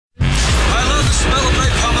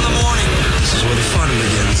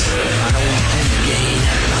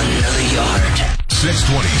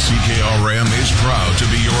CKRM is proud to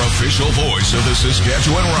be your official voice of the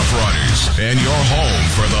Saskatchewan Roughriders and your home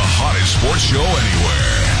for the hottest sports show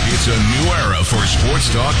anywhere. It's a new era for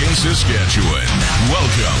sports talk in Saskatchewan.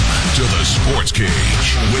 Welcome to the Sports Cage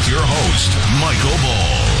with your host, Michael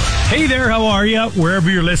Ball. Hey there, how are you?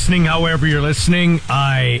 Wherever you're listening, however you're listening,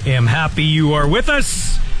 I am happy you are with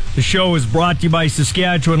us. The show is brought to you by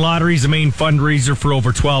Saskatchewan Lotteries, the main fundraiser for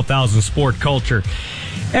over 12,000 sport, culture,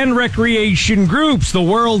 and recreation groups. The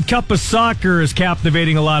World Cup of Soccer is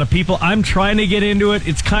captivating a lot of people. I'm trying to get into it.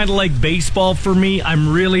 It's kind of like baseball for me.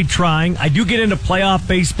 I'm really trying. I do get into playoff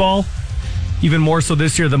baseball, even more so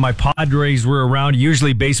this year than my Padres were around.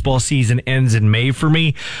 Usually baseball season ends in May for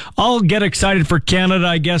me. I'll get excited for Canada,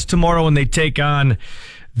 I guess, tomorrow when they take on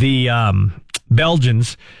the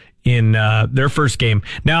Belgians in their first game.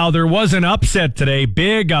 Now, there was an upset today,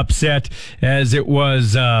 big upset, as it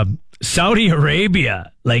was Saudi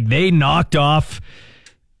Arabia. Like, they knocked off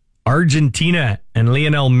Argentina and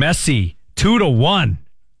Lionel Messi 2-1.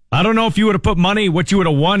 I don't know if you would have put money, what you would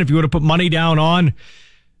have won if you would have put money down on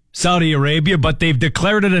Saudi Arabia, but they've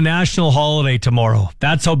declared it a national holiday tomorrow.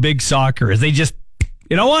 That's how big soccer is. They just,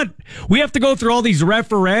 you know what? We have to go through all these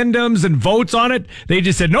referendums and votes on it. They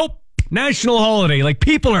just said, nope. National holiday. Like,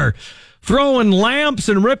 people are throwing lamps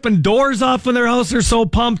and ripping doors off in their house. They're so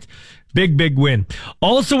pumped. Big, big win.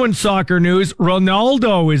 Also in soccer news,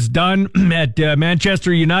 Ronaldo is done at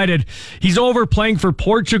Manchester United. He's over playing for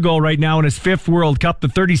Portugal right now in his fifth World Cup. The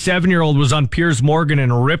 37-year-old was on Piers Morgan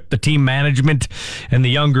and ripped the team management and the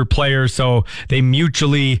younger players, so they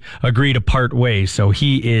mutually agree to part ways. So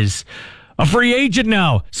he is a free agent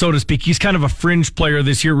now, so to speak. He's kind of a fringe player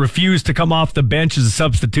this year. Refused to come off the bench as a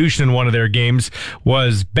substitution in one of their games.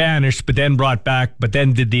 Was banished, but then brought back, but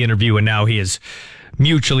then did the interview, and now he is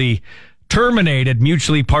mutually terminated,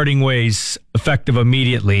 mutually parting ways, effective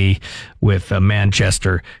immediately with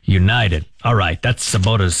Manchester United. All right, that's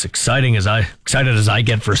about as excited as I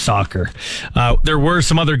get for soccer. There were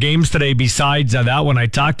some other games today besides that one I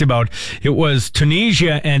talked about. It was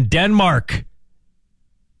Tunisia and Denmark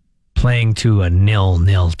playing to a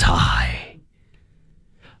 0-0 tie.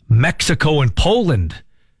 Mexico and Poland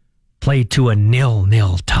played to a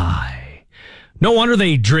 0-0 tie. No wonder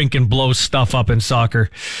they drink and blow stuff up in soccer.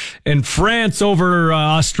 And France over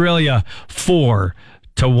Australia 4-1.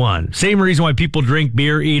 Same reason why people drink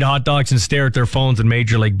beer, eat hot dogs, and stare at their phones in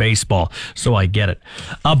Major League Baseball. So I get it.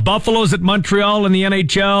 Buffalo's at Montreal in the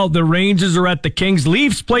NHL. The Rangers are at the Kings.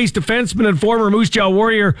 Leafs placed defenseman and former Moose Jaw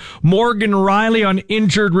Warrior Morgan Riley on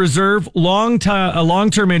injured reserve,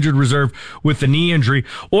 long-term injured reserve with the knee injury.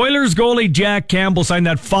 Oilers goalie Jack Campbell signed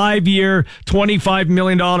that 5-year, $25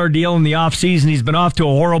 million deal in the offseason. He's been off to a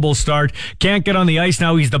horrible start. Can't get on the ice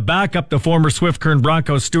now. He's the backup to former Swift Current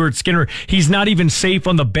Broncos Stuart Skinner. He's not even safe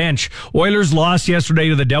on the bench. Oilers lost yesterday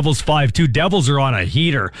to the Devils 5-2. Devils are on a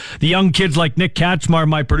heater. The young kids like Nick Katchmar,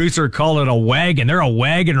 my producer, call it a wagon. They're a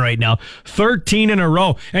wagon right now. 13 in a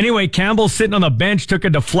row. Anyway, Campbell sitting on the bench, took a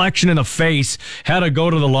deflection in the face, had to go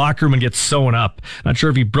to the locker room and get sewn up. Not sure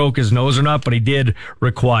if he broke his nose or not, but he did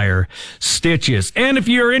require stitches. And if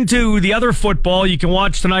you're into the other football, you can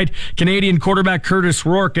watch tonight Canadian quarterback Curtis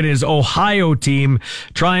Rourke and his Ohio team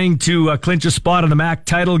trying to clinch a spot in the MAC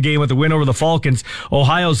title game with a win over the Falcons.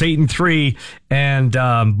 Ohio's 8-3, and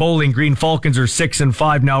Bowling Green Falcons are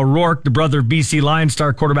 6-5. Now, Rourke, the brother of BC Lions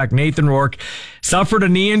star quarterback Nathan Rourke, suffered a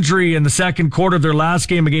knee injury in the second quarter of their last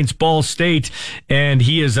game against Ball State, and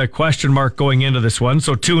he is a question mark going into this one.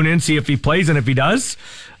 So tune in, see if he plays, and if he does,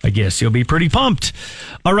 I guess you'll be pretty pumped.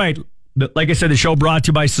 All right. Like I said, the show brought to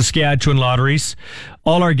you by Saskatchewan Lotteries.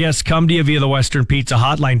 All our guests come to you via the Western Pizza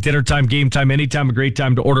hotline. Dinner time, game time, anytime, a great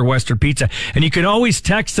time to order Western Pizza. And you can always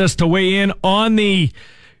text us to weigh in on the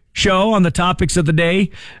show, on the topics of the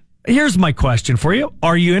day. Here's my question for you.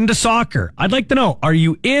 Are you into soccer? I'd like to know, are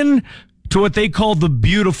you in to what they call the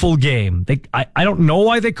beautiful game? I don't know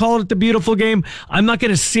why they call it the beautiful game. I'm not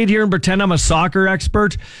going to sit here and pretend I'm a soccer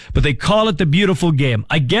expert, but they call it the beautiful game.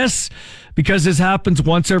 I guess because this happens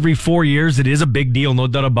once every 4 years, it is a big deal, no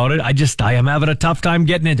doubt about it. I am having a tough time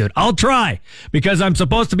getting into it. I'll try, because I'm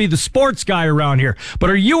supposed to be the sports guy around here. But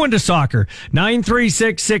are you into soccer?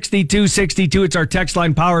 936-6262. It's our text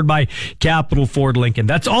line powered by Capital Ford Lincoln.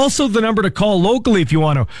 That's also the number to call locally if you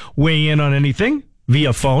want to weigh in on anything.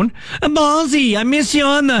 via phone. Ballsy, I miss you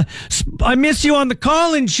on the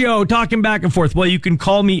call-in show, talking back and forth. Well, you can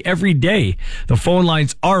call me every day. The phone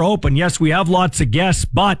lines are open. Yes, we have lots of guests,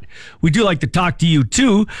 but we do like to talk to you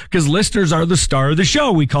too, because listeners are the star of the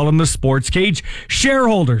show. We call them the Sports Cage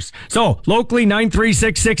shareholders. So locally,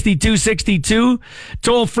 936-6262,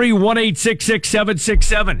 toll free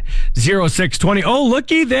 1-866-767-0620. Oh,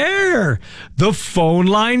 looky there. The phone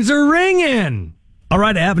lines are ringing. All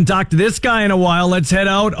right, I haven't talked to this guy in a while. Let's head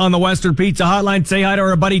out on the Western Pizza Hotline. Say hi to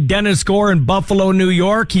our buddy Dennis Gore in Buffalo, New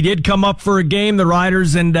York. He did come up for a game, the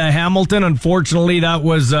Riders and Hamilton. Unfortunately, that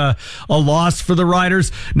was a loss for the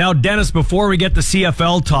Riders. Now, Dennis, before we get the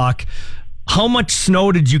CFL talk, how much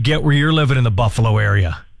snow did you get where you're living in the Buffalo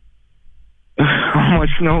area? How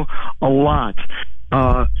much snow? A lot.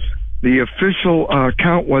 The official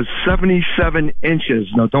count was 77 inches.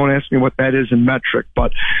 Now, don't ask me what that is in metric,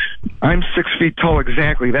 but I'm 6 feet tall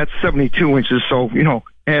exactly. That's 72 inches, so,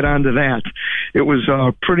 add on to that. It was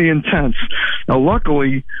pretty intense. Now,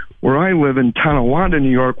 luckily, where I live in Tonawanda, New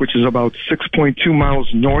York, which is about 6.2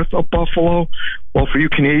 miles north of Buffalo, well, for you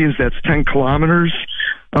Canadians, that's 10 kilometers.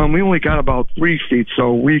 We only got about 3 feet,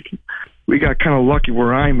 so we got kind of lucky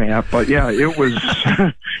where I'm at, but yeah, it was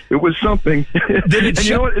it was something. And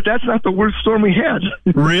you know what? That's not the worst storm we had.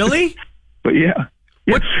 Really? But yeah.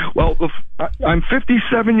 What? Well, I'm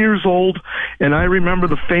 57 years old, and I remember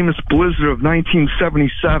the famous blizzard of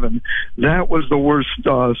 1977. That was the worst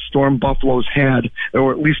storm Buffalo's had,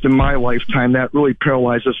 or at least in my lifetime. That really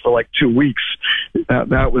paralyzed us for like 2 weeks.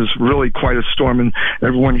 That was really quite a storm, and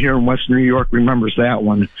everyone here in Western New York remembers that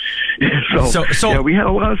one. So yeah, we had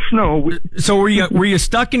a lot of snow. So were you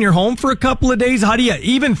stuck in your home for a couple of days? How do you,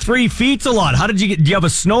 even 3 feet's a lot. How did you get? Do you have a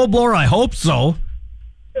snowblower? I hope so.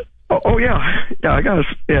 Oh yeah, I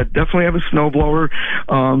definitely have a snowblower.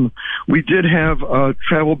 We did have a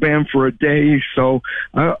travel ban for a day, so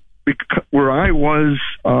where I was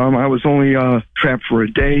only trapped for a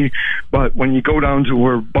day. But when you go down to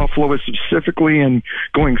where Buffalo is specifically and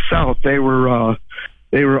going south, they were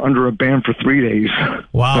under a ban for 3 days.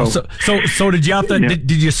 Wow. So did you have to,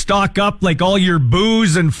 did you stock up like all your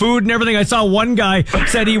booze and food and everything? I saw one guy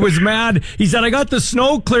said he was mad. He said, I got the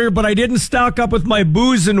snow clear, but I didn't stock up with my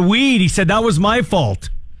booze and weed. He said, that was my fault.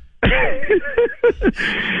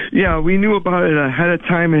 Yeah, we knew about it ahead of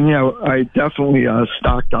time, and yeah, I definitely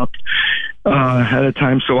stocked up ahead of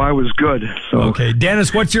time, so I was good. So okay,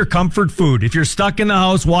 Dennis, what's your comfort food? If you're stuck in the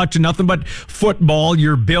house watching nothing but football,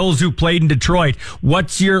 your Bills who played in Detroit,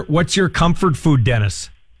 what's your comfort food, Dennis?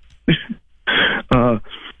 Soup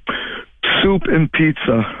and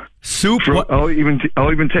pizza. Soup? I'll even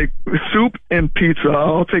take soup and pizza.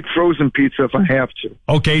 I'll take frozen pizza if I have to.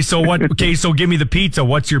 Okay, so what? Okay, so give me the pizza.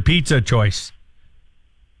 What's your pizza choice?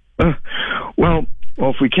 Well,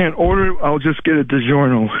 if we can't order it, I'll just get a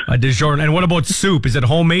DiGiorno. A DiGiorno. And what about soup? Is it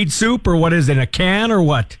homemade soup, or what is it, in a can, or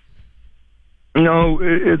what? No,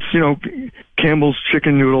 it's, Campbell's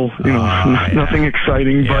chicken noodle, nothing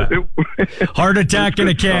exciting, yeah. But heart attack in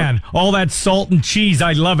a can. Stuff. All that salt and cheese.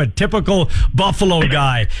 I love it. Typical Buffalo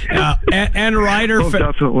guy. And Rider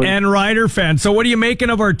Rider fan. So what are you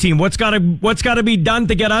making of our team? What's got to be done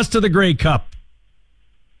to get us to the Grey Cup?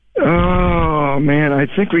 Oh man, I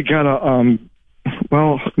think we gotta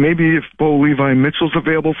well, maybe if Bo Levi Mitchell's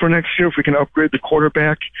available for next year, if we can upgrade the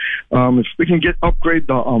quarterback, if we can upgrade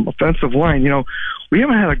the offensive line. We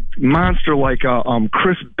haven't had a monster like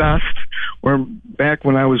Chris Best, or back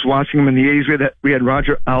when I was watching him in the 80s, we had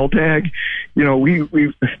Roger Aldag.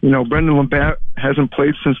 Brendan Labatt hasn't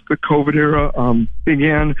played since the COVID era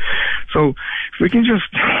began. So if we can just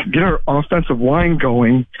get our offensive line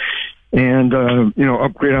going and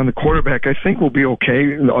upgrade on the quarterback, I think we'll be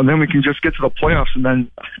okay. And then we can just get to the playoffs, and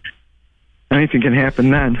then anything can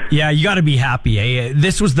happen then. Yeah, you got to be happy. Eh?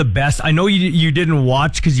 This was the best. I know you didn't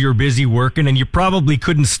watch because you were busy working, and you probably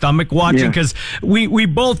couldn't stomach watching because we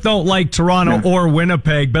both don't like Toronto or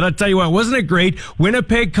Winnipeg. But I'll tell you what, wasn't it great?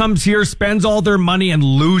 Winnipeg comes here, spends all their money, and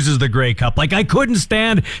loses the Grey Cup. Like, I couldn't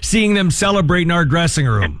stand seeing them celebrate in our dressing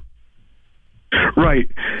room. Right,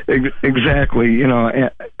 exactly.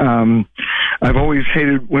 I've always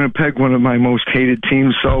hated Winnipeg, one of my most hated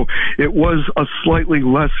teams, so it was a slightly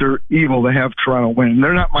lesser evil to have Toronto win.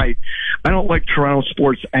 They're not I don't like Toronto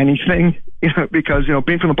sports anything, because,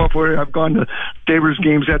 being from the Buffalo area, I've gone to Sabres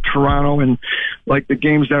games at Toronto, and like the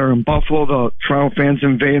games that are in Buffalo, the Toronto fans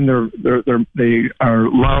invade, and they are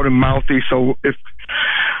loud and mouthy, so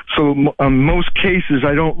most cases,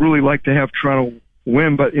 I don't really like to have Toronto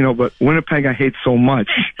win, but Winnipeg I hate so much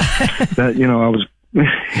that I was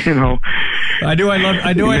I knew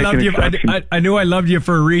I loved you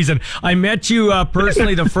for a reason. I met you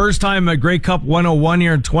personally the first time at Grey Cup 101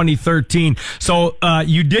 here in 2013. So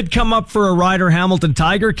you did come up for a Ryder Hamilton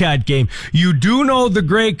Tiger Cat game. You do know the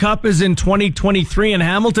Grey Cup is in 2023 in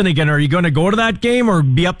Hamilton again. Are you going to go to that game or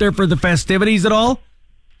be up there for the festivities at all?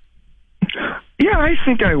 Yeah, I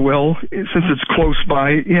think I will, since it's close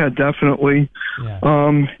by. Yeah, definitely. Yeah.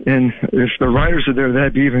 And if the riders are there,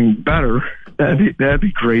 that'd be even better. That'd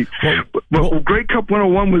be great. But Grey Cup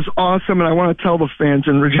 101 was awesome, and I want to tell the fans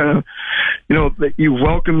in Regina, that you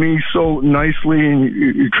welcomed me so nicely and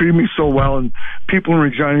you treated me so well. And people in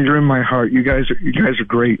Regina, you're in my heart. You guys are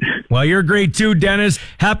great. Well, you're great too, Dennis.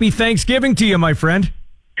 Happy Thanksgiving to you, my friend.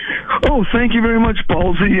 Oh, thank you very much,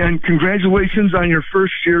 Ballsy, and congratulations on your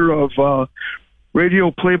first year of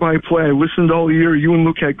radio play-by-play. I listened all year. You and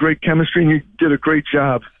Luke had great chemistry, and you did a great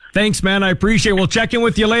job. Thanks, man. I appreciate it. We'll check in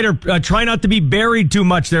with you later. Try not to be buried too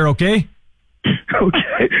much there, okay?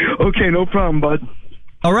 Okay, no problem, bud.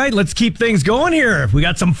 All right, let's keep things going here. We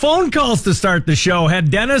got some phone calls to start the show.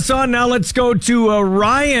 Had Dennis on. Now let's go to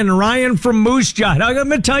Ryan. Ryan from Moose Jaw. Now, I'm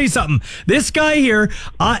going to tell you something. This guy here,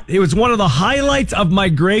 it was one of the highlights of my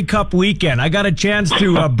Grey Cup weekend. I got a chance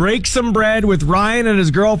to break some bread with Ryan and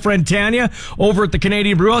his girlfriend Tanya over at the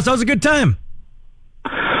Canadian Brew House. That was a good time.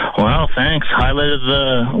 Well, thanks.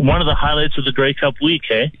 One of the highlights of the Grey Cup week,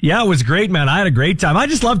 hey? Yeah, it was great, man. I had a great time. I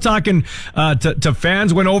just love talking to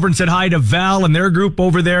fans. Went over and said hi to Val and their group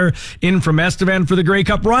over there in from Estevan for the Grey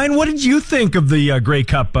Cup. Ryan, what did you think of the Grey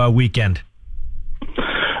Cup weekend?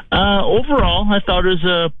 Overall, I thought it was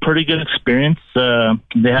a pretty good experience.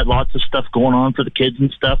 They had lots of stuff going on for the kids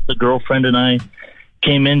and stuff. The girlfriend and I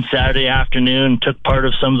came in Saturday afternoon, took part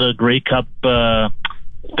of some of the Grey Cup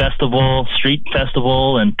street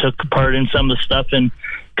festival, and took part in some of the stuff in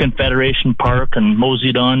Confederation Park, and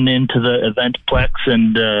moseyed on into the Eventplex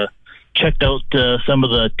and checked out some of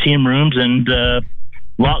the team rooms, and a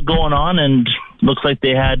lot going on, and looks like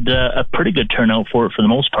they had a pretty good turnout for it for the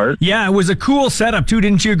most part. Yeah, it was a cool setup too.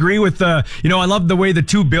 Didn't you agree with I love the way the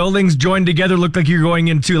two buildings joined together. Looked like you're going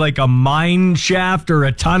into like a mine shaft or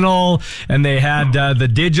a tunnel, and they had the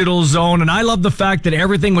digital zone. And I love the fact that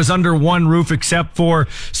everything was under one roof except for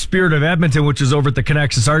Spirit of Edmonton, which is over at the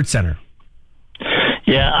Connexus Arts Center.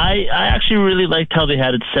 Yeah, I actually really liked how they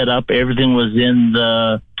had it set up. Everything was in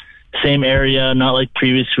the same area, not like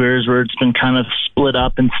previous years where it's been kind of split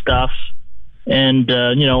up and stuff. And,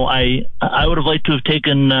 I would have liked to have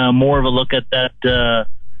taken more of a look at that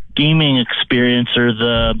gaming experience or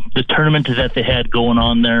the tournament that they had going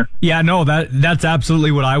on there. Yeah, no, that's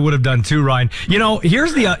absolutely what I would have done too, Ryan.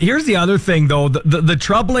 Here's the other thing, though. The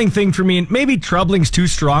troubling thing for me, and maybe troubling's too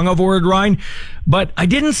strong of a word, Ryan, but I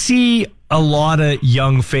didn't see a lot of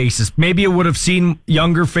young faces. Maybe I would have seen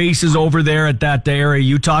younger faces over there at that area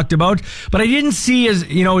you talked about, but I didn't see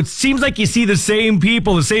it seems like you see the same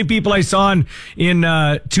people I saw in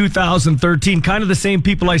 2013, kind of the same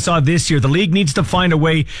people I saw this year. The league needs to find a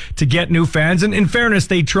way to get new fans. And in fairness,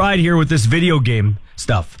 they tried here with this video game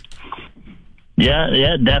stuff.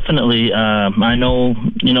 Yeah, definitely. I know,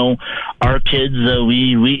 our kids,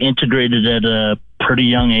 we integrated at a pretty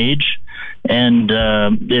young age. And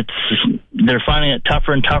they're finding it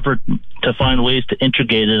tougher and tougher to find ways to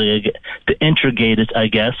integrate it, I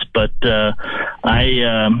guess. But the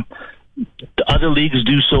other leagues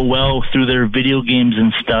do so well through their video games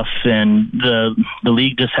and stuff, and the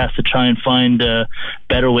league just has to try and find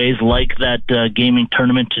better ways, like that gaming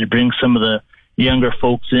tournament, to bring some of the younger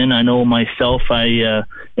folks in. I know myself, I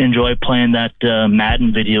enjoy playing that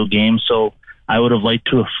Madden video game, so I would have liked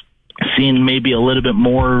to have seen maybe a little bit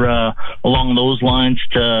more along those lines,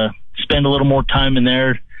 to spend a little more time in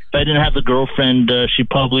there. If I didn't have the girlfriend, she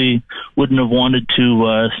probably wouldn't have wanted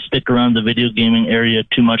to stick around the video gaming area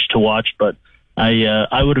too much to watch, but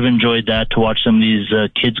I would have enjoyed that, to watch some of these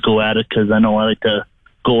kids go at it, because I know I like to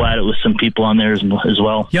go at it with some people on there as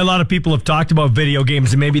well. Yeah, a lot of people have talked about video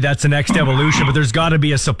games, and maybe that's the next evolution, but there's got to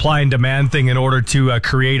be a supply and demand thing in order to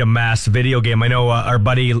create a mass video game. I know our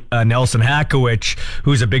buddy Nelson Hakowicz,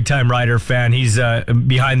 who's a big-time Ryder fan, he's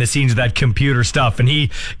behind the scenes of that computer stuff, and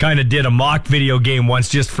he kind of did a mock video game once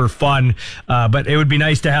just for fun, but it would be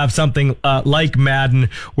nice to have something like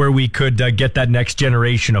Madden where we could get that next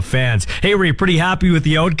generation of fans. Hey, we're pretty happy with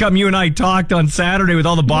the outcome. You and I talked on Saturday with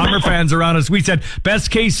all the Bomber fans around us. We said,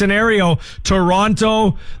 best case scenario,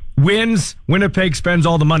 Toronto wins, Winnipeg spends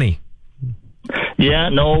all the money. Yeah,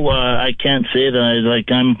 no, I can't say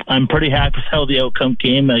that. I'm pretty happy with how the outcome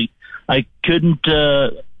came. I couldn't.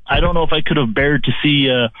 I don't know if I could have bared to see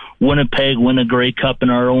Winnipeg win a Grey Cup in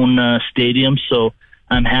our own stadium. So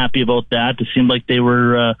I'm happy about that. It seemed like they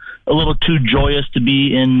were a little too joyous to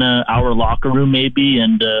be in our locker room, maybe,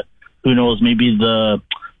 and who knows, maybe the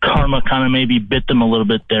karma kind of maybe bit them a little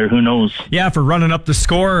bit there. Who knows? Yeah, for running up the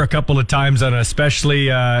score a couple of times, and especially,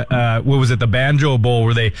 what was it, the Banjo Bowl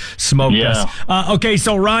where they smoked us. Okay,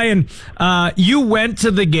 so Ryan, you went to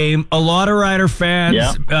the game. A lot of Rider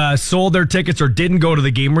fans sold their tickets or didn't go to the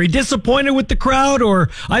game. Were you disappointed with the crowd? Or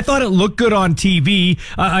I thought it looked good on TV.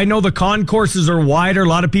 I know the concourses are wider. A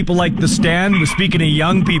lot of people like the stand. Speaking of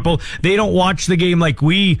young people, they don't watch the game like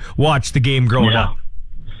we watched the game growing up.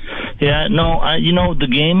 Yeah, no, the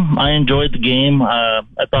game, I enjoyed the game. I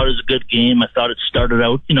thought it was a good game. I thought it started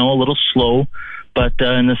out, a little slow, but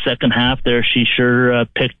in the second half there, she sure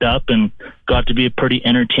picked up and got to be a pretty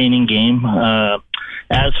entertaining game.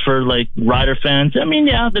 As for, Rider fans,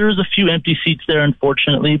 there was a few empty seats there,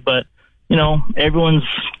 unfortunately, but, everyone's,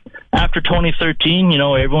 after 2013,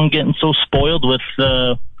 everyone getting so spoiled with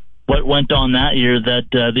what went on that year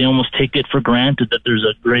that they almost take it for granted that there's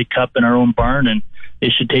a Grey Cup in our own barn, and they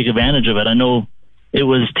should take advantage of it. I know it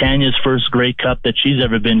was Tanya's first Grey Cup that she's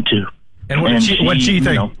ever been to. And what did she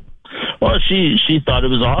think? Well, she thought it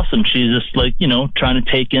was awesome. She's just trying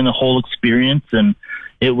to take in the whole experience, and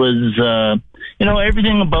it was,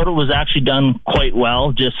 everything about it was actually done quite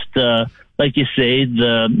well. Just, like you say,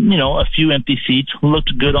 a few empty seats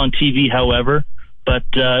looked good on TV, however, but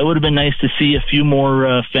it would have been nice to see a few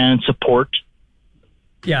more fan support.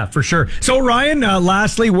 Yeah, for sure. So, Ryan,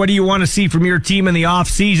 lastly, what do you want to see from your team in the off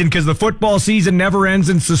season? Because the football season never ends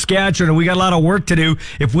in Saskatchewan, and we got a lot of work to do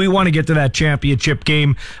if we want to get to that championship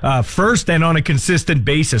game first and on a consistent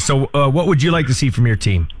basis. So, what would you like to see from your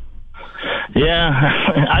team? Yeah,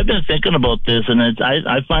 I've been thinking about this, and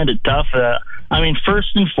I find it tough. First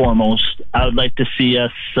and foremost, I would like to see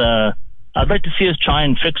us. I'd like to see us try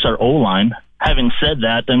and fix our O-line. Having said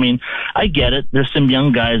that, I get it. There's some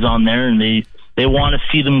young guys on there, and they want to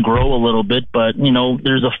see them grow a little bit, but,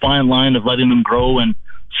 there's a fine line of letting them grow and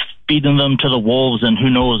feeding them to the wolves, and who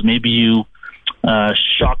knows, maybe you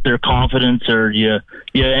shock their confidence or you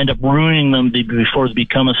end up ruining them before they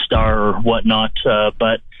become a star or whatnot.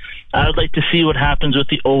 But I would like to see what happens with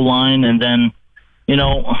the O-line, and then,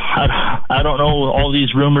 I don't know, all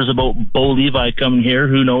these rumors about Bo Levi coming here.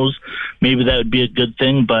 Who knows? Maybe that would be a good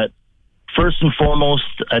thing, but first and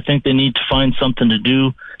foremost, I think they need to find something to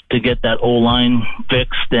do to get that O-line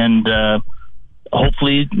fixed, and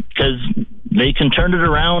hopefully, because they can turn it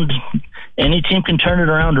around. Any team can turn it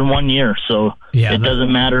around in 1 year, so it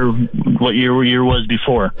doesn't matter what your was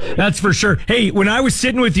before. That's for sure. Hey, when I was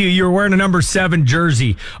sitting with you, you were wearing a number 7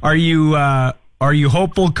 jersey. Are you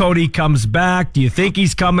hopeful Cody comes back? Do you think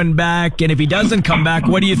he's coming back? And if he doesn't come back,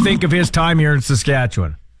 what do you think of his time here in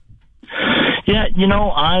Saskatchewan? Yeah,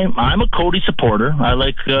 I'm a Cody supporter. I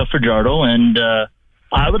like Fajardo, and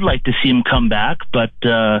I would like to see him come back, but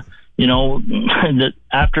after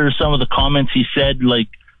some of the comments he said,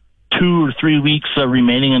 2 or 3 weeks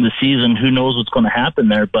remaining in the season, who knows what's going to happen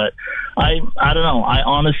there. But I don't know. I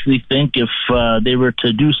honestly think if they were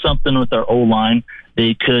to do something with our O-line,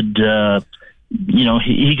 they could,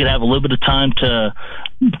 he could have a little bit of time to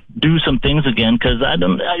do some things again. Because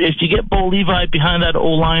if you get Bo Levi behind that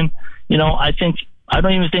O-line, I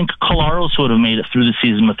don't even think Colaros would have made it through the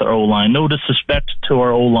season with our O-line. No disrespect to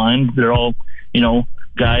our O-line. They're all,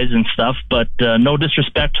 guys and stuff, but no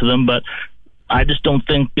disrespect to them. But I just don't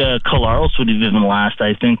think Colaros would have even last.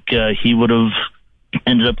 I think he would have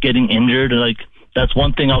ended up getting injured. That's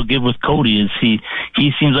one thing I'll give with Cody is he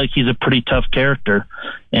seems like he's a pretty tough character.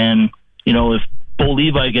 And, if Bo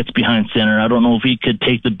Levi gets behind center, I don't know if he could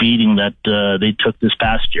take the beating that they took this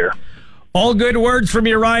past year. All good words from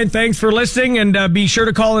you, Ryan. Thanks for listening, and be sure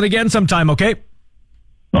to call it again sometime, okay?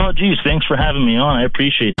 Oh, geez, thanks for having me on. I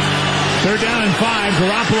appreciate it. 3rd down and 5.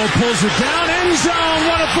 Garoppolo pulls it down. End zone.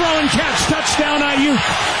 What a throw and catch. Touchdown, Ayuk.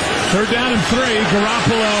 3rd down and 3.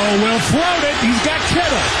 Garoppolo will float it. He's got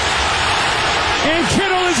Kittle. And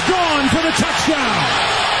Kittle is gone for the touchdown.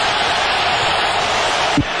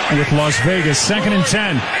 With Las Vegas, 2nd and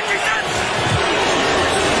 10.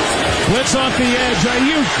 Blitz off the edge.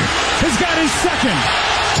 Ayuk has got his second.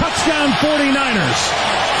 Touchdown 49ers.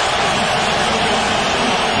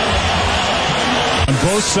 On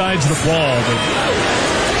both sides of the ball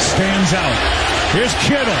that stands out. Here's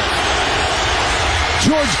Kittle.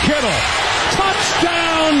 George Kittle.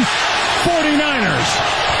 Touchdown 49ers.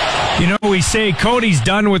 We say Cody's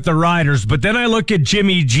done with the Riders, but then I look at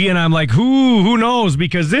Jimmy G and I'm like, who knows?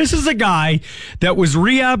 Because this is a guy that was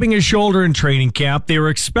rehabbing his shoulder in training camp. They were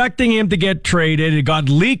expecting him to get traded. It got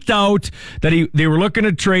leaked out that they were looking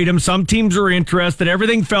to trade him. Some teams were interested.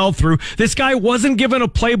 Everything fell through. This guy wasn't given a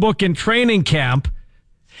playbook in training camp.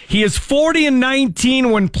 He is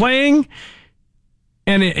 40-19 when playing,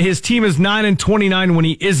 and his team is 9-29 when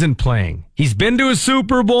he isn't playing. He's been to a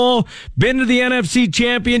Super Bowl, been to the NFC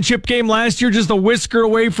Championship game last year, just a whisker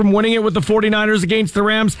away from winning it with the 49ers against the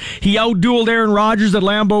Rams. He outdueled Aaron Rodgers at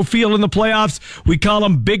Lambeau Field in the playoffs. We call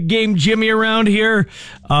him Big Game Jimmy around here.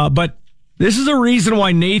 But this is a reason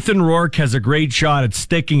why Nathan Rourke has a great shot at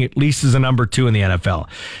sticking at least as a number 2 in the NFL.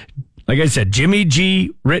 Like I said, Jimmy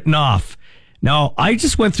G written off. Now, I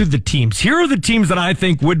just went through the teams. Here are the teams that I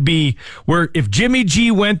think would be where if Jimmy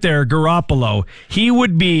G went there, Garoppolo, he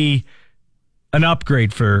would be an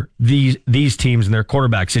upgrade for these teams in their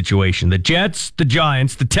quarterback situation. The Jets, the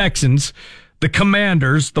Giants, the Texans, the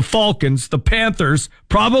Commanders, the Falcons, the Panthers,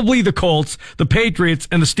 probably the Colts, the Patriots,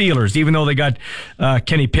 and the Steelers, even though they got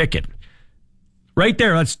Kenny Pickett. Right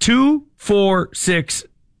there, that's 2, 4, 6,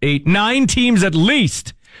 8, 9 teams at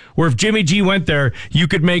least where if Jimmy G went there, you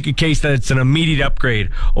could make a case that it's an immediate upgrade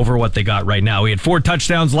over what they got right now. He had 4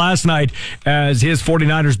 touchdowns last night as his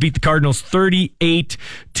 49ers beat the Cardinals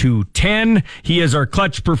 38-10. He is our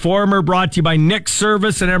clutch performer, brought to you by Nick's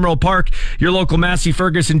Service in Emerald Park, your local Massey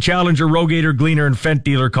Ferguson Challenger, Rogator, Gleaner, and Fent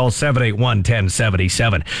dealer. Call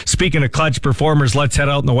 781-1077. Speaking of clutch performers, let's head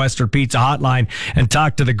out in the Western Pizza Hotline and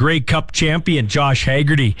talk to the Grey Cup champion, Josh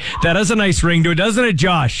Haggerty. That has a nice ring to it, doesn't it,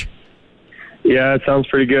 Josh? Yeah, it sounds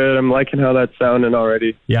pretty good. I'm liking how that's sounding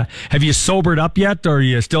already. Yeah. Have you sobered up yet, or are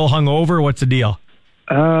you still hungover? What's the deal?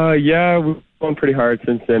 Yeah, we've gone pretty hard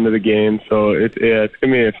since the end of the game, so it's going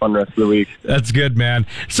to be a fun rest of the week. That's good, man.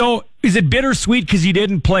 So is it bittersweet because you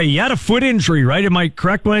didn't play? You had a foot injury, right? Am I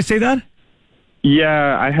correct when I say that?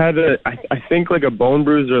 Yeah, I had I think like a bone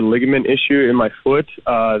bruise or ligament issue in my foot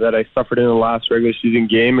that I suffered in the last regular season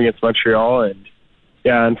game against Montreal, and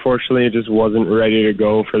yeah, unfortunately, it just wasn't ready to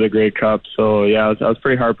go for the Grey Cup. So, yeah, I was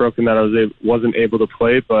pretty heartbroken that I wasn't able to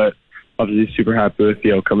play, but obviously super happy with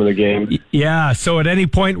the outcome of the game. Yeah, so at any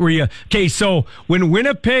point where you... Okay, so when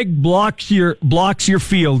Winnipeg blocks your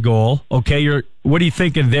field goal, okay, what are you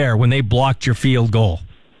thinking there when they blocked your field goal?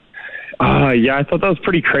 Yeah, I thought that was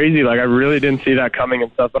pretty crazy. Like, I really didn't see that coming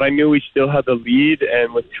and stuff, but I knew we still had the lead,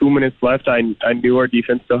 and with 2 minutes left, I knew our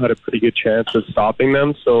defense still had a pretty good chance of stopping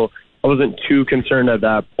them, so I wasn't too concerned at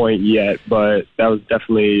that point yet, but that was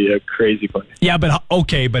definitely a crazy play. Yeah, but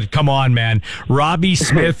come on, man. Robbie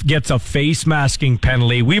Smith gets a face masking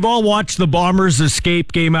penalty. We've all watched the Bombers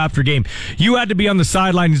escape game after game. You had to be on the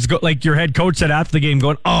sidelines, like your head coach said after the game,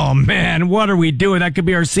 going, "Oh man, what are we doing? That could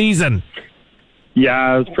be our season." Yeah,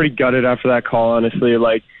 I was pretty gutted after that call, honestly.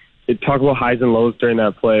 Like, talk about highs and lows during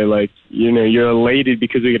that play. Like, you're elated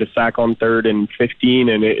because we get a sack on 3rd and 15,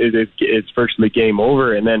 and it's virtually game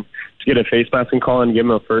over, and then to get a face masking call and give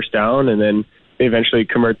them a first down, and then they eventually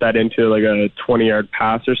convert that into like a 20-yard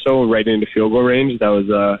pass or so right into field goal range. That was,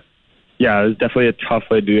 it was definitely a tough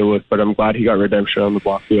way to deal with, but I'm glad he got redemption on the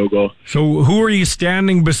blocked field goal. So who were you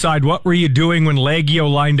standing beside? What were you doing when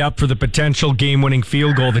Leggio lined up for the potential game-winning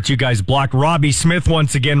field goal that you guys blocked? Robbie Smith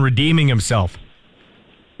once again redeeming himself.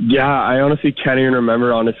 Yeah, I honestly can't even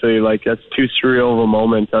remember, honestly. Like, that's too surreal of a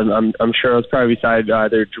moment. I'm sure I was probably beside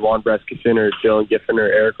either Juwan Breskison or Dylan Giffen or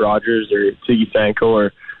Eric Rogers or Siggy Sanko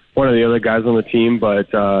or one of the other guys on the team.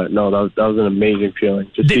 But, no, that was an amazing feeling.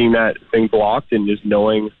 Just seeing that thing blocked and just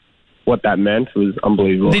knowing what that meant was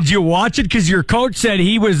unbelievable. Did you watch it? Because your coach said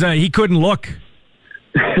he couldn't look.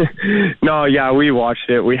 No, yeah, we watched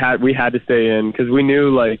it. We had to stay in because we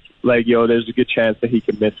knew there's a good chance that he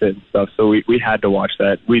could miss it and stuff. So we had to watch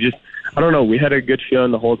that. I don't know, we had a good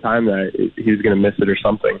feeling the whole time that he was going to miss it or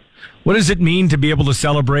something. What does it mean to be able to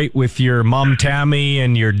celebrate with your mom Tammy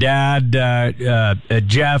and your dad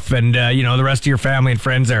Jeff and the rest of your family and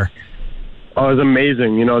friends there? Oh, it was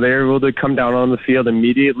amazing. They were able to come down on the field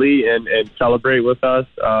immediately and celebrate with us.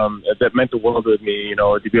 That meant the world to me,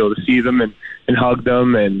 to be able to see them and hug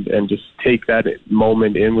them and just take that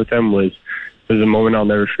moment in with them was a moment I'll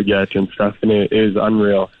never forget and stuff, and it is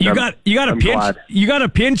unreal. You got to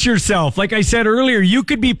pinch yourself. Like I said earlier, you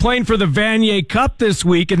could be playing for the Vanier Cup this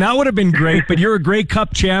week, and that would have been great. But you're a Grey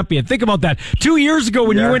Cup champion. Think about that. 2 years ago,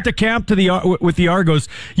 when you went to camp with the Argos,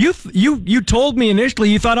 you told me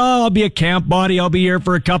initially you thought, "Oh, I'll be a camp body. I'll be here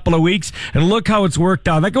for a couple of weeks," and look how it's worked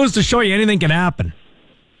out. That goes to show you anything can happen.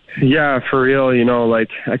 Yeah, for real. I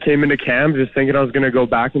came into camp just thinking I was going to go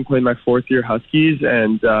back and play my 4th-year Huskies,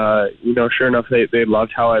 and sure enough, they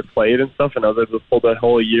loved how I played and stuff, and I was able to pull that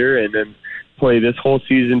whole year and then play this whole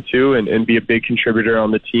season too, and be a big contributor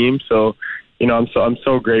on the team. So, I'm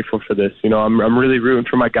so grateful for this. I'm really rooting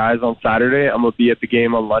for my guys on Saturday. I'm gonna be at the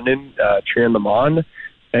game on London, cheering them on.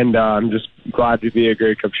 And I'm just glad to be a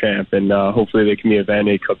Grey Cup champ, and hopefully they can be a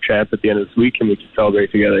Vanier Cup champ at the end of this week, and we can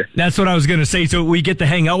celebrate together. That's what I was going to say. So we get to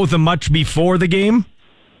hang out with them much before the game?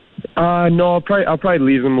 No, I'll probably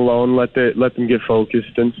leave them alone, let them get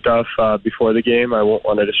focused and stuff before the game. I won't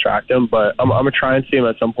want to distract them, but I'm gonna try and see them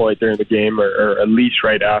at some point during the game, or at least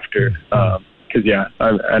right after. Because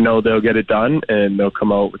I know they'll get it done, and they'll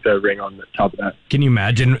come out with their ring on the top of that. Can you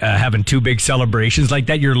imagine having two big celebrations like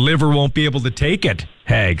that? Your liver won't be able to take it,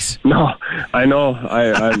 Hags. No, I know.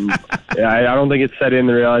 I don't think it's set in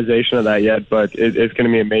the realization of that yet, but it's going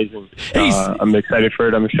to be amazing. I'm excited for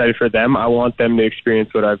it. I'm excited for them. I want them to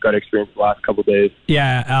experience what I've got to experience the last couple of days.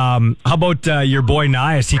 Yeah. How about your boy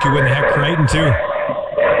Nias? He could win the Heck Crichton too.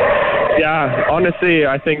 Yeah, honestly,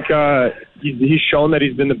 I think he's shown that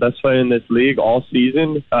he's been the best player in this league all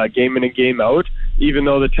season, game in and game out. Even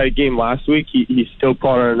though the tight game last week, he still put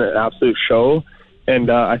on an absolute show.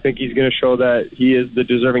 And I think he's going to show that he is the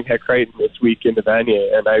deserving Heck Crichton this week in the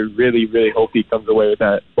Vanier. And I really, really hope he comes away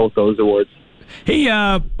with both those awards. Hey,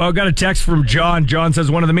 I got a text from John. John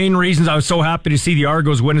says, one of the main reasons I was so happy to see the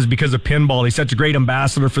Argos win is because of pinball. He's such a great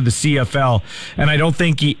ambassador for the CFL. And I don't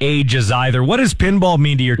think he ages either. What does pinball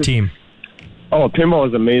mean to your team? Oh, pinball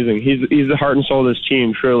is amazing. He's the heart and soul of this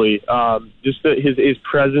team, truly. Just his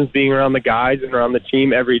presence being around the guys and around the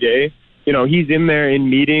team every day. You know, he's in there in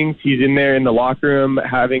meetings. He's in there in the locker room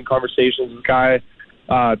having conversations with guys,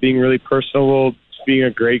 being really personable, being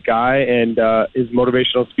a great guy, and his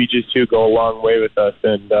motivational speeches, too, go a long way with us.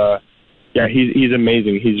 And, he's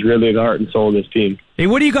amazing. He's really the heart and soul of this team. Hey,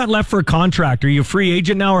 what do you got left for a contract? Are you a free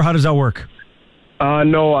agent now, or how does that work?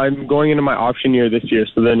 No, I'm going into my option year this year,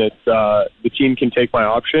 so then it's the team can take my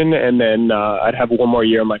option, and then I'd have one more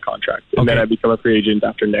year on my contract, and then I become a free agent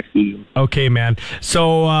after next season. Okay, man.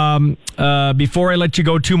 So before I let you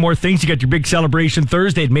go, two more things. You got your big celebration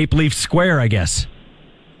Thursday at Maple Leaf Square, I guess.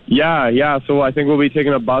 Yeah. So I think we'll be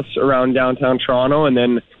taking a bus around downtown Toronto, and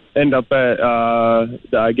then end up at,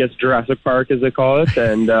 I guess, Jurassic Park, as they call it,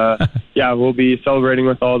 and we'll be celebrating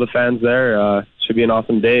with all the fans there. Should be an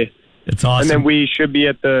awesome day. It's awesome. And then we should be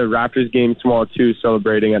at the Raptors game tomorrow, too,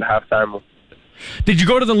 celebrating at halftime. Did you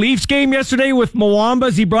go to the Leafs game yesterday with Mwamba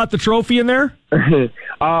as he brought the trophy in there?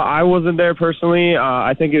 I wasn't there personally.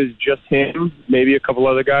 I think it was just him, maybe a couple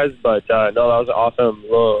other guys. But, no, that was an awesome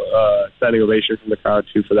little standing ovation from the crowd,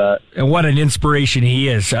 too, for that. And what an inspiration he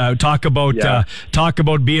is. Talk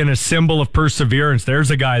about being a symbol of perseverance. There's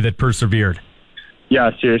a guy that persevered. Yeah,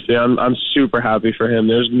 seriously, I'm super happy for him.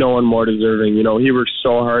 There's no one more deserving. You know, he works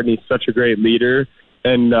so hard, and he's such a great leader.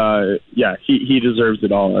 And, he deserves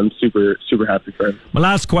it all. I'm super, super happy for him. My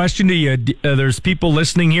last question to you, there's people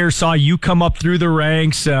listening here, saw you come up through the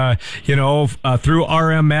ranks, through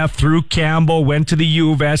RMF, through Campbell, went to the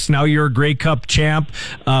U of S. Now you're a Grey Cup champ,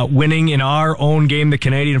 winning in our own game, the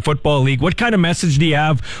Canadian Football League. What kind of message do you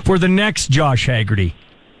have for the next Josh Haggerty?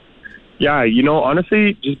 Yeah,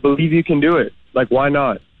 honestly, just believe you can do it. Like, why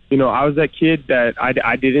not? I was that kid that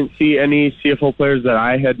I didn't see any CFL players that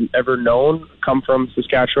I had ever known come from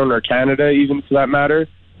Saskatchewan or Canada, even for that matter.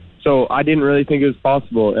 So I didn't really think it was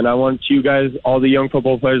possible. And I want you guys, all the young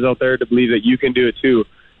football players out there, to believe that you can do it too.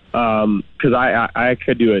 Because I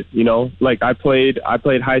could do it, Like, I played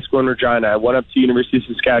high school in Regina. I went up to University of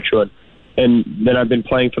Saskatchewan. And then I've been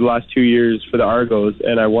playing for the last 2 years for the Argos,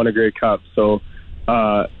 and I won a Grey Cup. So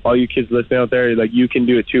all you kids listening out there, like, you can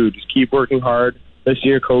do it too. Just keep working hard. Listen to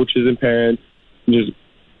your coaches and parents. And just,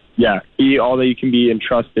 be all that you can be and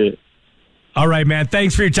trust it. All right, man.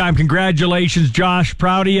 Thanks for your time. Congratulations, Josh.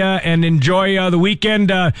 Proud of you, and enjoy the weekend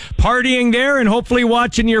partying there and hopefully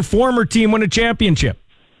watching your former team win a championship.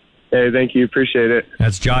 Hey, thank you. Appreciate it.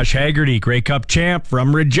 That's Josh Haggerty, Grey Cup champ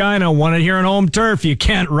from Regina. Won it here on home turf. You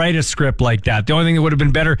can't write a script like that. The only thing that would have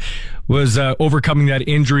been better was overcoming that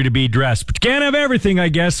injury to be dressed. But you can't have everything, I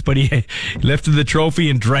guess. But he lifted the trophy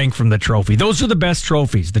and drank from the trophy. Those are the best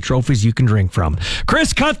trophies, the trophies you can drink from.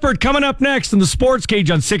 Chris Cuthbert coming up next in the Sports Cage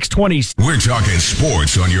on 620. We're talking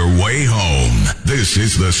sports on your way home. This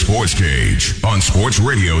is the Sports Cage on Sports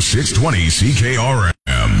Radio 620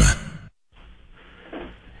 CKRM.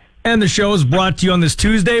 And the show is brought to you on this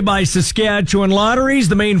Tuesday by Saskatchewan Lotteries,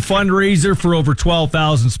 the main fundraiser for over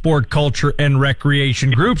 12,000 sport, culture, and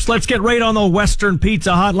recreation groups. Let's get right on the Western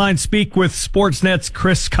Pizza Hotline. Speak with Sportsnet's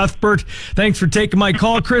Chris Cuthbert. Thanks for taking my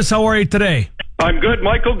call, Chris. How are you today? I'm good,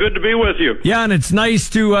 Michael. Good to be with you. Yeah, and it's nice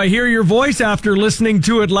to hear your voice after listening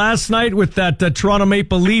to it last night with that Toronto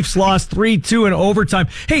Maple Leafs lost 3-2 in overtime.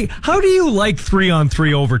 Hey, how do you like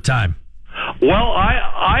 3-on-3 overtime? Well,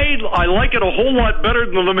 I like it a whole lot better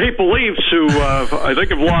than the Maple Leafs, who I think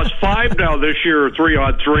have lost 5 now this year,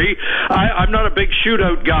 3-on-3. I'm not a big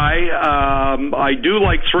shootout guy. I do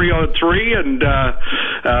like 3-on-3,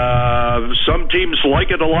 and some teams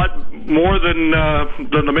like it a lot more than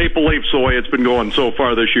the Maple Leafs, the way it's been going so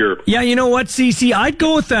far this year. Yeah, you know what, CC? I'd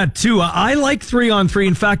go with that too. I like 3-on-3.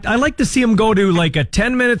 In fact, I like to see them go to like a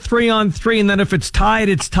 10-minute 3-on-3, and then if it's tied,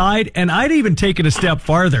 it's tied. And I'd even take it a step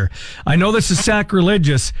farther. I know this is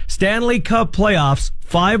sacrilegious. Stanley Cup playoffs,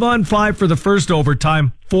 5-on-5 for the first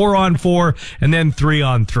overtime, 4-on-4, and then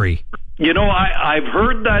 3-on-3. You know, I've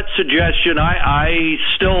heard that suggestion. I'm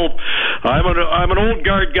an old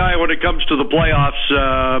guard guy when it comes to the playoffs,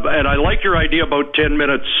 and I like your idea about 10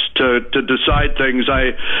 minutes to decide things.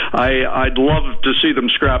 I'd love to see them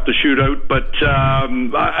scrap the shootout, but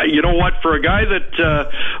you know what? For a guy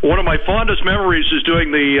that one of my fondest memories is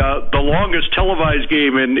doing the longest televised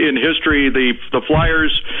game in history, the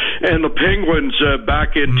Flyers and the Penguins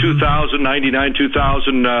back in 99,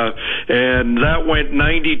 2000, and that went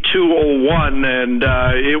 92-01, and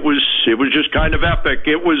it was just kind of epic.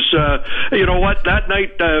 It was, you know what, that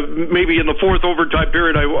night, maybe in the fourth overtime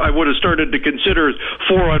period, I would have started to consider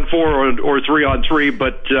 4-on-4 or 3-on-3,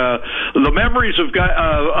 but the memories of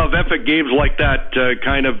epic games like that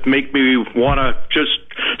kind of make me want to just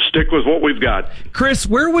stick with what we've got. Chris,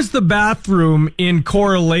 where was the bathroom in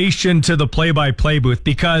correlation to the play-by-play booth?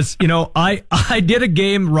 Because, you know, I did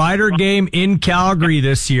a Ryder game in Calgary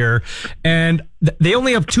this year, and they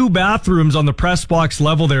only have 2 bathrooms on the press box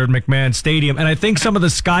level there at McMahon Stadium, and I think some of the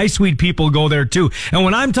Sky Suite people go there too. And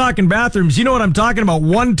when I'm talking bathrooms, you know what I'm talking about.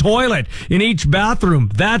 1 toilet in each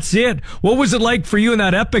bathroom. That's it. What was it like for you in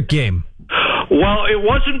that epic game? Well, it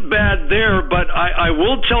wasn't bad there, but I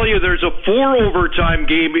will tell you there's a 4-overtime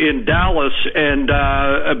game in Dallas, and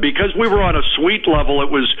because we were on a suite level, it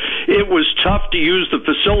was tough to use the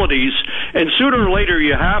facilities, and sooner or later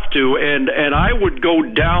you have to, and I would go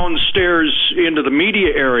downstairs into the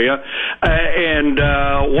media area, and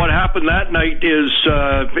what happened that night is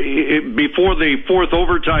before the 4th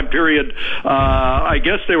overtime period, I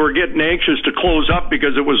guess they were getting anxious to close up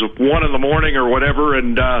because it was 1 in the morning or whatever,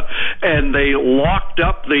 and they locked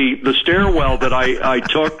up the stairwell that I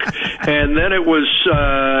took, and then it was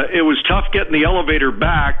tough getting the elevator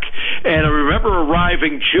back. And I remember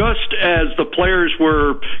arriving just as the players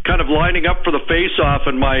were kind of lining up for the face-off,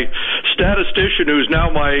 and my statistician, who's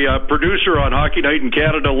now my producer on Hockey Night in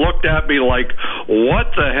Canada, looked at me like,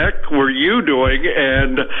 "What the heck were you doing?"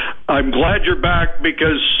 And I'm glad you're back,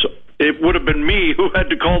 because it would have been me who had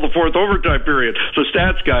to call the 4th overtime period, the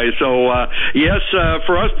stats guy. So, yes,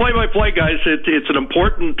 for us play-by-play guys, it's an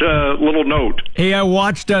important little note. Hey, I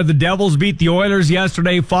watched the Devils beat the Oilers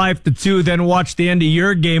yesterday 5-2, then watched the end of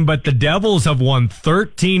your game, but the Devils have won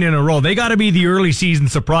 13 in a row. They got to be the early season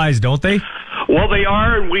surprise, don't they? Well, they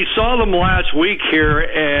are, and we saw them last week here,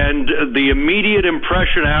 and the immediate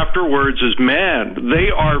impression afterwards is, man, they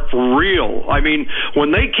are for real. I mean,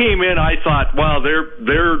 when they came in, I thought, wow,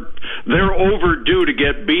 they're overdue to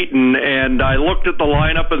get beaten, and I looked at the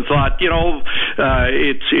lineup and thought, you know,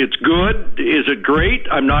 it's good. Is it great?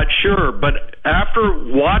 I'm not sure, but after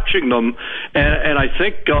watching them, and I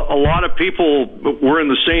think a lot of people were in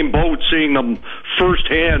the same boat, seeing them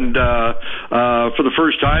firsthand for the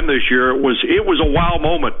first time this year, it was a wow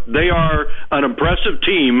moment. They are an impressive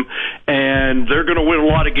team, and they're going to win a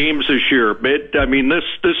lot of games this year. I mean, this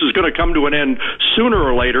is going to come to an end sooner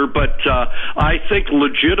or later, but I think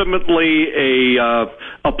legitimately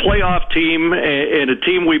a playoff team and a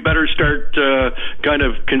team we better start kind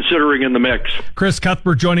of considering in the mix. Chris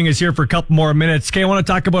Cuthbert joining us here for a couple more minutes. Okay, I want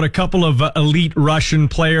to talk about a couple of elite Russian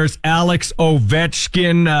players. Alex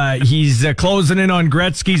Ovechkin, he's closing in on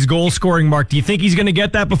Gretzky's goal-scoring mark. Do you think he's going to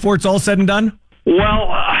get that before it's all said and done?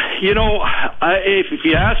 Well, you know, if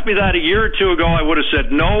you asked me that a year or two ago, I would have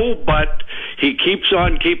said no, but he keeps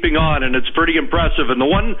on keeping on, and it's pretty impressive. And the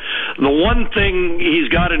one thing he's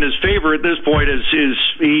got in his favor at this point is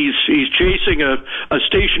he's chasing a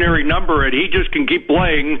stationary number, and he just can keep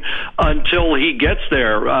playing until he gets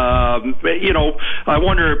there. You know, I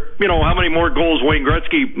wonder, you know, how many more goals Wayne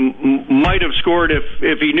Gretzky might have scored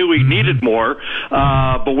if he knew he needed more.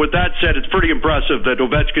 But with that said, it's pretty impressive that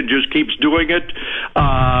Ovechkin just keeps doing it.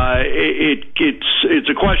 It's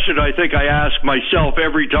a question I think I ask myself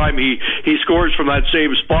every time he scores from that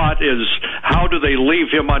same spot, is how do they leave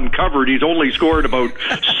him uncovered? He's only scored about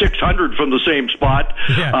 600 from the same spot,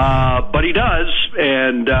 but he does,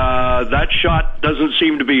 and that shot doesn't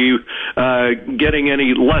seem to be getting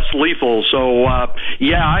any less lethal. So,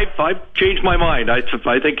 I've changed my mind. I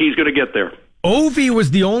think he's going to get there. Ovi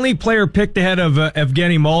was the only player picked ahead of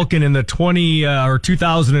Evgeny Malkin in the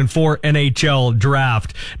 2004 NHL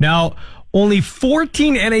draft. Now, only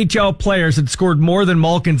 14 NHL players had scored more than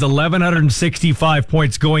Malkin's 1,165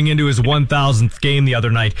 points going into his 1,000th game the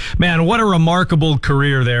other night. Man, what a remarkable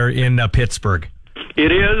career there in Pittsburgh. It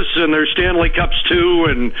is, and there's Stanley Cups too,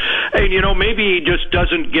 and maybe he just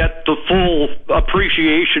doesn't get the full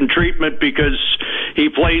appreciation treatment because he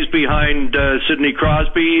plays behind Sidney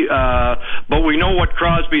Crosby, but we know what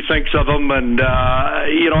Crosby thinks of him, and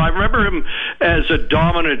I remember him as a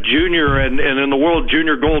dominant junior, and in the World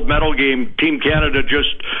Junior Gold Medal game, Team Canada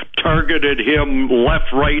just targeted him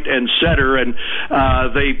left, right, and center, and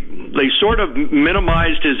they sort of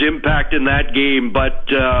minimized his impact in that game, but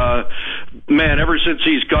man, ever since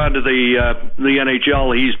he's gone to the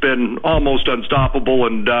NHL, he's been almost unstoppable.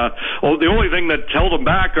 And the only thing that held him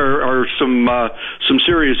back are some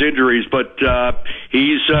serious injuries. But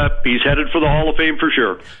he's headed for the Hall of Fame for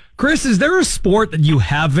sure. Chris, is there a sport that you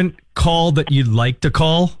haven't called that you'd like to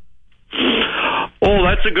call? Oh,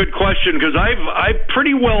 that's a good question because I've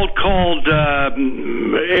pretty well called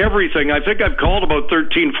everything. I think I've called about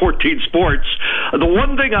 13, 14 sports. The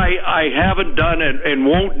one thing I haven't done and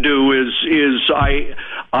won't do is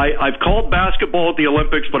I've called basketball at the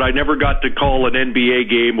Olympics, but I never got to call an NBA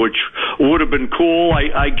game, which would have been cool.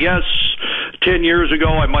 I guess 10 years ago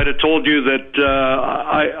I might have told you that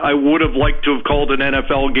I would have liked to have called an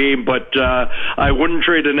NFL game, but I wouldn't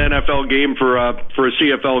trade an NFL game for a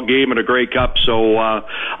CFL game and a Grey Cup. So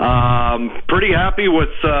pretty happy with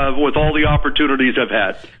all the opportunities I've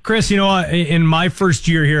had. Chris, in my first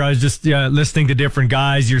year here, I was just listening to different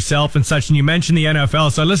guys, yourself and such, and you mentioned the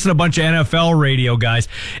NFL, so I listened to a bunch of NFL radio guys,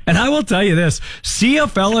 and I will tell you this,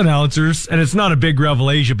 CFL announcers, and it's not a big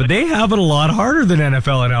revelation, but they have it a lot harder than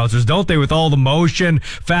NFL announcers, don't they, with all the motion,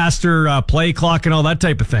 faster play clock and all that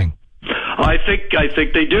type of thing? I think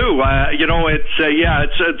they do.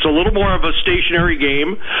 It's a little more of a stationary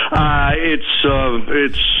game. It's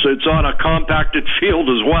on a compacted field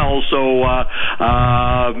as well. So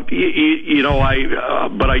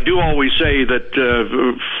but I do always say that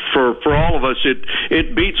for all of us,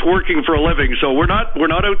 it beats working for a living. So we're not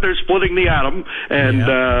out there splitting the atom,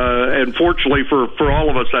 and fortunately for all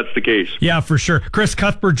of us, that's the case. Yeah, for sure. Chris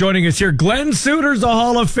Cuthbert joining us here. Glenn Suiter's a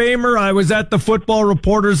Hall of Famer. I was at the Football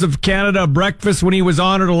Reporters of Canada breakfast when he was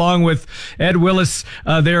honored along with Ed Willis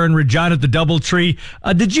there in Regina at the Doubletree.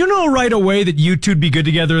 Did you know right away that you two'd be good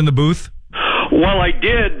together in the booth? Well, I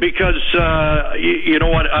did because, you know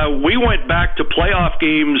what, we went back to playoff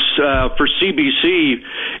games for CBC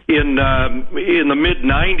in the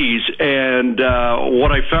mid-'90s, and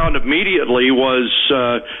what I found immediately was,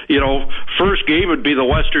 first game would be the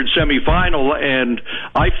Western semifinal, and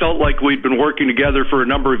I felt like we'd been working together for a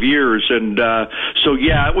number of years, and so,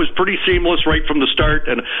 yeah, it was pretty seamless right from the start,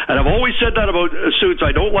 and I've always said that about Suits.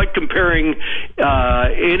 I don't like comparing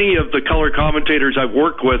any of the color commentators I've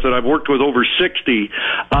worked with, and I've worked with over 60,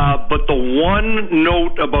 but the one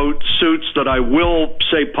note about Suits that I will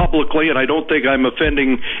say publicly, and I don't think I'm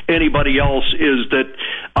offending anybody else, is that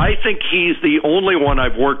I think he's the only one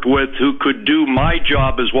I've worked with who could do my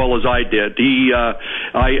job as well as I did.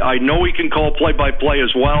 I know he can call play-by-play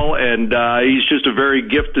as well, and he's just a very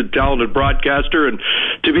gifted, talented broadcaster, and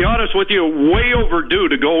to be honest with you, way overdue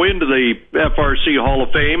to go into the FRC Hall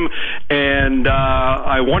of Fame, and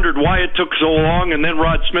I wondered why it took so long, and then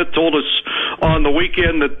Rod Smith told us on the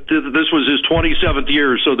weekend that this was his 27th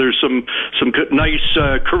year, so there's some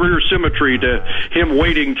nice career symmetry to him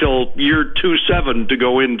waiting till year 27 to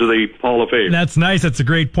go into the Hall of Fame. That's nice. That's a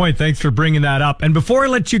great point. Thanks for bringing that up. And before I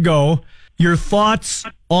let you go, your thoughts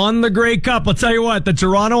on the Grey Cup. I'll tell you what, the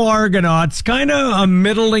Toronto Argonauts, kind of a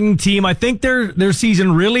middling team. I think their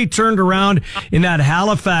season really turned around in that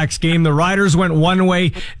Halifax game. The Riders went one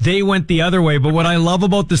way, they went the other way. But what I love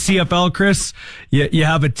about the CFL, Chris, you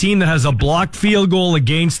have a team that has a blocked field goal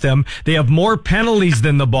against them. They have more penalties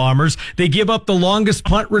than the Bombers. They give up the longest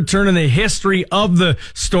punt return in the history of the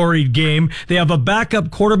storied game. They have a backup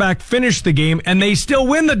quarterback finish the game, and they still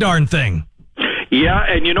win the darn thing. Yeah,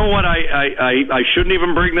 and you know what? I shouldn't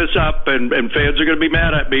even bring this up, and fans are going to be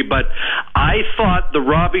mad at me, but I thought the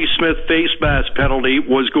Robbie Smith face mask penalty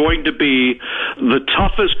was going to be the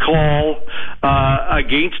toughest call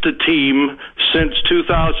against a team since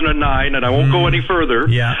 2009, and I won't go any further.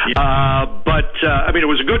 Yeah. But but I mean, it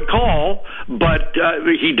was a good call, but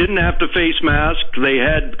he didn't have to face mask. They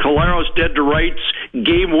had Collaros dead to rights.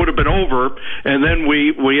 Game would have been over, and then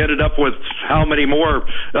we ended up with how many more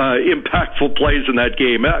impactful plays in that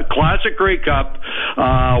game. Classic Grey Cup,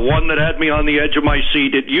 one that had me on the edge of my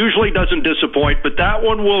seat. It usually doesn't disappoint, but that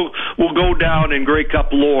one will go down in Grey Cup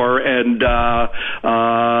lore, and I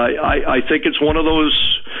think it's one of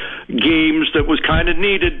those games that was kind of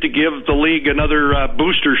needed to give the league another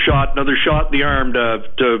booster shot, another shot in the arm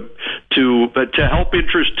to help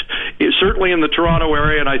interest, certainly in the Toronto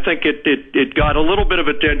area, and I think it got a little bit of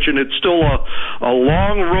attention. It's still a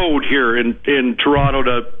long road here in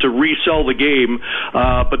Toronto to resell the game,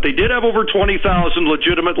 but they did have over 20,000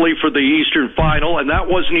 legitimately for the Eastern Final, and that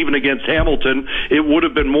wasn't even against Hamilton. It would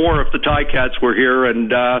have been more if the Ticats were here,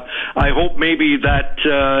 and I hope maybe that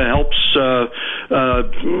helps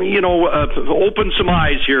open some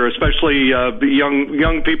eyes here, especially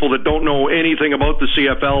young people that don't know anything about the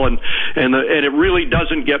CFL, and it really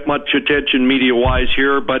doesn't get much attention media-wise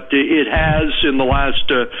here, but it has in the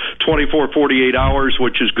last 24, 48 hours,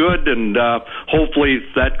 which is good, and hopefully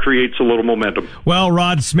that creates a little momentum. Well,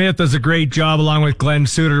 Rod Smith does a great job along with Glenn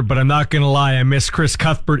Suter, but I'm not going to lie, I miss Chris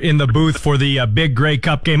Cuthbert in the booth for the big Grey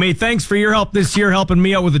Cup game. Hey, thanks for your help this year, helping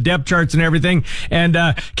me out with the depth charts and everything, and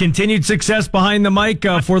continued success behind the mic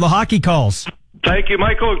for the hockey calls. Thank you,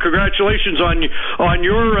 Michael, and congratulations on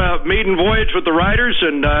your maiden voyage with the Riders.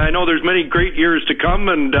 And I know there's many great years to come.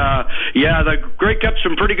 And the Grey Cup's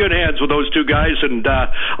in pretty good hands with those two guys. And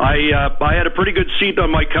I had a pretty good seat on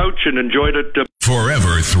my couch and enjoyed it.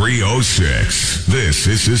 Forever 306. This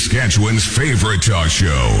is Saskatchewan's favorite talk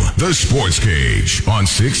show, The Sports Cage, on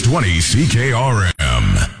 620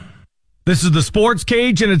 CKRM. This is the Sports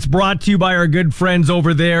Cage, and it's brought to you by our good friends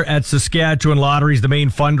over there at Saskatchewan Lotteries, the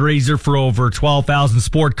main fundraiser for over 12,000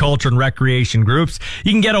 sport, culture, and recreation groups.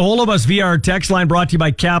 You can get a hold of us via our text line brought to you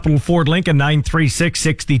by Capital Ford Lincoln,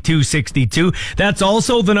 936-6262. That's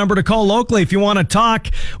also the number to call locally if you want to talk.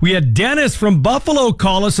 We had Dennis from Buffalo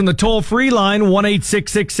call us on the toll-free line,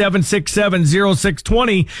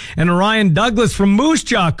 1-866-767-0620, and Ryan Douglas from Moose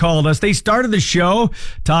Jaw called us. They started the show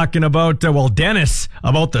talking about, Dennis,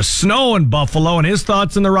 about the snow in Buffalo and his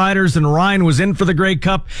thoughts on the Riders, and Ryan was in for the Grey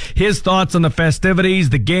Cup, his thoughts on the festivities,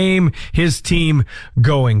 the game, his team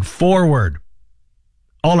going forward.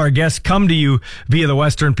 All our guests come to you via the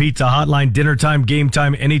Western Pizza hotline, dinner time, game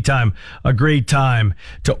time, anytime. A great time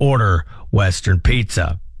to order Western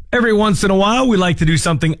Pizza. Every once in a while, we like to do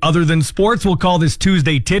something other than sports. We'll call this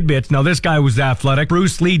Tuesday Tidbits. Now, this guy was athletic.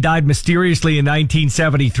 Bruce Lee died mysteriously in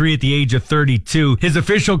 1973 at the age of 32. His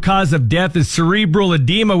official cause of death is cerebral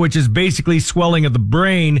edema, which is basically swelling of the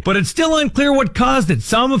brain, but it's still unclear what caused it.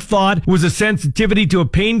 Some have thought it was a sensitivity to a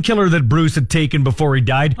painkiller that Bruce had taken before he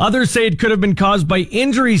died. Others say it could have been caused by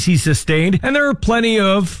injuries he sustained, and there are plenty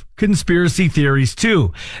of conspiracy theories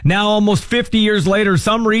too. Now, almost 50 years later,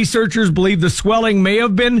 some researchers believe the swelling may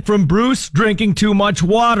have been from Bruce drinking too much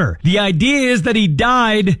water. The idea is that he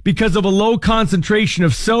died because of a low concentration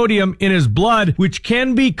of sodium in his blood, which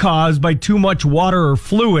can be caused by too much water or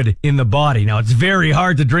fluid in the body. Now, it's very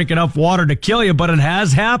hard to drink enough water to kill you, but it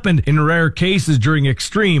has happened in rare cases during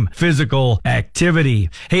extreme physical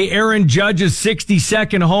activity. Hey, Aaron Judge's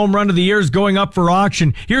 62nd home run of the year is going up for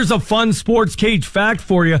auction. Here's a fun Sports Cage fact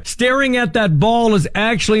for you. Staring at that ball is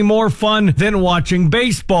actually more fun than watching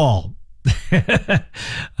baseball.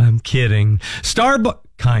 I'm kidding.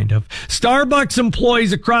 Starbucks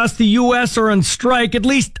employees across the U.S. are on strike. At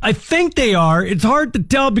least I think they are. It's hard to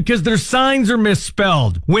tell because their signs are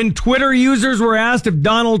misspelled. When Twitter users were asked if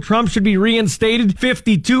Donald Trump should be reinstated,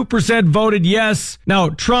 52% voted yes. Now,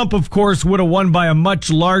 Trump, of course, would have won by a much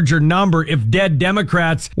larger number if dead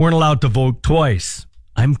Democrats weren't allowed to vote twice.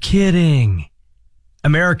 I'm kidding.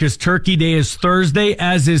 America's Turkey Day is Thursday,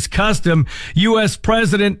 as is custom. U.S.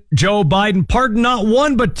 President Joe Biden pardoned not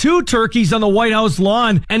one but two turkeys on the White House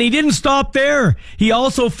lawn, and he didn't stop there. He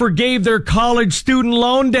also forgave their college student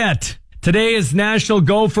loan debt. Today is National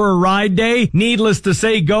Go for a Ride Day. Needless to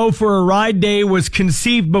say, Go for a Ride Day was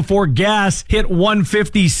conceived before gas hit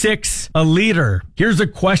 $1.56 a liter. Here's a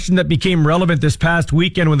question that became relevant this past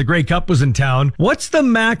weekend when the Grey Cup was in town. What's the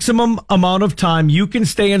maximum amount of time you can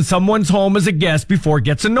stay in someone's home as a guest before it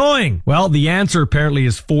gets annoying? Well, the answer apparently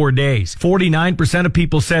is 4 days. 49% of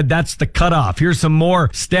people said that's the cutoff. Here's some more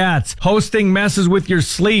stats. Hosting messes with your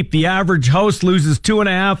sleep. The average host loses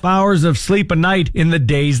 2.5 hours of sleep a night in the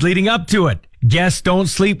days leading up to it. Guests don't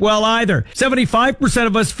sleep well either. 75%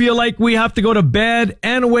 of us feel like we have to go to bed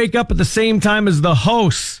and wake up at the same time as the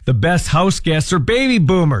hosts. The best house guests are baby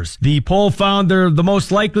boomers. The poll found they're the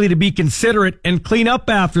most likely to be considerate and clean up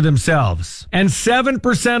after themselves. And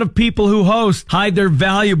 7% of people who host hide their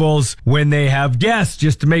valuables when they have guests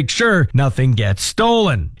just to make sure nothing gets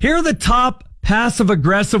stolen. Here are the top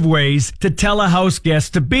passive-aggressive ways to tell a house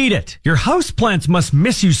guest to beat it. Your houseplants must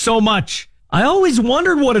miss you so much. I always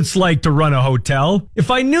wondered what it's like to run a hotel.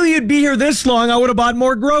 If I knew you'd be here this long, I would have bought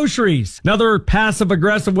more groceries. Another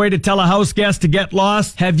passive-aggressive way to tell a house guest to get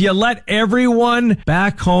lost: have you let everyone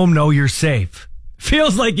back home know you're safe?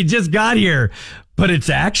 Feels like you just got here, but it's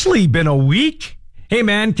actually been a week. Hey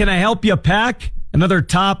man, can I help you pack? Another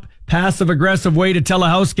top passive-aggressive way to tell a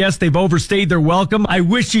house guest they've overstayed their welcome: I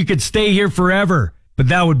wish you could stay here forever, but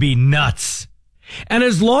that would be nuts. And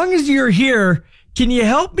as long as you're here, can you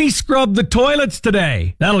help me scrub the toilets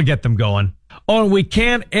today? That'll get them going. Oh, and we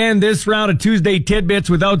can't end this round of Tuesday Tidbits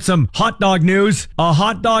without some hot dog news. A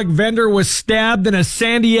hot dog vendor was stabbed in a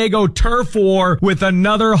San Diego turf war with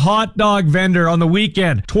another hot dog vendor on the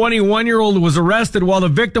weekend. 21-year-old was arrested while the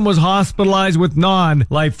victim was hospitalized with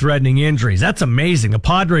non-life-threatening injuries. That's amazing. The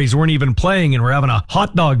Padres weren't even playing and were having a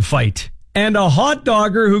hot dog fight. And a hot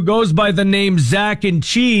dogger who goes by the name Zach and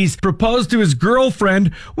Cheese proposed to his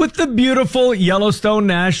girlfriend with the beautiful Yellowstone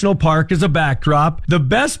National Park as a backdrop. The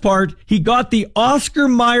best part, he got the Oscar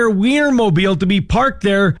Mayer Wienermobile to be parked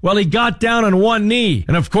there while he got down on one knee.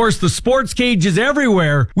 And of course, the sports cage is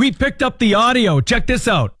everywhere. We picked up the audio. Check this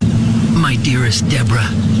out. My dearest Deborah,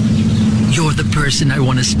 you're the person I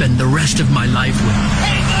want to spend the rest of my life with.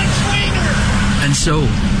 Hey, nice wiener! And so,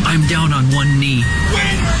 I'm down on one knee.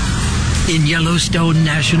 Wiener! In Yellowstone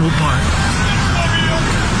National Park,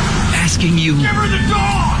 asking you, give her the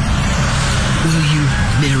dog! Will you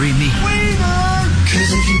marry me? Wiener! 'Cause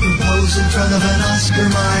if you propose in front of an Oscar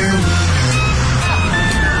Mayer wiener,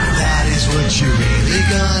 that is what you're really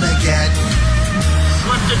gonna get.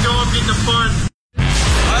 Let the dog in the fun.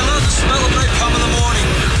 I love the smell of napalm in the morning.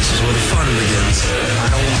 This is where the fun begins. I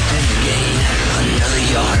don't want them to gain another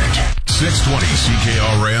yard. 620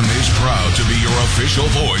 CKRM is proud to be your official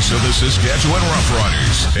voice of the Saskatchewan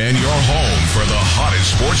Roughriders and your home for the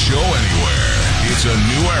hottest sports show anywhere. It's a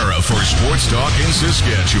new era for sports talk in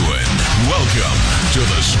Saskatchewan. Welcome to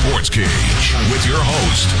the Sports Cage with your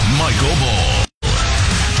host, Michael Ball.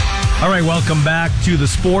 All right, welcome back to the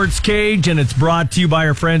Sports Cage, and it's brought to you by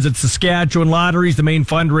our friends at Saskatchewan Lotteries, the main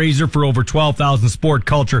fundraiser for over 12,000 sport,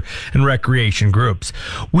 culture, and recreation groups.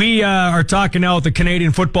 We are talking now with the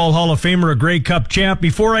Canadian Football Hall of Famer, a Grey Cup champ.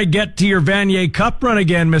 Before I get to your Vanier Cup run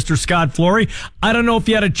again, Mr. Scott Flory, I don't know if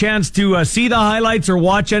you had a chance to see the highlights or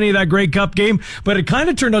watch any of that Grey Cup game, but it kind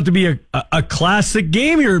of turned out to be a classic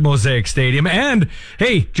game here at Mosaic Stadium. And,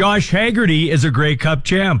 hey, Josh Haggerty is a Grey Cup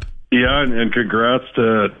champ. Yeah, and congrats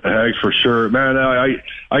to Hags for sure. Man,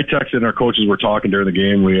 I texted and our coaches were talking during the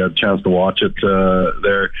game. We had a chance to watch it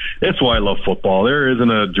there. It's why I love football. There isn't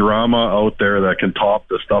a drama out there that can top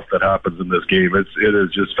the stuff that happens in this game. It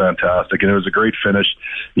is just fantastic. And it was a great finish,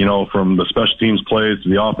 you know, from the special teams plays to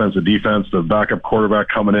the offense, the defense, the backup quarterback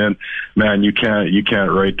coming in. Man, you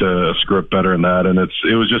can't write a script better than that. And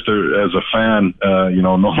it was just as a fan, you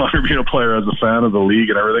know, no longer being a player, as a fan of the league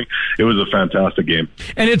and everything, it was a fantastic game.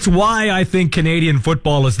 And it's why I think Canadian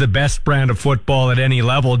football is the best brand of football at any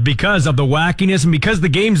level, because of the wackiness and because the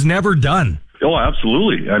game's never done. Oh,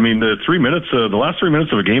 absolutely. I mean, the last 3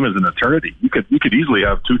 minutes of a game is an eternity. You could easily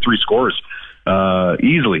have 2-3 scores.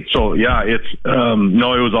 Easily. So yeah, it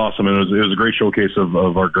was awesome. And it was a great showcase of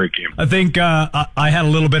our great game. I think, I had a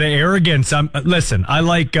little bit of arrogance. Listen, I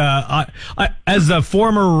like, as a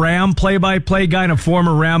former Ram play-by-play guy and a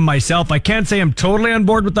former Ram myself, I can't say I'm totally on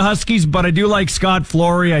board with the Huskies, but I do like Scott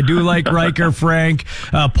Flory. I do like Riker Frank,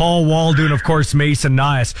 Paul Waldoon, of course, Mason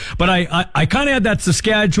Nias. But I kind of had that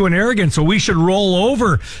Saskatchewan arrogance, so we should roll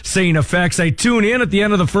over St. FX. I tune in at the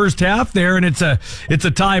end of the first half there, and it's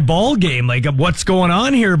a tie ball game. Like, what's going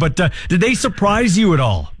on here? But did they surprise you at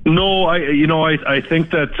all? No, I think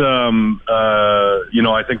that,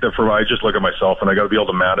 I think that I just look at myself and I got to be able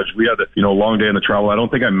to manage. We had a, long day in the travel. I don't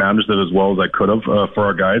think I managed it as well as I could have, for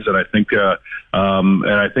our guys. And I think,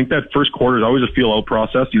 that first quarter is always a feel out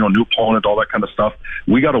process, new opponent, all that kind of stuff.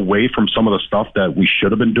 We got away from some of the stuff that we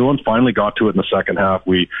should have been doing, finally got to it in the second half.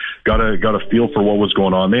 We got a feel for what was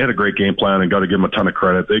going on. They had a great game plan and got to give them a ton of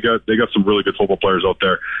credit. They got some really good football players out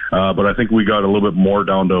there. But I think we got a little bit more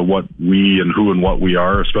down to what we and who and what we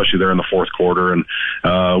are, especially especially there in the fourth quarter. And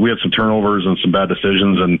we had some turnovers and some bad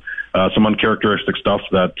decisions and some uncharacteristic stuff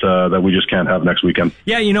that we just can't have next weekend.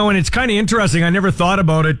 Yeah, and it's kind of interesting. I never thought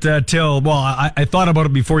about it I thought about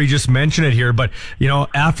it before you just mentioned it here, but,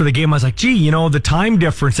 after the game, I was like, gee, the time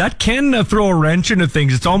difference, that can throw a wrench into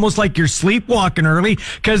things. It's almost like you're sleepwalking early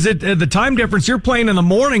because the time difference, you're playing in the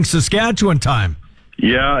morning Saskatchewan time.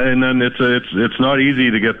 Yeah, and then it's not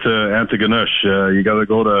easy to get to Antigonish. You got to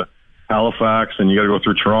go to Halifax, and you got to go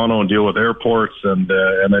through Toronto and deal with airports, and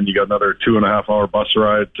then you got another 2.5 hour bus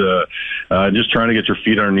ride. Just trying to get your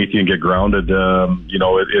feet underneath you and get grounded.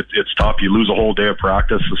 It's tough. You lose a whole day of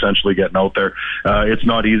practice essentially getting out there. It's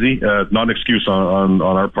not easy. Not an excuse on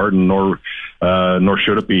our part, and nor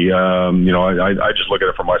should it be. I just look at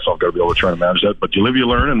it for myself. Got to be able to try to manage that. But you live, you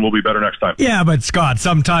learn, and we'll be better next time. Yeah, but Scott,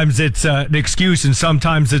 sometimes it's an excuse, and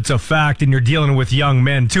sometimes it's a fact, and you're dealing with young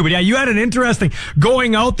men too. But yeah, you had an interesting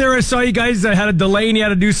going out there. I saw you guys had a delay, and you had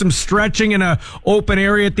to do some stretching in an open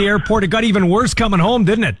area at the airport. It got even worse coming home,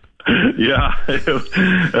 didn't it? Yeah.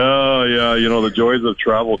 Oh, yeah. The joys of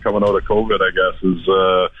travel coming out of COVID, I guess, is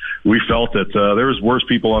we felt it. There was worse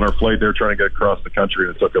people on our flight. They were trying to get across the country,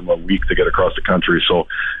 and it took them a week to get across the country. So,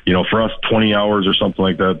 for us, 20 hours or something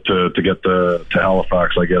like that to get to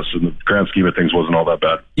Halifax, I guess, in the grand scheme of things, wasn't all that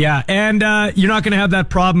bad. Yeah, and you're not going to have that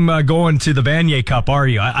problem going to the Vanier Cup, are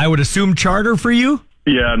you? I would assume charter for you?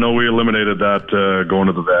 Yeah, no, we eliminated that going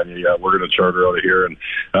to the Vanier. Yeah, we're going to charter out of here, and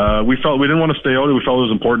we felt we didn't want to stay out. We felt it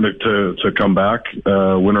was important to come back,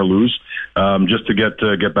 win or lose, just to get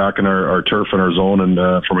back in our turf and our zone,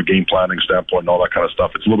 and from a game planning standpoint and all that kind of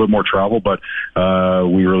stuff. It's a little bit more travel, but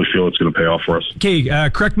we really feel it's going to pay off for us. Okay,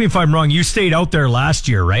 correct me if I'm wrong. You stayed out there last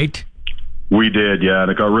year, right? We did, yeah, and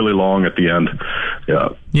it got really long at the end. Yeah.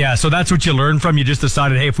 Yeah, so that's what you learned from. You just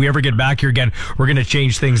decided, hey, if we ever get back here again, we're going to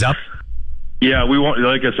change things up. Yeah,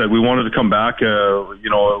 like I said, we wanted to come back.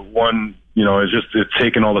 It's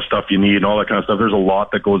taking all the stuff you need and all that kind of stuff. There's a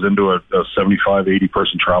lot that goes into a 75, 80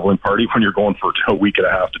 person traveling party when you're going for a week and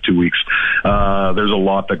a half to 2 weeks. There's a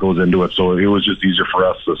lot that goes into it. So it was just easier for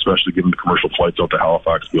us, especially given the commercial flights out to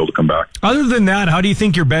Halifax, to be able to come back. Other than that, how do you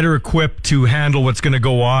think you're better equipped to handle what's going to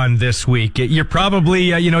go on this week? You're probably,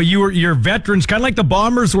 you're veterans, kind of like the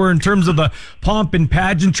Bombers were in terms of the pomp and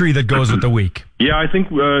pageantry that goes with the week. Yeah, I think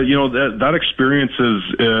that experience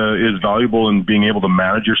is valuable in being able to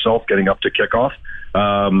manage yourself getting up to kickoff,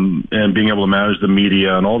 and being able to manage the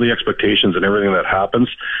media and all the expectations and everything that happens.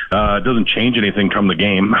 It doesn't change anything come the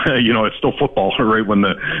game. It's still football, right? When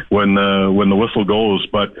the whistle goes.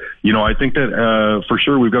 But I think that for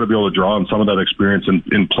sure we've got to be able to draw on some of that experience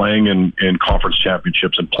in playing in conference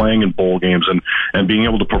championships and playing in bowl games and being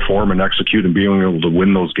able to perform and execute and being able to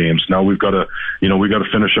win those games. Now we've got to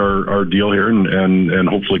finish our deal here and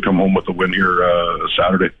hopefully come home with a win here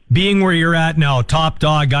Saturday. Being where you're at now, top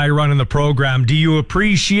dog guy running the program, do you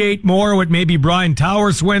appreciate more what maybe Brian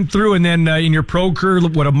Towers went through, and then in your pro career,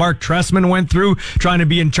 what a Mark Trestman went through, trying to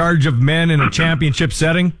be in charge of men in a championship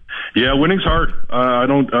setting? Yeah, winning's hard. I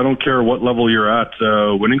don't care what level you're at.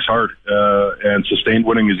 Winning's hard, and sustained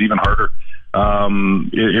winning is even harder.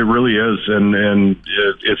 It really is, and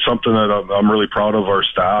it's something that I'm really proud of our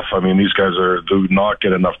staff. I mean, these guys do not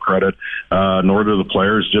get enough credit, nor do the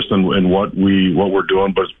players, just in what we're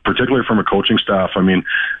doing, but particularly from a coaching staff. I mean,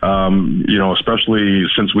 especially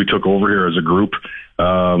since we took over here as a group.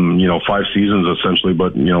 5 seasons essentially,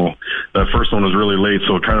 but that first one was really late,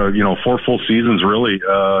 so kind of 4 full seasons really.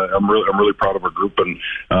 I'm really proud of our group, and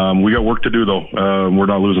we got work to do though. We're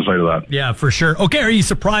not losing sight of that. Yeah, for sure. Okay, are you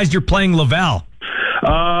surprised you're playing Laval?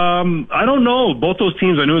 I don't know. Both those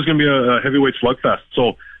teams, I knew it was going to be a heavyweight slugfest.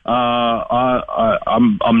 So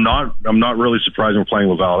I'm not really surprised we're playing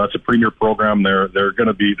Laval. That's a premier program. They're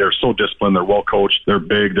so disciplined. They're well coached. They're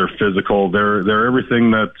big. They're physical. They're everything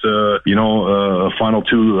that a Final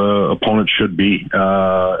Two opponent should be.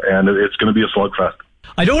 And it's going to be a slugfest.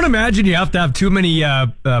 I don't imagine you have to have too many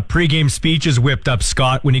pregame speeches whipped up,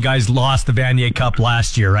 Scott, when you guys lost the Vanier Cup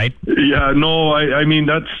last year, right? Yeah, no, I mean,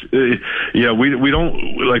 that's, we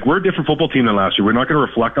don't, we're a different football team than last year. We're not going to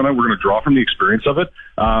reflect on it. We're going to draw from the experience of it.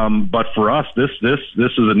 But for us, this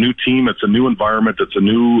is a new team. It's a new environment. It's a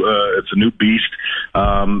new beast.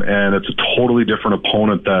 And it's a totally different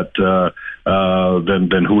opponent than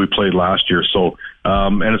who we played last year. So,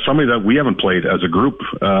 and it's somebody that we haven't played as a group,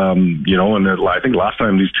 and I think last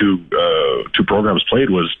time these two programs played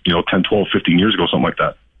was, 10, 12, 15 years ago, something like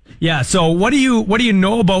that. Yeah. So what do you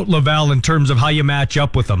know about Laval in terms of how you match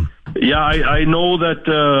up with them? Yeah, I know that,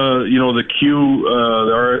 the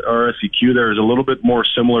RSEQ there is a little bit more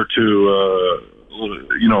similar to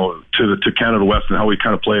to Canada West and how we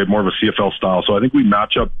kind of play more of a CFL style. So I think we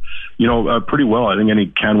match up, pretty well. I think any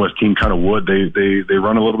Can West team kind of would. They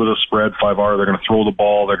run a little bit of spread 5R. They're going to throw the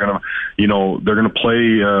ball. They're going to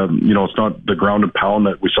play. It's not the ground and pound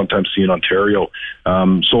that we sometimes see in Ontario.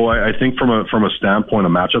 So I think from a standpoint, a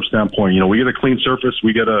matchup standpoint, we get a clean surface.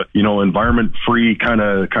 We get a environment free kind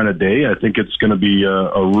of day. I think it's going to be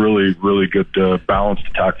a really, really good balanced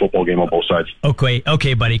attack football game on both sides.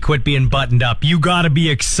 Okay, buddy, quit being buttoned up. You got to be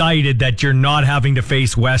excited that you're not having to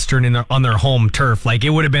face Western on their home turf. Like, it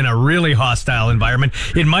would have been a really hostile environment.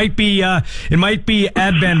 It might be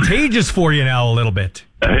advantageous for you now a little bit.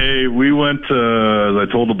 Hey, we went to, as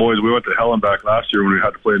I told the boys, we went to hell and back last year when we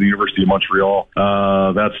had to play at the University of Montreal.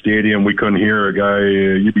 That stadium, we couldn't hear a guy,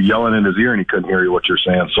 you'd be yelling in his ear and he couldn't hear you what you're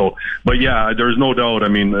saying. So, but yeah, there's no doubt. I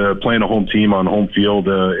mean, playing a home team on home field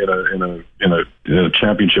in a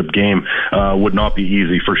championship game would not be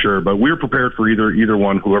easy for sure. But we were prepared for either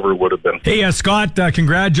one, whoever it would have been. Hey, Scott,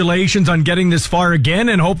 congratulations on getting this far again,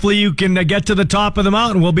 and hopefully you can get to the top of the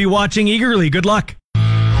mountain. We'll be watching eagerly. Good luck.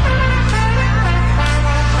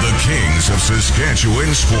 Kings of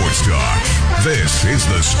Saskatchewan Sports Talk. This is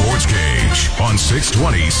the Sports Cage on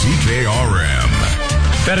 620 CKRM.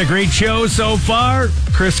 Had a great show so far.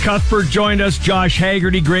 Chris Cuthbert joined us. Josh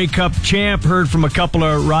Haggerty, Grey Cup champ. Heard from a couple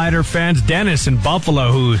of Rider fans. Dennis in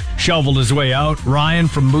Buffalo, who shoveled his way out. Ryan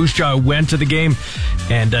from Moose Jaw went to the game.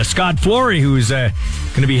 And Scott Flory, who's going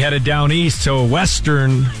to be headed down east to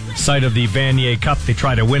Western site of the Vanier Cup. They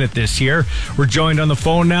try to win it this year. We're joined on the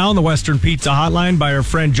phone now on the Western Pizza Hotline by our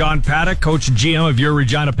friend John Paddock, coach and GM of your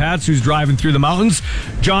Regina Pats, who's driving through the mountains.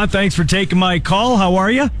 John, thanks for taking my call. How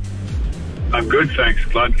are you? I'm good, thanks.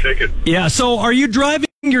 Glad to take it. Yeah, so are you driving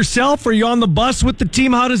yourself? Or are you on the bus with the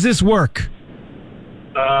team? How does this work?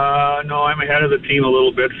 No, I'm ahead of the team a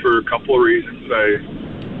little bit for a couple of reasons. I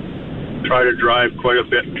try to drive quite a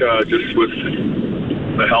bit just with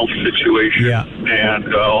the health situation. Yeah.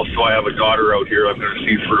 And also I have a daughter out here I'm going to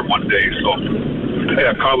see for one day. So,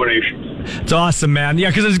 yeah, combination. It's awesome, man. Yeah,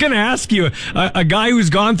 because I was going to ask you, a guy who's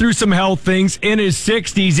gone through some health things in his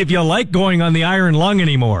 60s, if you like going on the iron lung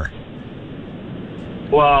anymore.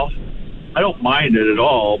 Well, I don't mind it at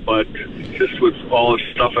all, but just with all the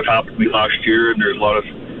stuff that happened to me last year, and there's a lot of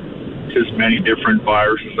just many different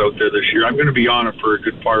viruses out there this year, I'm going to be on it for a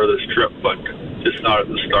good part of this trip, but just not at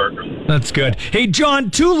the start. That's good. Hey,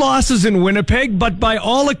 John, 2 losses in Winnipeg, but by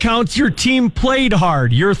all accounts, your team played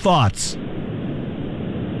hard. Your thoughts?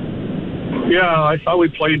 Yeah, I thought we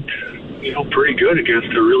played, pretty good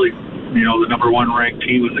against a really, the number 1 ranked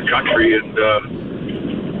team in the country, and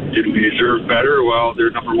did we deserve better? Well, they're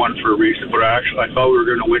number 1 for a reason, but I thought we were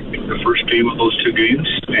going to win the first game of those 2 games,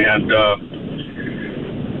 and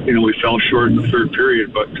we fell short in the third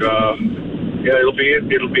period. But yeah, it'll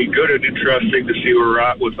be good and interesting to see where we're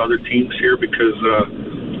at with other teams here, because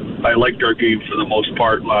I liked our game for the most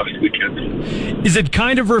part last weekend. Is it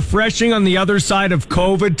kind of refreshing on the other side of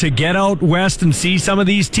COVID to get out west and see some of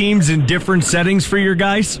these teams in different settings for your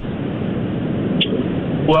guys?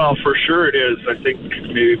 Well, for sure it is. I think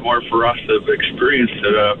maybe more for us that have experienced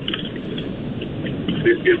it.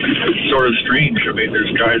 It's sort of strange. I mean,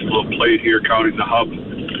 there's guys who have played here, counting the hub,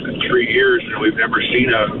 in 3 years, and we've never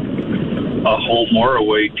seen a home or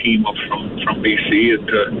away team up from BC. And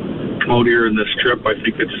to come out here in this trip, I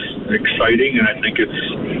think it's exciting, and I think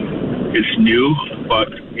it's new. But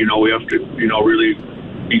we have to really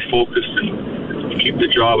be focused and keep the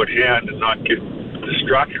job at hand and not get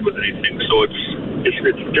distracted with anything. So it's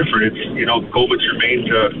different. It's COVID's remained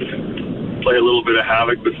to play a little bit of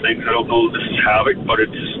havoc with things. I don't know if this is havoc, but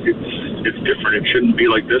it's different. It shouldn't be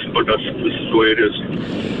like this, but this is the way it is.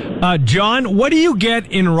 John, what do you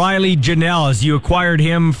get in Riley Janelle as you acquired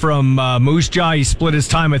him from Moose Jaw? He split his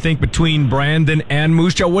time, I think, between Brandon and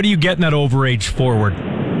Moose Jaw. What do you get in that overage forward?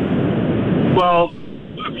 Well,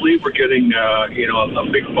 I believe we're getting a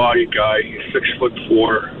big body guy. He's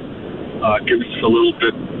 6'4", gives us a little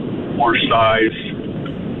bit more size.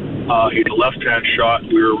 He's a left-hand shot.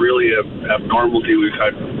 We were really abnormality. We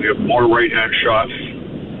have more right-hand shots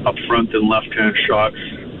up front than left-hand shots.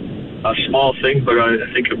 A small thing, but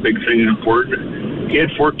I think a big thing and important. He had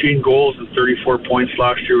 14 goals and 34 points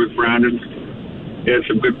last year with Brandon. He had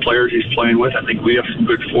some good players he's playing with. I think we have some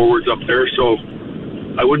good forwards up there. So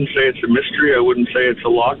I wouldn't say it's a mystery. I wouldn't say it's a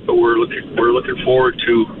lock, but we're looking forward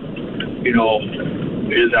to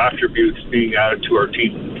his attributes being added to our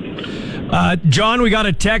team. John, we got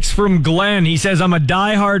a text from Glenn. He says, I'm a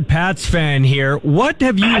diehard Pats fan here. What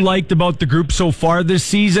have you liked about the group so far this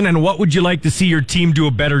season, and what would you like to see your team do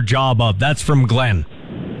a better job of? That's from Glenn.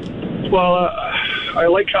 Well, I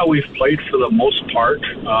like how we've played for the most part.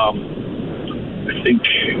 I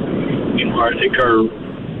think our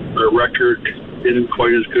record isn't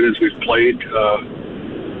quite as good as we've played,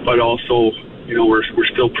 but also, we're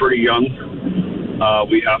still pretty young.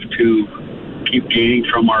 We have to keep gaining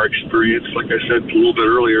from our experience. Like I said a little bit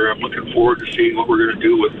earlier, I'm looking forward to seeing what we're going to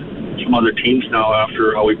do with some other teams now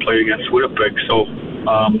after how we play against Winnipeg. So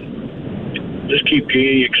just keep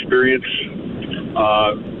gaining experience,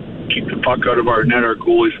 keep the puck out of our net. Our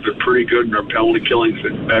goalies have been pretty good, and our penalty killing's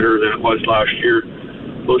been better than it was last year.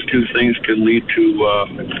 Those two things can lead to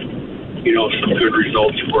some good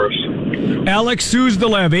results for us. Alex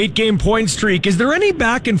Suzdalev, 8-game point streak. Is there any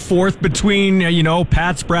back and forth between,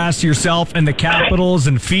 Pat's brass, yourself, and the Capitals,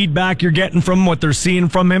 and feedback you're getting from what they're seeing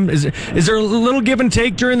from him? Is there a little give and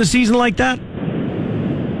take during the season like that?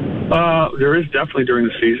 There is definitely during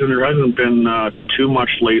the season. There hasn't been too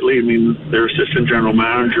much lately. I mean, their assistant general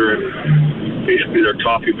manager and basically their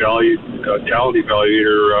talent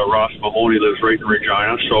evaluator, Ross Mahoney, lives right in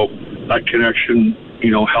Regina. So that connection,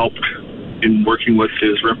 helped in working with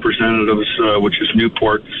his representatives, which is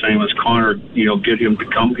Newport, the same as Connor, get him to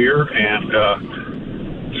come here. And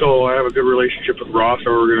so I have a good relationship with Ross,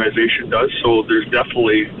 our organization does. So there's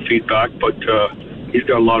definitely feedback, but he's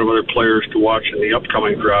got a lot of other players to watch in the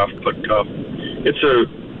upcoming draft. But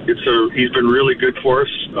he's been really good for us.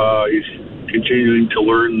 He's continuing to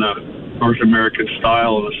learn the North American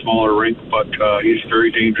style in a smaller rink, but he's a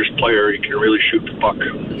very dangerous player. He can really shoot the puck.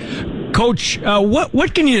 Coach,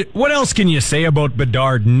 what else can you say about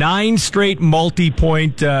Bedard? 9 straight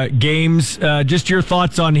multi-point games. Just your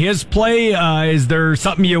thoughts on his play. Is there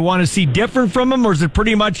something you want to see different from him, or is it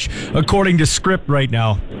pretty much according to script right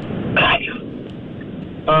now?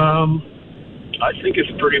 I think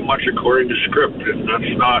it's pretty much according to script, and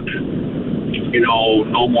that's not,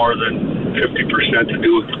 no more than 50% to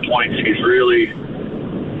do with the points. He's really,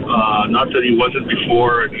 not that he wasn't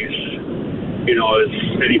before, and he's, as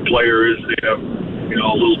any player is, they have, a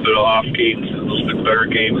little bit of off games and a little bit better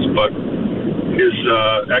games, but his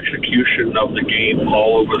execution of the game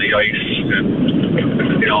all over the ice and,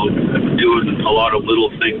 doing a lot of little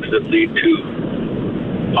things that lead to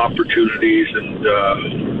opportunities and,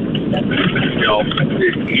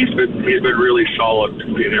 he's been really solid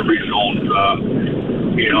in every zone.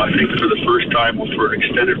 I think for the first time, for an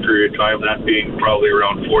extended period of time, that being probably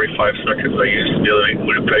around 45 seconds, I used the other night in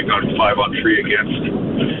Winnipeg on 5-on-3 against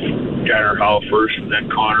Tanner Howe first and then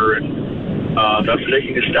Connor, and that's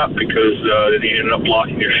taking a step because he ended up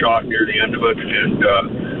blocking a shot near the end of it, and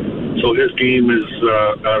so his game is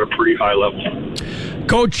at a pretty high level.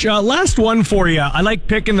 Coach, last one for you. I like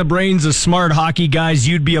picking the brains of smart hockey guys.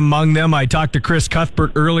 You'd be among them. I talked to Chris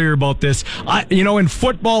Cuthbert earlier about this. In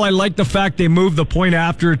football, I like the fact they move the point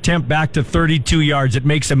after attempt back to 32 yards. It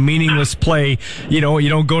makes a meaningless play. You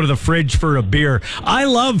don't go to the fridge for a beer. I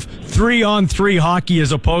love 3-on-3 hockey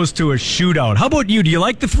as opposed to a shootout. How about you? Do you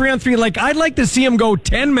like the 3-on-3? I'd like to see them go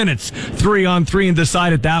 10 minutes 3-on-3 and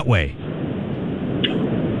decide it that way.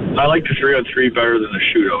 I like the 3-on-3 better than the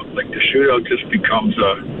shootout. The shootout just becomes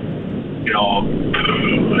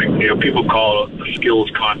people call it a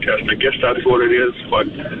skills contest. I guess that's what it is, but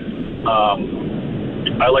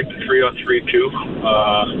I like the 3-on-3 too.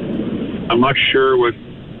 I'm not sure with,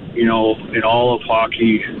 in all of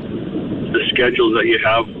hockey, the schedules that you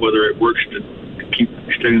have, whether it works to keep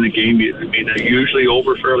extending the game. They're usually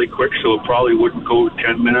over fairly quick, so it probably wouldn't go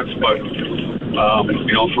 10 minutes, but,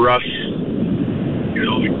 for us,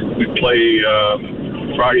 we play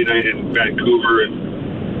Friday night in Vancouver and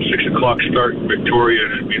 6 o'clock start in Victoria.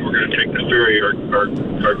 And we're going to take the ferry.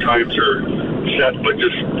 Our times are set, but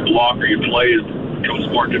just the longer you play, it becomes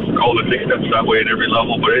more difficult. I think that's that way at every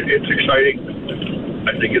level, but it's exciting.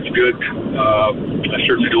 I think it's good. I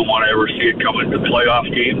certainly don't want to ever see it come into playoff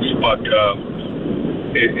games, but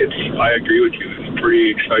I agree with you. It's a pretty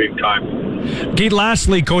exciting time. Okay,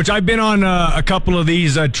 lastly, Coach, I've been on a couple of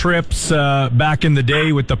these trips back in the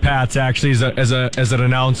day with the Pats, actually, as an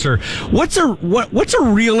announcer. What's a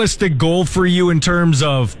realistic goal for you in terms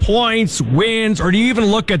of points, wins, or do you even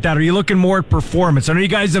look at that? Are you looking more at performance? I know you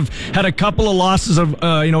guys have had a couple of losses of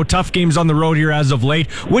tough games on the road here as of late.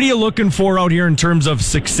 What are you looking for out here in terms of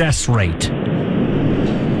success rate?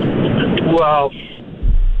 Well,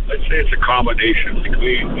 I'd say it's a combination.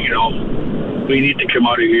 We need to come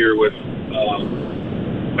out of here with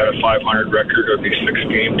at a 500 record on these 6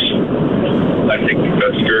 games. I think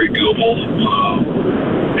that's very doable.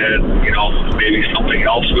 And, maybe something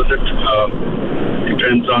else with it.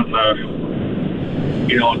 Depends on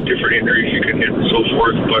different injuries you can hit and so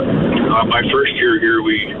forth. But my first year here,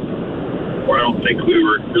 I don't think we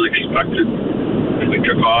were really expected. When we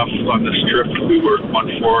took off on this trip, we won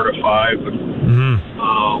 4 out of 5. And,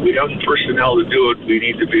 We have the personnel to do it. We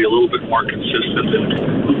need to be a little bit more consistent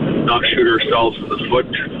and not shoot ourselves in the foot.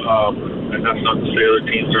 And that's not to say other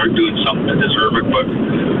teams aren't doing something to deserve it, but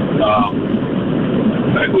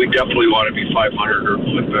we definitely want to be 500 or a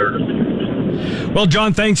little bit better. Well,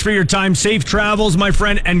 John, thanks for your time. Safe travels, my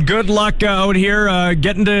friend, and good luck out here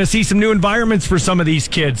getting to see some new environments for some of these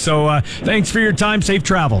kids. So thanks for your time. Safe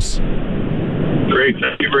travels. Great.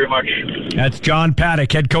 Thank you very much. That's John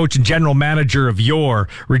Paddock, head coach and general manager of your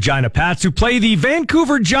Regina Pats, who play the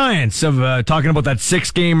Vancouver Giants. Of talking about that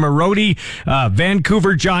 6-game roadie,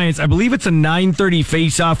 Vancouver Giants. I believe it's a 9:30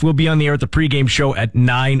 face-off. We'll be on the air at the pregame show at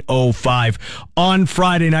 9:05 on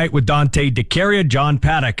Friday night with Dante DeCaria, John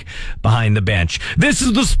Paddock behind the bench. This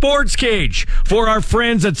is the Sports Cage for our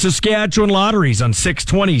friends at Saskatchewan Lotteries on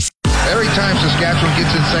 620. Every time Saskatchewan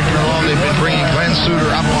gets in second or long, they've been bringing Glenn Suter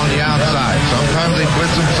up on the outside. Sometimes they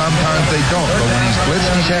blitz him, sometimes they don't. But when he's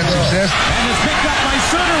blitzed, he's had success. And it's picked up by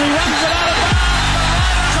Suter. He runs it out of bounds.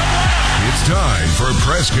 It's time for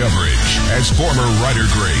press coverage as former Rider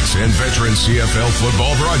greats and veteran CFL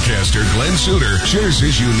football broadcaster Glenn Suter shares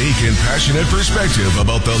his unique and passionate perspective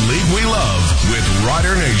about the league we love with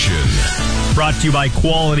Rider Nation. Brought to you by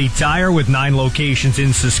Quality Tire with 9 locations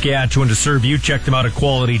in Saskatchewan to serve you. Check them out at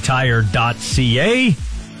qualitytire.ca.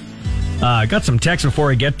 Got some text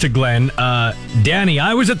before I get to Glenn. Danny,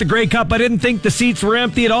 I was at the Grey Cup. I didn't think the seats were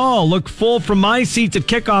empty at all. Looked full from my seats at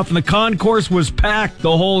kickoff, and the concourse was packed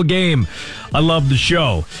the whole game. I love the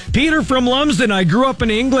show. Peter from Lumsden, I grew up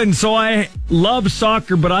in England, so I love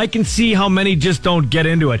soccer, but I can see how many just don't get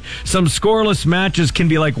into it. Some scoreless matches can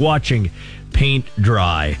be like watching paint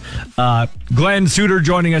dry. Glenn Suter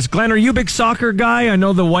joining us. Glenn, are you a big soccer guy? I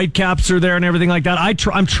know the Whitecaps are there and everything like that.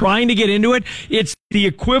 I'm trying to get into it. It's the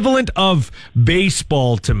equivalent of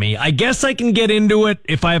baseball to me. I guess I can get into it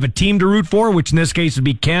if I have a team to root for, which in this case would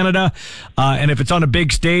be Canada. And if it's on a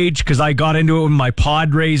big stage, because I got into it when my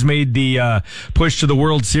Padres made the push to the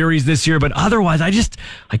World Series this year. But otherwise, I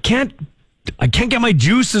can't get my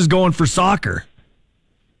juices going for soccer.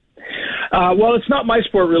 Well, it's not my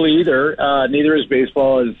sport really either. Neither is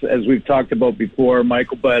baseball, as we've talked about before,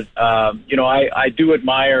 Michael. But, I do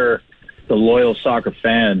admire the loyal soccer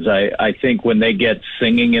fans. I think when they get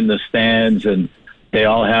singing in the stands and they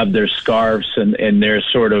all have their scarves and their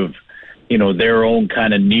sort of, their own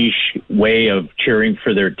kind of niche way of cheering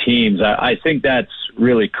for their teams, I think that's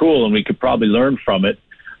really cool, and we could probably learn from it.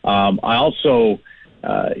 I also,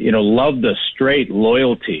 love the straight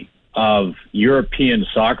loyalty of European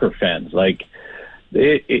soccer fans. Like,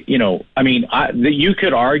 you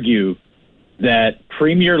could argue that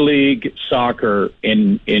Premier League soccer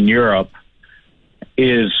in Europe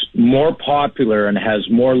is more popular and has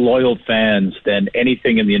more loyal fans than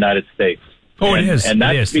anything in the United States. Oh, it is. And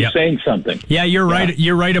that's saying something. Yeah, you're right.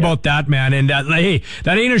 You're right about that, man. And hey,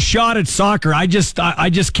 that ain't a shot at soccer. I just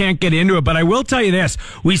can't get into it. But I will tell you this: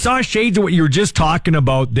 we saw shades of what you were just talking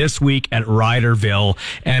about this week at Riderville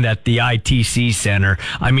and at the ITC Center.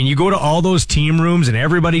 I mean, you go to all those team rooms and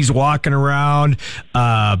everybody's walking around.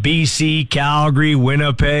 BC, Calgary,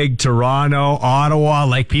 Winnipeg, Toronto, Ottawa.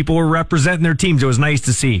 Like, people were representing their teams. It was nice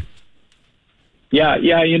to see. Yeah.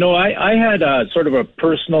 I had sort of a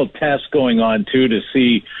personal test going on, too, to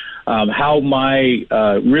see how my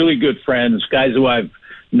really good friends, guys who I've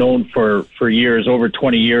known for years, over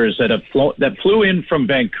 20 years, that flew in from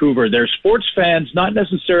Vancouver. They're sports fans, not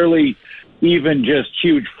necessarily even just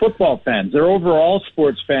huge football fans. They're overall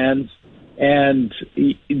sports fans, and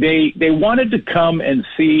they wanted to come and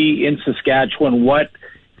see in Saskatchewan what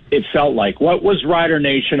it felt like. What was Rider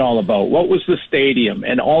Nation all about? What was the stadium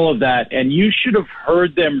and all of that? And you should have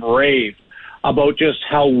heard them rave about just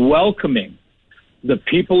how welcoming the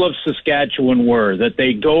people of Saskatchewan were, that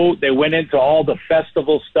they went into all the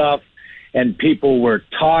festival stuff and people were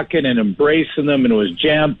talking and embracing them, and it was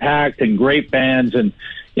jam-packed and great bands. And,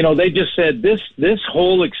 they just said this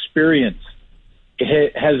whole experience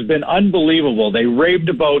has been unbelievable. They raved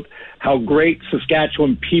about how great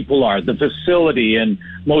Saskatchewan people are, the facility and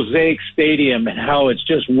Mosaic Stadium, and how it's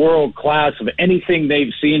just world class of anything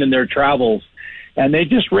they've seen in their travels. And they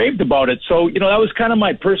just raved about it. So, that was kind of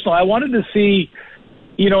my personal, I wanted to see,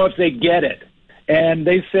 if they get it. And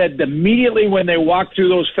they said immediately when they walked through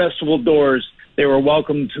those festival doors, they were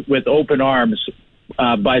welcomed with open arms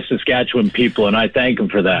by Saskatchewan people, and I thank them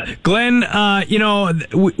for that. Glenn,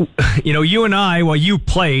 you and I, well, you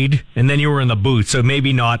played, and then you were in the booth, so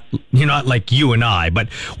maybe you're not like you and I, but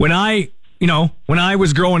when I when I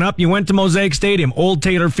was growing up, you went to Mosaic Stadium, Old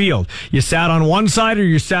Taylor Field. You sat on one side or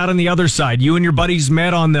you sat on the other side. You and your buddies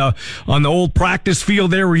met on the old practice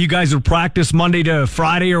field there where you guys would practice Monday to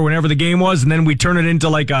Friday or whenever the game was, and then we turn it into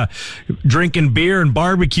like a drinking beer and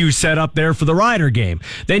barbecue set up there for the Rider game.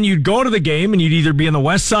 Then you'd go to the game and you'd either be on the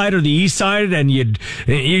west side or the east side, and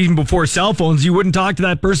even before cell phones, you wouldn't talk to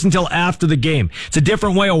that person until after the game. It's a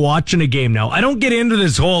different way of watching a game now. I don't get into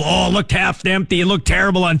this whole, it looked half empty, it looked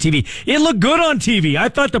terrible on TV. It looked good on TV. I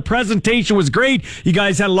thought the presentation was great. You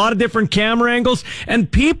guys had a lot of different camera angles, and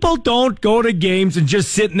people don't go to games and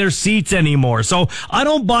just sit in their seats anymore. So I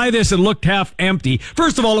don't buy this. It looked half empty.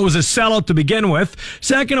 First of all, it was a sellout to begin with.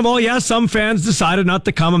 Second of all, some fans decided not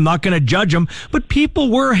to come. I'm not going to judge them, but people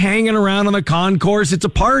were hanging around on the concourse. It's a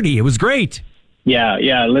party. It was great. Yeah.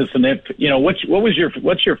 Listen,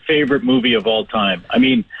 what's your favorite movie of all time? I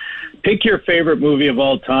mean, pick your favorite movie of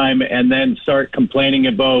all time and then start complaining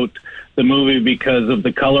about the movie because of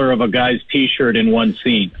the color of a guy's T-shirt in one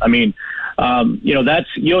scene. I mean,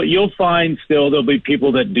 you'll find still there'll be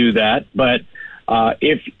people that do that. But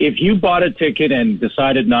if you bought a ticket and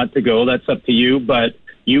decided not to go, that's up to you. But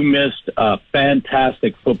you missed a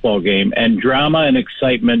fantastic football game and drama and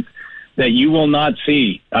excitement that you will not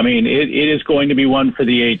see. I mean, it is going to be one for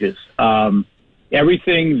the ages.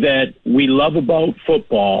 Everything that we love about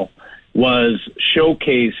football was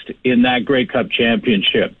showcased in that Grey Cup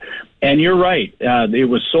championship. And you're right. It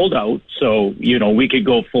was sold out, so, we could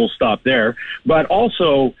go full stop there. But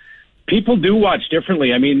also, people do watch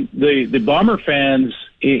differently. I mean, the Bomber fans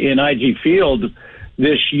in IG Field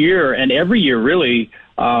this year, and every year really,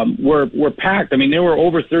 were packed. I mean, there were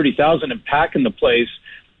over 30,000 and packing the place.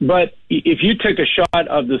 But if you took a shot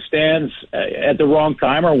of the stands at the wrong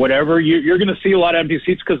time or whatever, you're going to see a lot of empty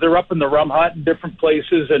seats because they're up in the rum hut in different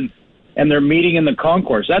places and they're meeting in the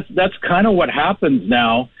concourse. That's kind of what happens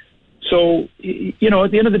now. So, at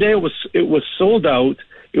the end of the day, it was sold out.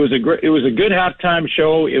 It was a good halftime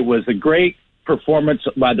show. It was a great performance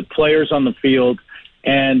by the players on the field,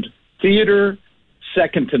 and theater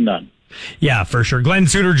second to none. Yeah, for sure. Glenn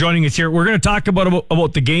Suter joining us here. We're going to talk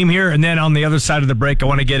about the game here, and then on the other side of the break, I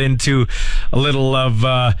want to get into a little of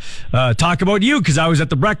talk about you, because I was at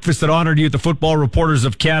the breakfast that honored you at the Football Reporters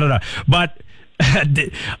of Canada. But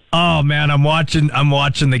oh man, I'm watching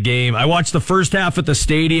the game. I watched the first half at the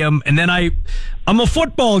stadium, and then I'm a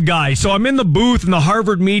football guy, so I'm in the booth, in the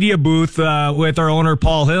Harvard media booth with our owner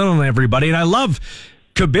Paul Hill and everybody, and I love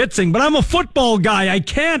kibitzing, but I'm a football guy. I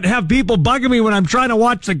can't have people bugging me when I'm trying to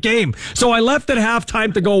watch the game. So I left at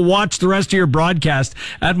halftime to go watch the rest of your broadcast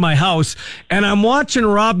at my house, and I'm watching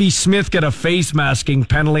Robbie Smith get a face masking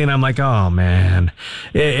penalty, and I'm like, oh man,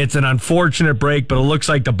 it's an unfortunate break, but it looks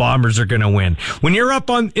like the Bombers are going to win. When you're up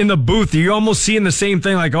in the booth, you're almost seeing the same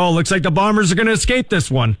thing, like, oh, looks like the Bombers are going to escape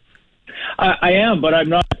this one. I am, but I'm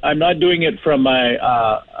not doing it from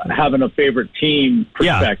my having a favorite team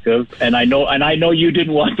perspective. Yeah. And I know you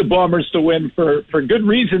didn't want the Bombers to win for good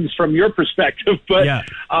reasons from your perspective. But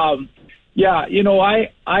I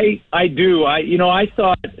do.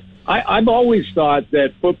 I've always thought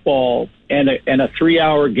that football and a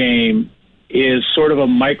 3-hour game is sort of a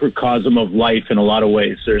microcosm of life in a lot of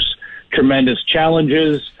ways. There's tremendous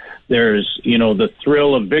challenges. There's, the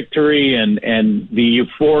thrill of victory and the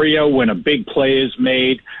euphoria when a big play is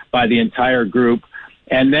made by the entire group.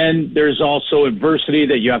 And then there's also adversity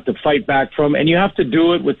that you have to fight back from, and you have to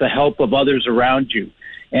do it with the help of others around you.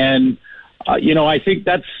 And, I think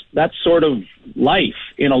that's sort of life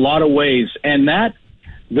in a lot of ways. And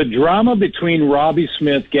the drama between Robbie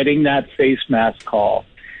Smith getting that face mask call,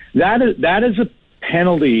 that is a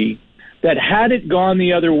penalty that had it gone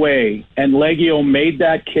the other way and Leggio made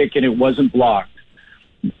that kick and it wasn't blocked,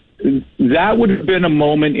 that would have been a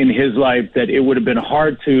moment in his life that it would have been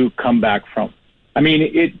hard to come back from. I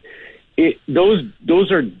mean,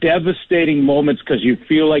 those are devastating moments because you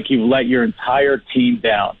feel like you've let your entire team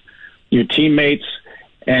down, your teammates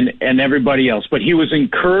and everybody else. But he was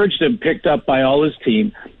encouraged and picked up by all his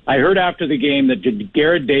team. I heard after the game that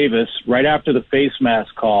Garrett Davis, right after the face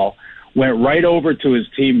mask call, went right over to his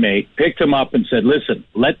teammate, picked him up and said, listen,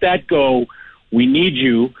 let that go. We need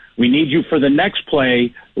you. We need you for the next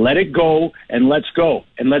play. Let it go, and let's go.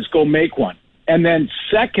 And let's go make one. And then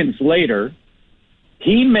seconds later,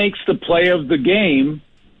 he makes the play of the game,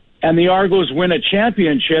 and the Argos win a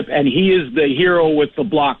championship, and he is the hero with the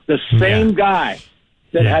block, the same guy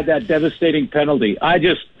that had that devastating penalty.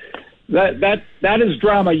 That is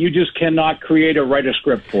drama you just cannot create or write a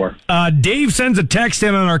script for. Dave sends a text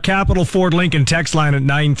in on our Capital Ford Lincoln text line at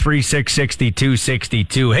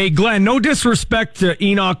 936-6262. Hey, Glenn, no disrespect to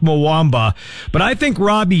Enoch Mwamba, but I think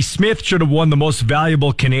Robbie Smith should have won the most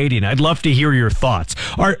valuable Canadian. I'd love to hear your thoughts.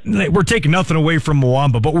 We're taking nothing away from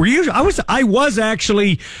Mwamba, but I was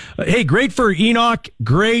actually, hey, great for Enoch,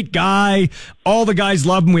 great guy. All the guys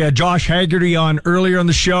love him. We had Josh Haggerty on earlier on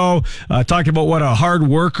the show, talking about what a hard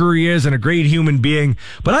worker he is and a great human being.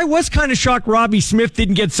 But I was kind of shocked Robbie Smith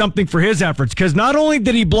didn't get something for his efforts, because not only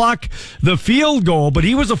did he block the field goal, but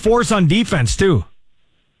he was a force on defense too.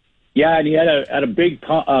 Yeah, and he had a big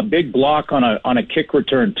block on a kick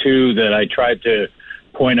return too that I tried to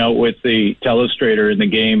point out with the telestrator in the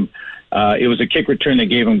game. It was a kick return that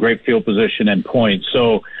gave him great field position and points.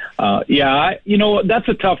 So that's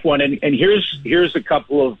a tough one. And here's a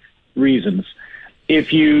couple of reasons.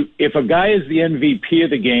 If a guy is the MVP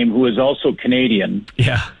of the game who is also Canadian,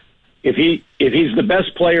 if he's the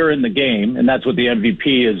best player in the game, and that's what the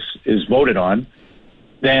MVP is voted on,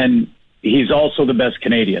 then he's also the best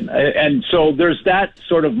Canadian. And so there's that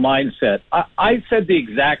sort of mindset. I said the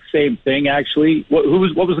exact same thing, actually. What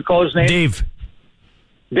was the caller's name?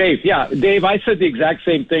 Dave, yeah. Dave, I said the exact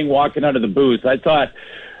same thing walking out of the booth. I thought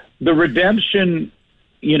the redemption,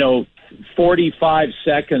 45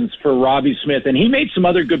 seconds for Robbie Smith, and he made some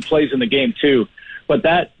other good plays in the game too. But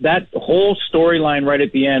that whole storyline right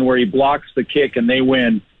at the end where he blocks the kick and they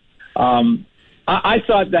win, I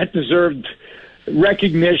thought that deserved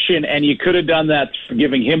recognition, and you could have done that for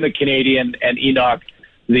giving him the Canadian and Enoch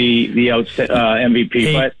the MVP.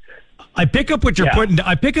 Hey, but I pick up what you're putting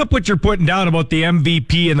down about the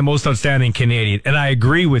MVP and the most outstanding Canadian, and I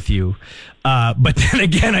agree with you. But then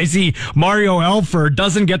again, I see Mario Alford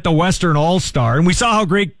doesn't get the Western All-Star, and we saw how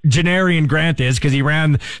great Janarian Grant is because he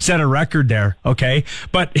set a record there. Okay,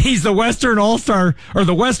 but he's the Western All-Star or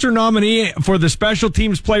the Western nominee for the Special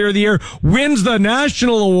Teams Player of the Year, wins the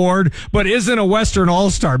national award, but isn't a Western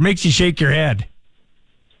All-Star. Makes you shake your head.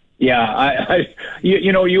 Yeah,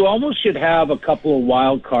 you almost should have a couple of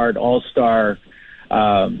wild card All-Star,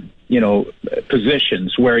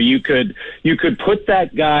 positions where you could put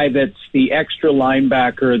that guy that's the extra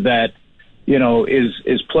linebacker that,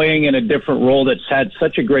 is playing in a different role that's had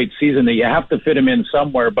such a great season that you have to fit him in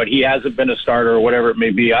somewhere, but he hasn't been a starter or whatever it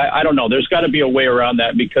may be. I don't know. There's got to be a way around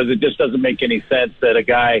that because it just doesn't make any sense that a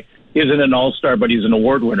guy isn't an all-star, but he's an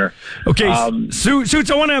award winner. Okay, Suits,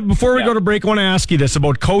 before we go to break, I want to ask you this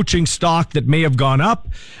about coaching stock that may have gone up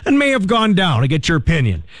and may have gone down. I get your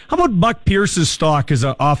opinion. How about Buck Pierce's stock as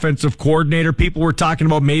an offensive coordinator? People were talking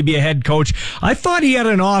about maybe a head coach. I thought he had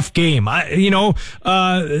an off game. A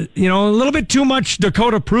little bit too much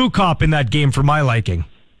Dakota Prukop in that game for my liking.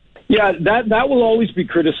 Yeah, that will always be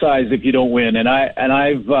criticized if you don't win, and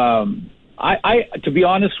I've to be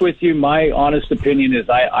honest with you, my honest opinion is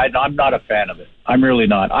I'm not a fan of it. I'm really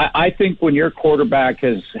not. I think when your quarterback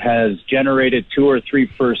has generated 2 or 3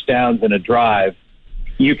 first downs in a drive,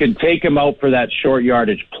 you can take him out for that short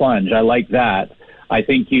yardage plunge. I like that. I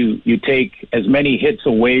think you take as many hits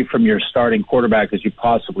away from your starting quarterback as you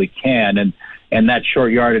possibly can, and that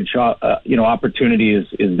short yardage opportunity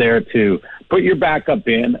is there to put your backup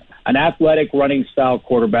in, an athletic running style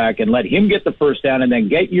quarterback, and let him get the first down and then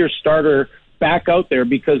get your starter back out there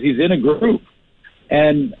because he's in a group.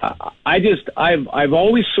 And I've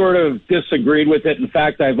always sort of disagreed with it. In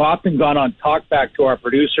fact, I've often gone on talkback to our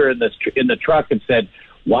producer in the truck and said,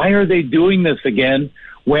 why are they doing this again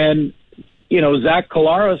when, Zach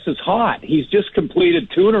Collaros is hot? He's just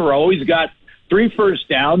completed 2 in a row. He's got 3 first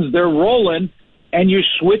downs. They're rolling, and you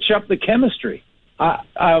switch up the chemistry.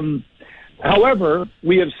 However,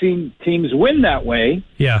 we have seen teams win that way.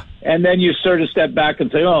 Yeah. And then you sort of step back and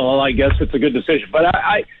say, oh, well, I guess it's a good decision. But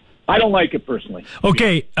I don't like it personally.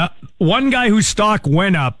 Okay. One guy whose stock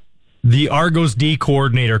went up, the Argos D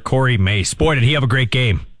coordinator, Corey Mace. Boy, did he have a great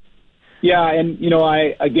game. Yeah. And,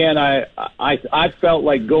 I felt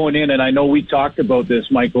like going in, and I know we talked about this,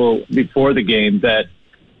 Michael, before the game, that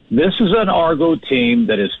this is an Argo team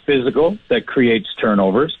that is physical, that creates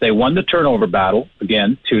turnovers. They won the turnover battle,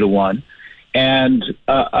 again, 2-1. And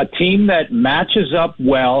a team that matches up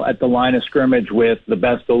well at the line of scrimmage with the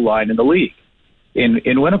best O-line in the league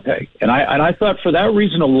in Winnipeg. And I thought for that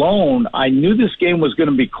reason alone, I knew this game was going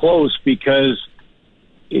to be close because,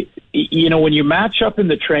 when you match up in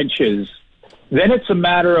the trenches, then it's a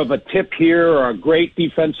matter of a tip here or a great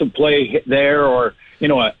defensive play there or,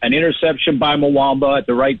 an interception by Mwamba at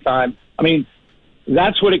the right time. I mean,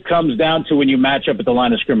 that's what it comes down to when you match up at the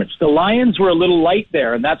line of scrimmage. The Lions were a little light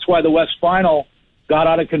there, and that's why the West Final got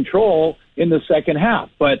out of control in the second half.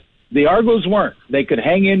 But the Argos weren't. They could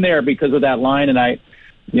hang in there because of that line, and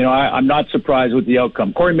I'm not surprised with the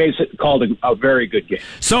outcome. Corey Mason called a very good game.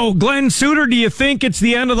 So, Glenn Suter, do you think it's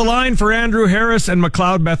the end of the line for Andrew Harris and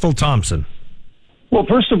McLeod Bethel-Thompson? Well,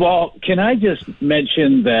 first of all, can I just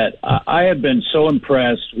mention that I have been so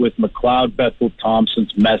impressed with McLeod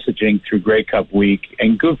Bethel-Thompson's messaging through Grey Cup week,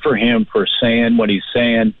 and good for him for saying what he's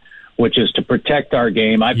saying, which is to protect our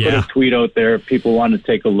game. I put a tweet out there if people want to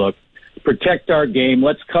take a look. Protect our game.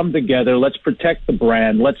 Let's come together. Let's protect the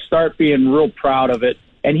brand. Let's start being real proud of it.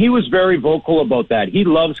 And he was very vocal about that. He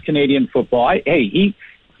loves Canadian football. He's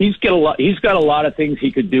got a lot of things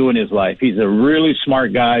he could do in his life. He's a really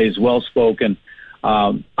smart guy. He's well-spoken.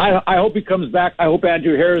 I hope he comes back. I hope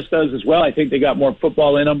Andrew Harris does as well. I think they got more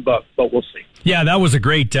football in them, but we'll see. Yeah, that was a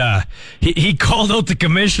great, he called out the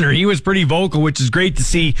commissioner. He was pretty vocal, which is great to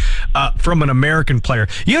see from an American player.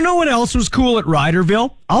 You know what else was cool at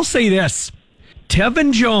Riderville? I'll say this.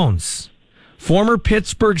 Tevin Jones, former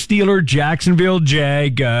Pittsburgh Steeler, Jacksonville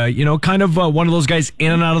Jag, kind of one of those guys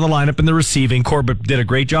in and out of the lineup in the receiving corps, but did a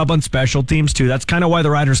great job on special teams too. That's kind of why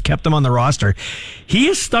the Riders kept him on the roster. He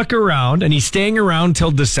is stuck around, and he's staying around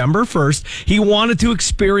till December 1st. He wanted to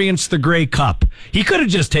experience the Grey Cup. He could have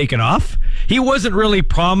just taken off. He wasn't really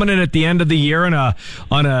prominent at the end of the year in a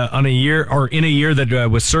year that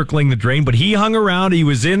was circling the drain, but he hung around. He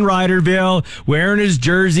was in Riderville, wearing his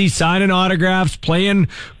jersey, signing autographs, playing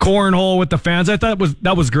cornhole with the fans. I thought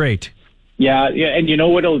that was great. Yeah, and you know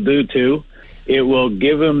what it'll do too? It will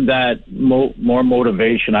give him that more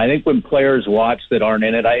motivation. I think when players watch that aren't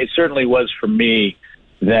in it, it certainly was for me,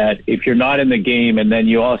 that if you're not in the game and then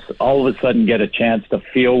you all of a sudden get a chance to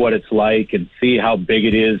feel what it's like and see how big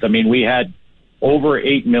it is. I mean, we had over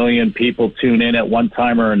 8 million people tune in at one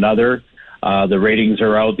time or another. The ratings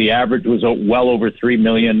are out. The average was well over 3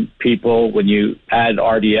 million people when you add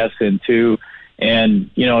RDS in too.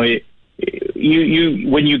 And,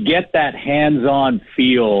 when you get that hands-on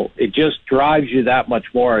feel, it just drives you that much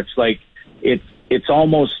more. It's like it's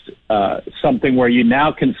almost something where you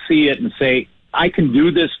now can see it and say, I can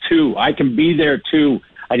do this too. I can be there too.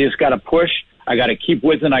 I just got to push. I got to keep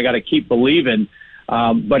with it. I got to keep believing.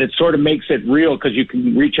 But it sort of makes it real because you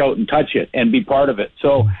can reach out and touch it and be part of it.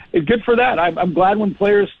 So it's good for that. I'm glad when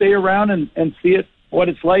players stay around and see it, what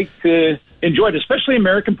it's like to enjoy it, especially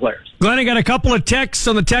American players. Glenn, I got a couple of texts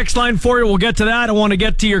on the text line for you. We'll get to that. I want to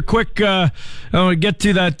get to your quick, I want to get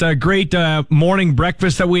to that great morning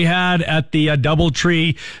breakfast that we had at the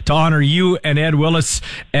Doubletree to honor you and Ed Willis.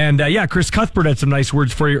 And Chris Cuthbert had some nice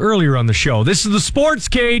words for you earlier on the show. This is the Sports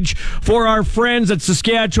Cage for our friends at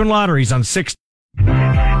Saskatchewan Lotteries on 6.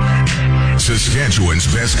 Saskatchewan's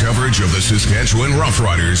best coverage of the Saskatchewan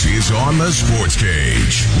Roughriders is on the Sports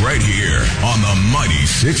Cage, right here on the mighty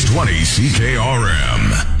 620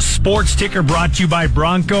 CKRM. Sports Ticker brought to you by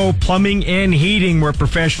Bronco Plumbing and Heating, where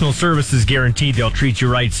professional service is guaranteed. They'll treat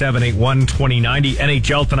you right. 781-2090.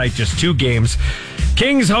 NHL tonight, just 2 games.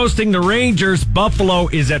 Kings hosting the Rangers. Buffalo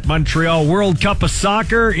is at Montreal. World Cup of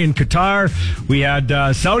Soccer in Qatar. We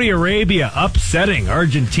had Saudi Arabia upsetting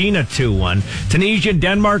Argentina 2-1. Tunisia and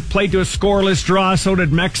Denmark played to a scoreless draw. So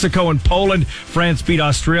did Mexico and Poland. France beat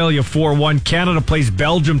Australia 4-1. Canada plays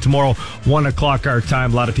Belgium tomorrow, 1 o'clock our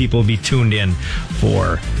time. A lot of people will be tuned in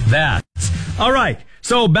for that. All right.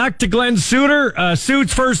 So back to Glenn Suter.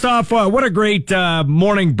 Suits, first off, what a great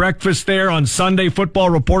morning breakfast there on Sunday. Football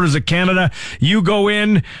Reporters of Canada. You go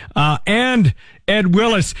in, and Ed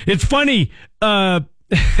Willis. It's funny. Chris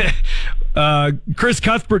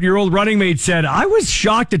Cuthbert, your old running mate, said, I was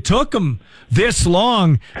shocked it took him this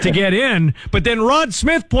long to get in. But then Rod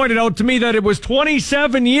Smith pointed out to me that it was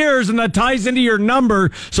 27 years, and that ties into your number.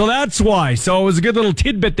 So that's why. So it was a good little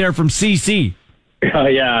tidbit there from CC.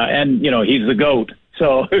 Yeah, and, he's the GOAT.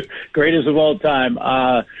 So greatest of all time.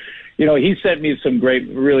 He sent me some great,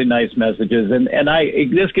 really nice messages, and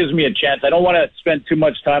this gives me a chance. I don't want to spend too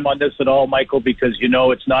much time on this at all, Michael, because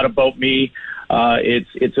it's not about me.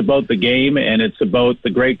 It's about the game, and it's about the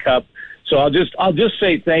Grey Cup. So I'll just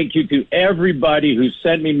say thank you to everybody who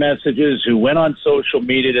sent me messages, who went on social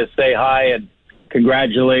media to say hi and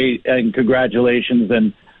congratulations.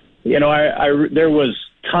 And there was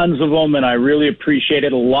tons of them, and I really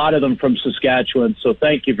appreciated a lot of them from Saskatchewan. So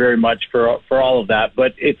thank you very much for all of that.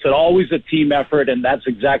 But it's always a team effort, and that's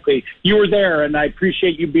exactly, you were there, and I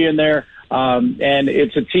appreciate you being there. And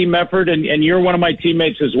it's a team effort, and you're one of my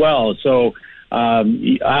teammates as well. So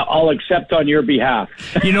I'll accept on your behalf.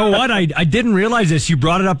 You know what? I didn't realize this. You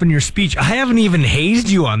brought it up in your speech. I haven't even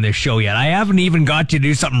hazed you on this show yet. I haven't even got you to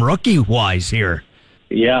do something rookie-wise here.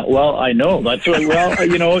 Yeah, well, I know. That's what, well,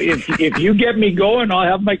 you know, if you get me going, I'll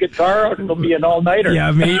have my guitar out. It'll be an all-nighter.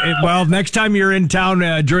 Yeah, well, next time you're in town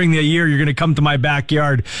during the year, you're going to come to my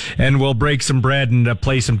backyard, and we'll break some bread and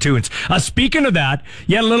play some tunes. Speaking of that,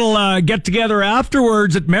 you had a little get-together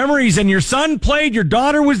afterwards at Memories, and your son played, your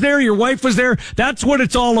daughter was there, your wife was there. That's what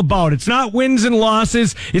it's all about. It's not wins and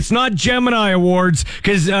losses. It's not Gemini Awards,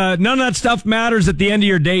 because none of that stuff matters at the end of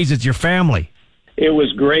your days. It's your family. It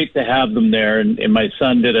was great to have them there, and my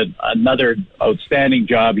son did another outstanding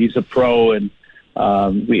job. He's a pro, and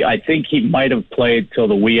I think he might have played till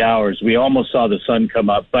the wee hours. We almost saw the sun come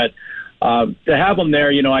up, but to have him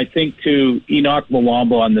there, you know, I think to Enoch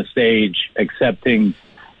Mwamba on the stage accepting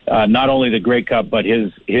not only the Grey Cup but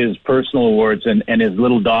his personal awards, and his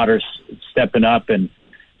little daughter stepping up, and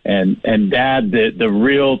Dad, the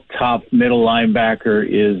real tough middle linebacker,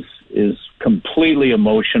 is completely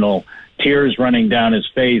emotional. Tears running down his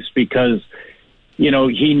face because, you know,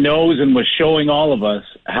 he knows and was showing all of us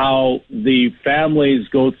how the families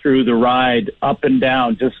go through the ride up and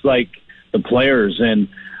down, just like the players. And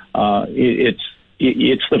it's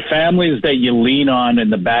the families that you lean on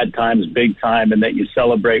in the bad times, big time, and that you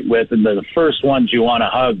celebrate with, and the first ones you want to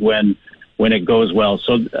hug when it goes well.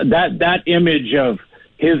 So that image of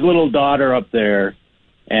his little daughter up there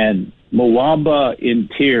and Mwamba in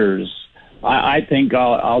tears, I think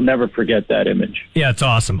I'll never forget that image. Yeah, it's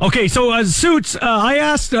awesome. Okay, so Suits, I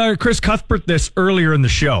asked Chris Cuthbert this earlier in the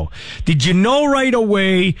show. Did you know right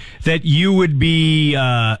away that you would be,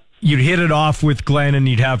 you'd hit it off with Glenn and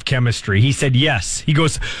you'd have chemistry? He said yes. He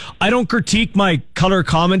goes, I don't critique my color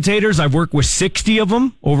commentators. I've worked with 60 of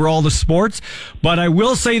them over all the sports. But I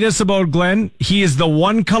will say this about Glenn. He is the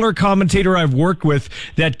one color commentator I've worked with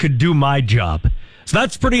that could do my job. So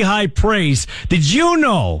that's pretty high praise. Did you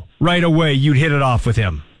know right away you'd hit it off with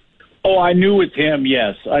him? Oh, I knew with him,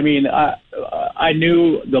 yes. I mean, I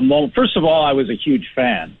knew the moment. First of all, I was a huge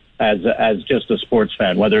fan as just a sports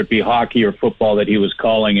fan, whether it be hockey or football that he was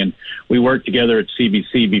calling. And we worked together at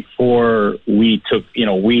CBC before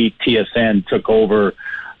TSN took over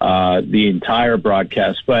the entire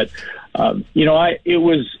broadcast. But it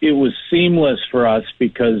was seamless for us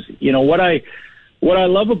because, you know, what I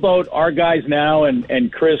love about our guys now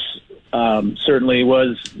and Chris certainly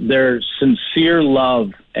was their sincere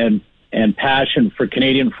love and passion for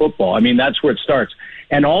Canadian football. I mean, that's where it starts.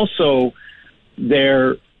 And also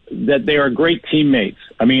that they are great teammates.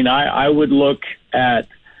 I mean, I would look at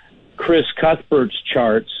Chris Cuthbert's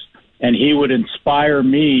charts and he would inspire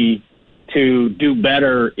me to do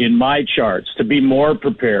better in my charts, to be more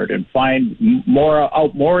prepared and find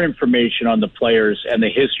more information on the players and the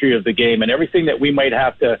history of the game and everything that we might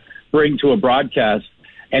have to bring to a broadcast.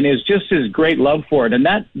 And it's just his great love for it. And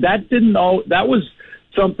that was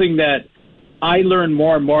something that I learned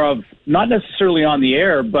more and more of, not necessarily on the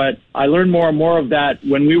air, but I learned more and more of that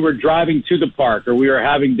when we were driving to the park or we were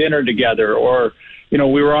having dinner together or, you know,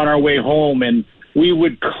 we were on our way home, and we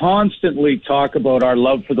would constantly talk about our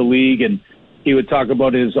love for the league, and he would talk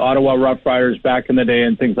about his Ottawa Roughriders back in the day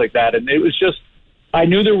and things like that. And it was just, I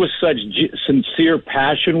knew there was such sincere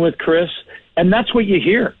passion with Chris, and that's what you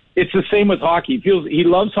hear. It's the same with hockey. He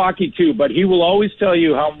loves hockey too, but he will always tell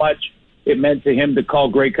you how much it meant to him to call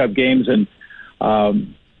Grey Cup games, and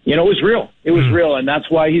it was real. It was real, and that's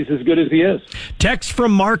why he's as good as he is. Text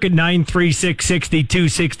from Mark at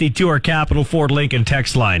 936-6262, our Capital Ford Lincoln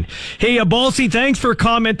text line. Hey, Balsy, thanks for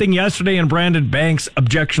commenting yesterday on Brandon Banks'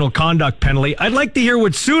 objectionable conduct penalty. I'd like to hear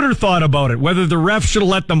what Suter thought about it, whether the ref should have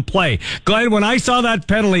let them play. Glenn, when I saw that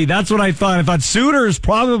penalty, that's what I thought. I thought Suter is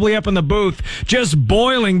probably up in the booth just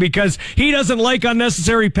boiling because he doesn't like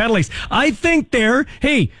unnecessary penalties. I think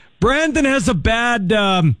Brandon has a bad...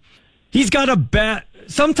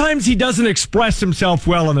 Sometimes he doesn't express himself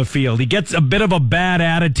well on the field. He gets a bit of a bad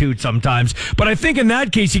attitude sometimes. But I think in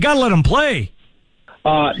that case, you got to let him play.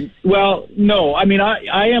 Well, no. I mean,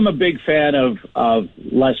 I am a big fan of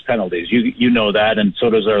less penalties. You know that, and so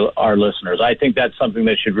does our listeners. I think that's something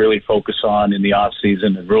that should really focus on in the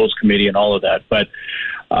offseason, the Rules Committee and all of that. But,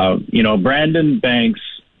 Brandon Banks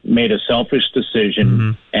made a selfish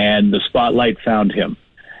decision, and the spotlight found him.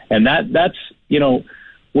 And that's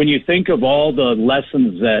when you think of all the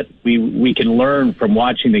lessons that we can learn from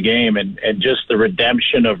watching the game and just the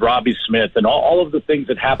redemption of Robbie Smith and all of the things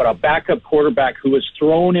that happen, a backup quarterback who is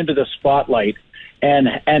thrown into the spotlight and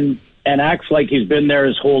acts like he's been there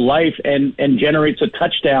his whole life and generates a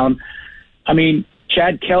touchdown. I mean,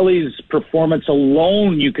 Chad Kelly's performance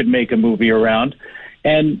alone, you could make a movie around.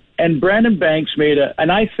 And Brandon Banks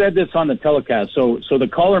and I said this on the telecast, so the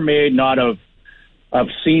caller may not have have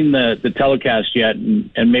seen the telecast yet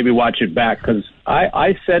and maybe watch it back, because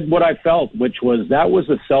I said what I felt, which was that was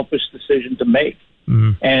a selfish decision to make.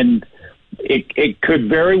 Mm-hmm. And it could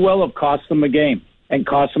very well have cost them a game and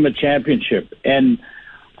cost them a championship. And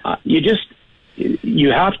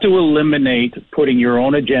you have to eliminate putting your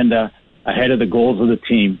own agenda ahead of the goals of the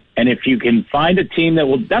team. And if you can find a team that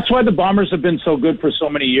will, that's why the Bombers have been so good for so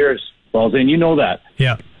many years, Balls, and you know that.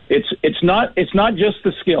 Yeah. It's not just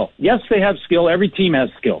the skill. Yes, they have skill. Every team has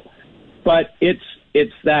skill, but it's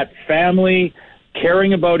that family,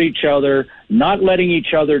 caring about each other, not letting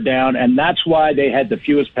each other down, and that's why they had the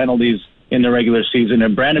fewest penalties in the regular season,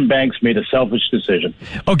 and Brandon Banks made a selfish decision.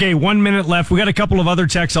 Okay, 1 minute left. We got a couple of other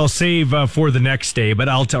texts I'll save for the next day,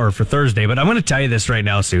 or for Thursday. But I'm going to tell you this right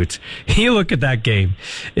now, Suits. You look at that game.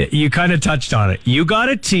 You kind of touched on it. You got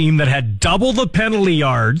a team that had double the penalty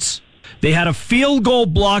yards. They had a field goal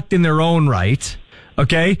blocked in their own right.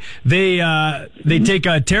 Okay, they take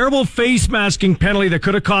a terrible face masking penalty that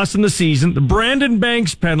could have cost them the season. The Brandon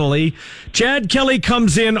Banks penalty. Chad Kelly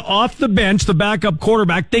comes in off the bench, the backup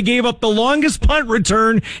quarterback. They gave up the longest punt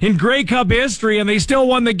return in Grey Cup history, and they still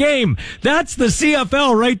won the game. That's the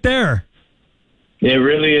CFL right there. It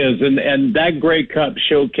really is, and that Grey Cup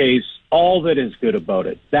showcase all that is good about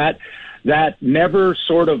it. That never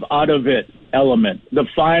sort of out of it element, the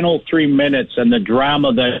final 3 minutes and the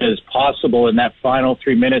drama that is possible in that final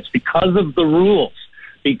 3 minutes because of the rules,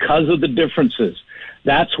 because of the differences.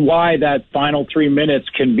 That's why that final 3 minutes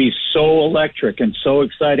can be so electric and so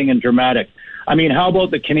exciting and dramatic. I mean, how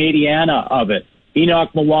about the Canadiana of it?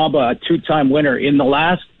 Enoch Mwamba, a two-time winner. In the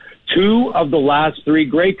last two of the last three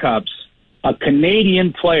Grey Cups, a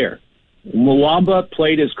Canadian player. Mwamba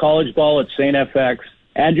played his college ball at St. FX.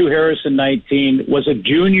 Andrew Harrison, 19, was a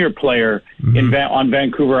junior player on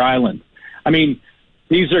Vancouver Island. I mean,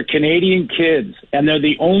 these are Canadian kids, and they're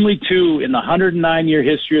the only two in the 109-year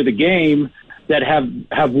history of the game that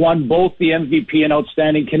have won both the MVP and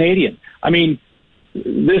Outstanding Canadian. I mean,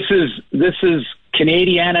 this is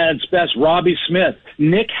Canadiana at its best. Robbie Smith,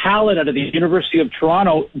 Nick Hallett out of the University of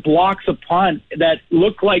Toronto blocks a punt that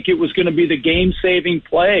looked like it was going to be the game-saving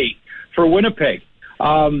play for Winnipeg.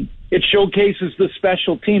 It showcases the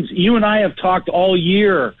special teams. You and I have talked all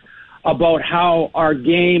year about how our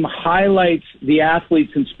game highlights the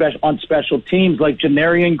athletes on special teams like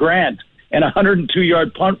Janarian Grant and a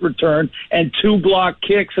 102-yard punt return and 2 block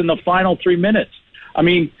kicks in the final 3 minutes. I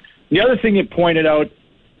mean, the other thing it pointed out,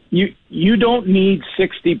 you don't need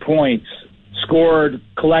 60 points scored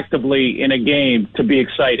collectively in a game to be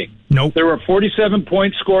exciting. Nope. There were 47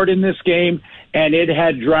 points scored in this game, and it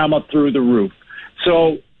had drama through the roof.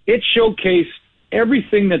 So it showcased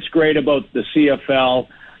everything that's great about the CFL,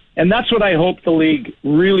 and that's what I hope the league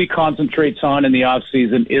really concentrates on in the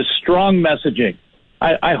offseason is strong messaging.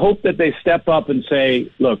 I hope that they step up and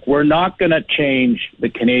say, look, we're not going to change the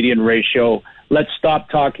Canadian ratio. Let's stop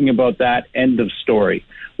talking about that. End of story.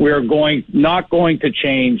 We're not going to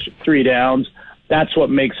change 3 downs. That's what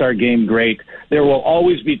makes our game great. There will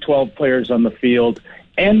always be 12 players on the field.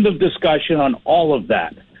 End of discussion on all of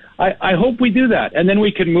that. I hope we do that, and then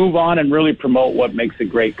we can move on and really promote what makes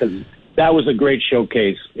it great, because that was a great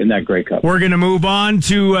showcase in that Grey Cup. We're going to move on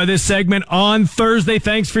to this segment on Thursday.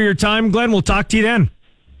 Thanks for your time, Glenn. We'll talk to you then.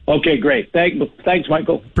 Okay, great. Thanks,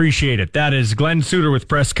 Michael. Appreciate it. That is Glenn Suter with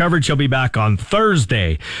press coverage. He'll be back on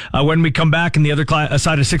Thursday. When we come back in the other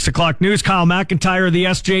side of 6 o'clock news, Kyle McIntyre of the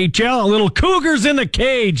SJHL. A little Cougars in the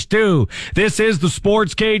cage, too. This is the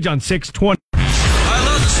Sports Cage on 620. I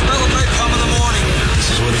love the smell of napalm in the morning.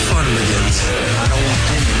 This is where the fun begins. I don't want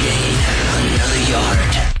them to gain another yard.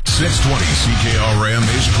 620 CKRM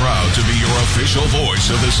is proud to be your official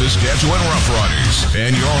voice of the Saskatchewan Roughriders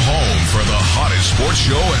and your home for the hottest sports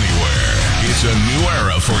show anywhere. It's a new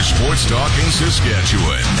era for sports talk in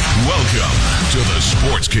Saskatchewan. Welcome to the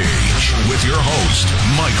Sports Cage with your host,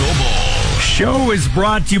 Michael Ball. Show is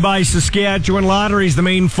brought to you by Saskatchewan Lotteries, the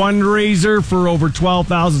main fundraiser for over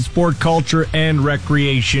 12,000 sport, culture, and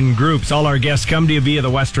recreation groups. All our guests come to you via the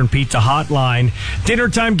Western Pizza hotline. Dinner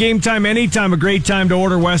time, game time, anytime, a great time to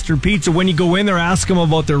order Western Pizza. When you go in there, ask them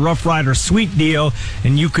about their Rough Rider Suite deal,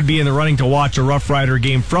 and you could be in the running to watch a Rough Rider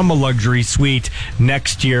game from a luxury suite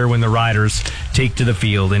next year when the Riders take to the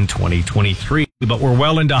field in 2023. But we're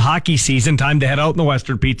well into hockey season. Time to head out in the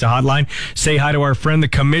Western Pizza hotline. Say hi to our friend, the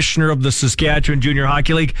commissioner of the Saskatchewan Junior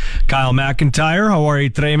Hockey League, Kyle McIntyre. How are you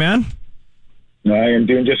today, man? I am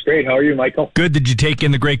doing just great. How are you, Michael? Good. Did you take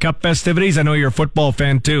in the Grey Cup festivities? I know you're a football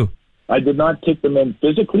fan, too. I did not take them in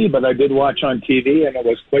physically, but I did watch on TV, and it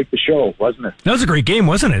was quite the show, wasn't it? That was a great game,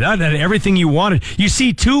 wasn't it? That had everything you wanted. You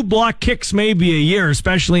see 2 block kicks maybe a year,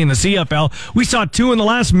 especially in the CFL. We saw 2 in the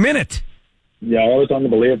last minute. Yeah, that was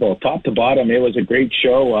unbelievable. Top to bottom, it was a great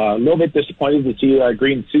show. A little bit disappointed to see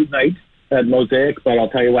Green Suit Night at Mosaic, but I'll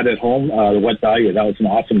tell you what, at home, the What Value, that was an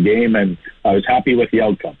awesome game, and I was happy with the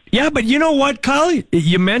outcome. Yeah, but you know what, Kyle?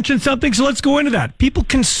 You mentioned something, so let's go into that. People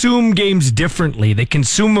consume games differently. They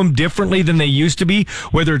consume them differently than they used to be,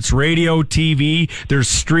 whether it's radio, TV, there's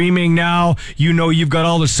streaming now. You know, you've got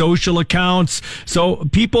all the social accounts. So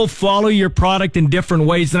people follow your product in different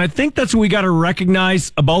ways, and I think that's what we got to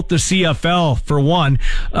recognize about the CFL, for one.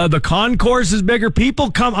 The concourse is bigger.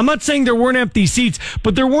 People come. I'm not saying there weren't empty seats,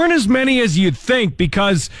 but there weren't as many as you'd think,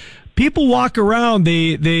 because people walk around,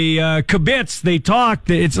 they kibitz, they talk.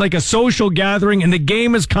 It's like a social gathering, and the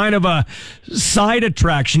game is kind of a side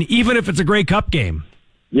attraction, even if it's a Grey Cup game.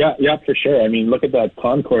 Yeah, for sure. I mean, look at that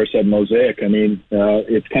concourse at Mosaic. I mean,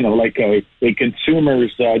 it's kind of like a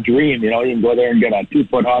consumer's dream. You know, you can go there and get a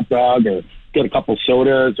 2-foot hot dog, or get a couple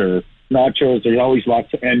sodas or nachos. There's always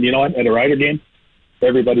lots. And you know what? At a Rider game,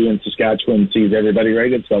 everybody in Saskatchewan sees everybody,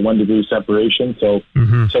 right? It's a 1 degree separation. So,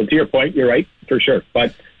 So to your point, you're right, for sure.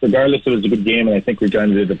 But regardless, it was a good game, and I think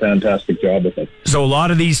Regina did a fantastic job with it. So a lot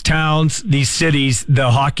of these towns, these cities, the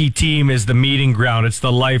hockey team is the meeting ground. It's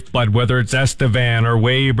the lifeblood, whether it's Estevan or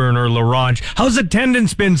Weyburn or La Ronge. How's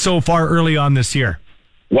attendance been so far early on this year?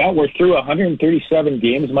 Well, we're through 137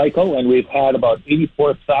 games, Michael, and we've had about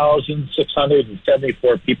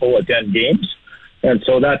 84,674 people attend games. And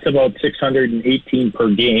so that's about 618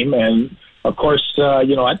 per game. And, of course,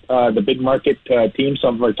 the big market teams,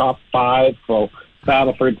 some of our top 5, so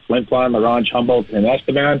Battleford, Flin Flon, La Ronge, Humboldt, and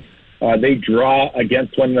Estevan, they draw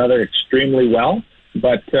against one another extremely well.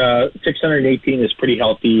 But 618 is pretty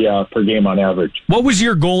healthy per game on average. What was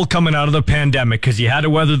your goal coming out of the pandemic? Because you had to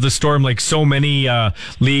weather the storm like so many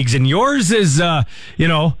leagues, and yours is,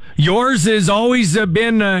 yours has always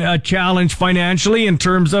been a challenge financially in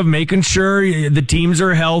terms of making sure the teams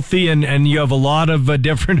are healthy, and you have a lot of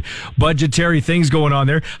different budgetary things going on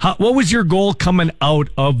there. What was your goal coming out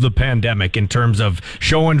of the pandemic in terms of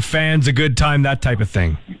showing fans a good time, that type of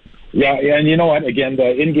thing? Yeah, and you know what? Again,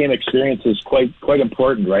 the in-game experience is quite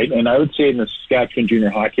important, right? And I would say in the Saskatchewan Junior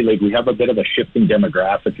Hockey League, we have a bit of a shifting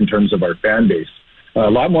demographic in terms of our fan base. A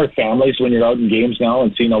lot more families when you're out in games now,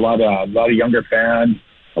 and seeing a lot of younger fans,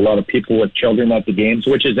 a lot of people with children at the games,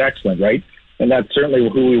 which is excellent, right? And that's certainly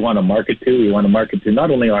who we want to market to. We want to market to not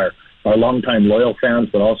only our longtime loyal fans,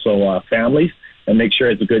 but also families, and make sure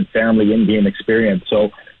it's a good family in-game experience.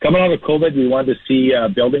 So coming out of COVID, we wanted to see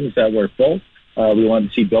buildings that were full. We wanted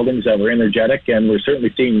to see buildings that were energetic, and we're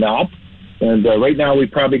certainly seeing that. And right now we've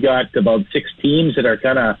probably got about 6 teams that are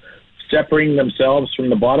kind of separating themselves from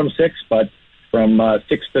the bottom 6, but from 9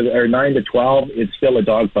 to 12, it's still a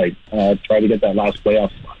dogfight. Try to get that last playoff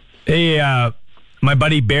spot. Hey, my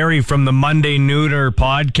buddy Barry from the Monday Nooner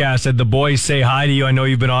podcast said the boys say hi to you. I know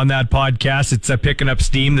you've been on that podcast. It's picking up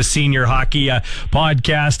steam, the senior hockey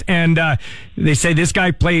podcast. And they say this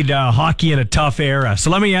guy played hockey in a tough era.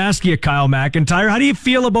 So let me ask you, Kyle McIntyre, how do you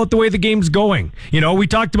feel about the way the game's going? You know, we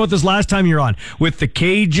talked about this last time you were on, with the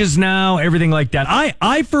cages now, everything like that.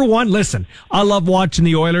 I for one, listen, I love watching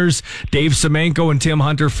the Oilers, Dave Semenko and Tim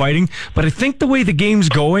Hunter fighting, but I think the way the game's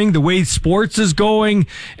going, the way sports is going,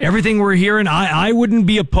 everything we're hearing, I wouldn't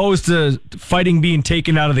be opposed to fighting being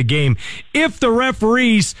taken out of the game if the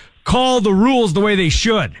referees call the rules the way they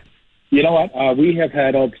should. You know what? We have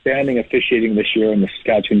had outstanding officiating this year in the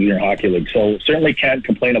Saskatchewan Junior Hockey League, so certainly can't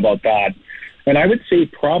complain about that. And I would say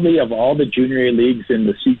probably of all the junior leagues in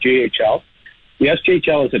the CJHL, the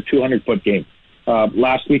SJHL is a 200-foot game.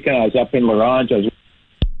 Last weekend I was up in La Ronge.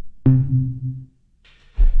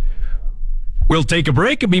 We'll take a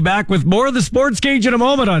break and be back with more of the Sports Cage in a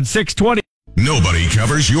moment on 620. Nobody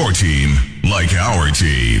covers your team like our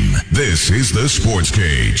team. This is the Sports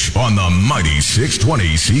Cage on the mighty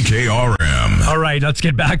 620 CKRM. All right, let's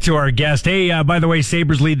get back to our guest. Hey, by the way,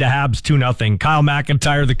 Sabres lead the Habs 2-0. Kyle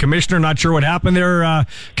McIntyre, the commissioner. Not sure what happened there,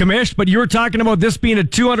 Commish, but you were talking about this being a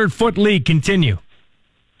 200-foot league. Continue.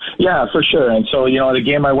 Yeah, for sure. And so, you know, the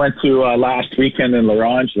game I went to last weekend in La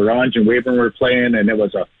Ronge and Weyburn were playing, and it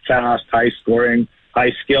was a fast, high-scoring,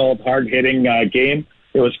 high-skilled, hard-hitting game.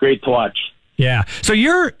 It was great to watch. Yeah. So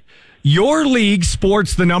your league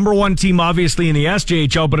sports the number one team, obviously, in the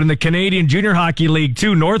SJHL, but in the Canadian Junior Hockey League,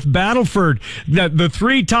 too. North Battleford, the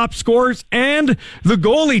 3 top scorers, and the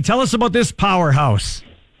goalie. Tell us about this powerhouse.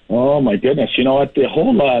 Oh, my goodness. You know what? The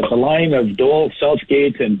whole the line of Dole,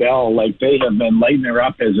 Southgate, and Bell, like, they have been lighting her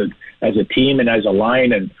up as a team and as a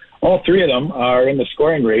line, and all 3 of them are in the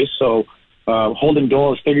scoring race. So Holden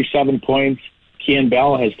Dole has 37 points. Kian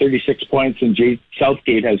Bell has 36 points, and Jay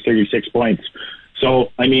Southgate has 36 points.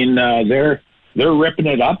 So, I mean, they're ripping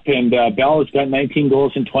it up, and Bell has got 19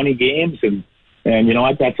 goals in 20 games, and And you know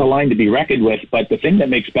what? That's a line to be reckoned with. But the thing that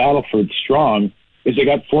makes Battleford strong is they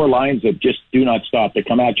got 4 lines that just do not stop. They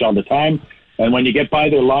come at you all the time. And when you get by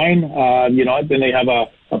their line, you know, then they have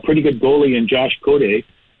a pretty good goalie in Josh Code,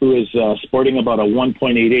 who is sporting about a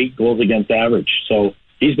 1.88 goals against average. So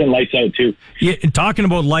he's been lights out too. Yeah, talking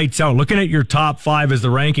about lights out, looking at your top 5 as the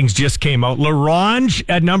rankings just came out. LaRange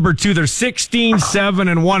at number 2, they're 16, 7,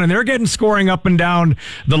 and 1, and they're getting scoring up and down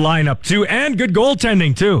the lineup too, and good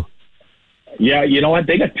goaltending too. Yeah, you know what?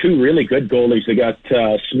 They got 2 really good goalies. They got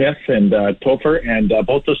Smith and Topher, and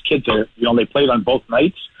both those kids are, you know, they played on both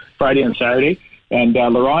nights, Friday and Saturday. And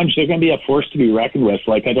LaRange, they're going to be a force to be reckoned with.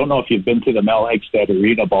 Like, I don't know if you've been to the Mel Hegstad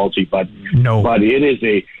Arena, Ballsy, but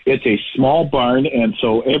it's a small barn, and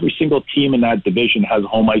so every single team in that division has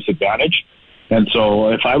home ice advantage. And so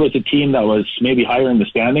if I was a team that was maybe higher in the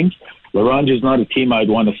standings, LaRange is not a team I'd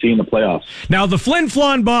want to see in the playoffs. Now, the Flin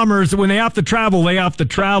Flon Bombers, when they have to travel,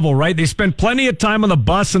 right? They spent plenty of time on the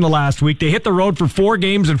bus in the last week. They hit the road for 4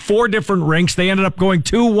 games in 4 different rinks. They ended up going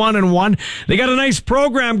 2-1-1. They got a nice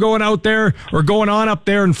program going on up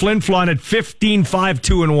there in Flin Flon at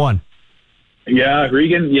 15-5-2-1. Yeah,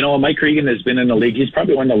 Regan, you know, Mike Regan has been in the league. He's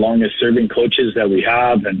probably one of the longest serving coaches that we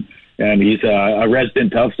have, and he's a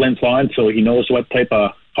resident of Flin Flon, so he knows what type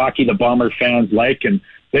of hockey the Bomber fans like, and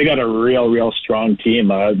they got a real strong team.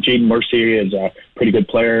 Jaden Mercier is a pretty good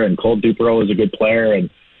player, and Cole Dupereau is a good player, and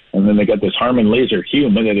then they got this Harmon Laser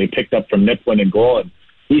Hume that they picked up from Nipwin in goal, and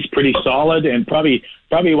he's pretty solid and probably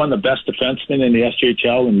one of the best defensemen in the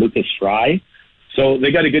SJHL, and Lucas Fry. So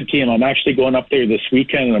they got a good team. I'm actually going up there this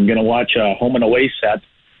weekend, and I'm going to watch a home and away set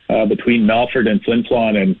between Melfort and Flin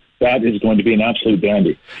Flon, and that is going to be an absolute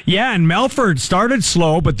dandy. Yeah, and Melfort started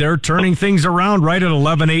slow, but they're turning things around right at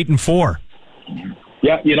 11-8-4.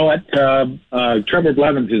 Yeah, you know what? Trevor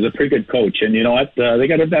Blevins is a pretty good coach, and you know what? They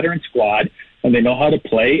got a veteran squad, and they know how to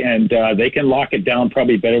play, and they can lock it down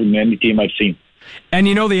probably better than any team I've seen. And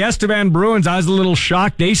you know, the Estevan Bruins, I was a little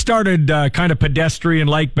shocked. They started kind of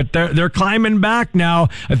pedestrian-like, but they're climbing back now.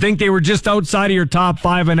 I think they were just outside of your top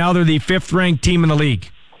 5, and now they're the 5th-ranked team in the league.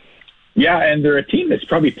 Yeah, and they're a team that's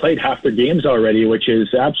probably played half their games already, which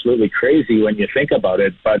is absolutely crazy when you think about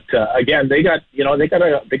it. But again, they got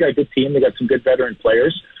a good team. They got some good veteran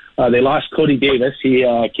players. They lost Cody Davis. He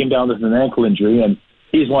came down with an ankle injury, and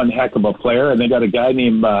he's one heck of a player. And they got a guy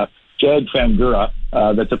named Jag Fangura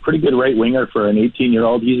that's a pretty good right winger for an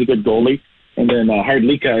 18-year-old. He's a good goalie. And then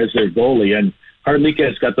Hardlika is their goalie, and Hardlika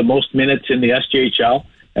has got the most minutes in the SJHL,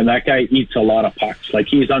 and that guy eats a lot of pucks. Like,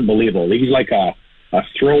 he's unbelievable. He's like a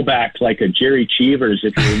throwback, like a Jerry Cheevers,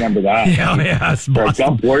 if you remember that. It's Boston. Or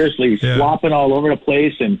Gump Worsley, flopping all over the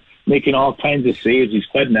place and making all kinds of saves. He's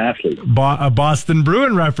quite an athlete. A Boston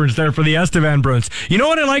Bruin reference there for the Estevan Bruins. You know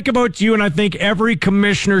what I like about you, and I think every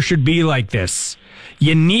commissioner should be like this?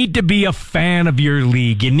 You need to be a fan of your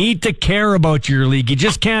league. You need to care about your league. You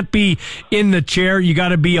just can't be in the chair. You got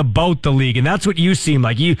to be about the league, and that's what you seem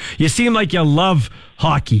like. You seem like you love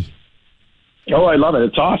hockey. Oh, I love it.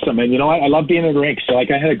 It's awesome. And, you know, I love being in the rink. So,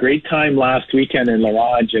 like, I had a great time last weekend in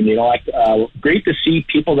LaRange. And, you know, great to see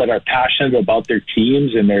people that are passionate about their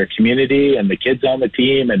teams and their community and the kids on the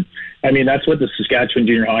team. And, I mean, that's what the Saskatchewan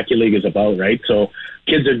Junior Hockey League is about, right? So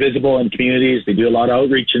kids are visible in communities. They do a lot of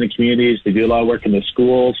outreach in the communities. They do a lot of work in the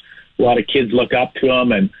schools. A lot of kids look up to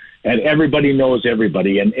them. And everybody knows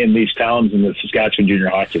everybody in these towns in the Saskatchewan Junior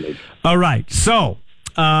Hockey League. All right. So,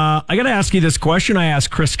 I got to ask you this question. I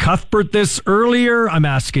asked Chris Cuthbert this earlier. I'm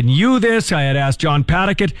asking you this. I had asked John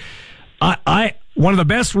Paddockett. One of the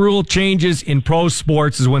best rule changes in pro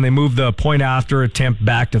sports is when they move the point after attempt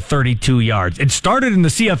back to 32 yards. It started in the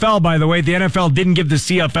CFL, by the way. The NFL didn't give the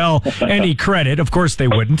CFL any credit. Of course they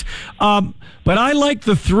wouldn't. But I like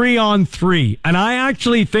the 3-on-3, and I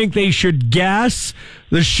actually think they should gas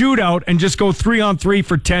the shootout and just go 3-on-3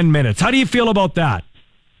 for 10 minutes. How do you feel about that?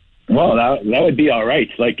 Well, that would be all right.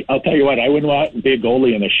 Like, I'll tell you what, I wouldn't want to be a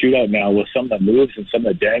goalie in a shootout now with some of the moves and some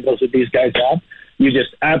of the dangles that these guys have. You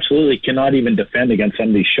just absolutely cannot even defend against some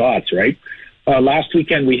of these shots, right? Last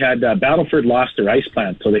weekend we had Battleford lost their ice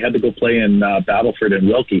plant, so they had to go play in Battleford and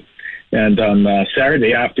Wilkie. And on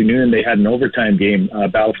Saturday afternoon, they had an overtime game,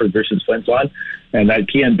 Battleford versus Flin Flon. And that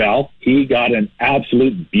Kian Bell, he got an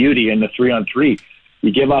absolute beauty in the 3-on-3.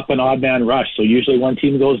 You give up an odd man rush. So usually one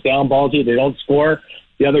team goes down, Ballsy, they don't score.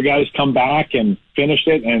 The other guys come back and finished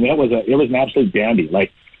it, and it was an absolute dandy.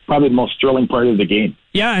 Like, probably the most thrilling part of the game.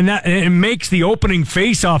 Yeah, and it makes the opening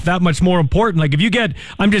face-off that much more important. Like, if you get,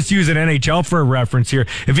 I'm just using NHL for a reference here.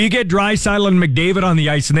 If you get Draisaitl and McDavid on the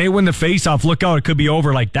ice and they win the face-off, look out, it could be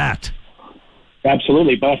over like that.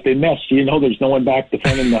 Absolutely, but if they miss, there's no one back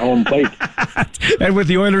defending the home plate. And with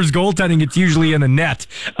the Oilers goaltending, it's usually in the net.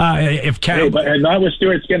 But not with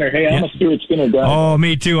Stuart Skinner. Hey, I'm a Stuart Skinner guy. Oh,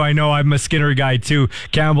 me too. I know. I'm a Skinner guy too.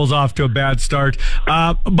 Campbell's off to a bad start.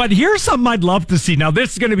 But here's something I'd love to see. Now,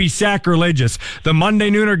 this is going to be sacrilegious. The Monday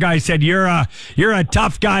Nooner guy said, you're a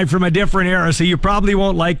tough guy from a different era, so you probably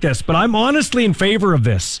won't like this. But I'm honestly in favor of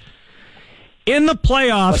this. In the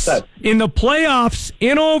playoffs,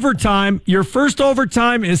 in overtime, your first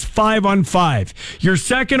overtime is 5-on-5. Your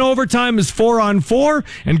second overtime is 4-on-4,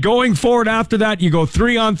 and going forward after that, you go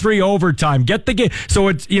 3-on-3 overtime. Get the game. So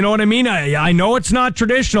it's, you know what I mean? I know it's not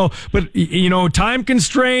traditional, but time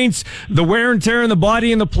constraints, the wear and tear in the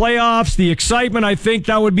body in the playoffs, the excitement. I think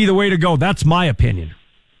that would be the way to go. That's my opinion.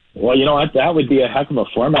 Well, you know what? That would be a heck of a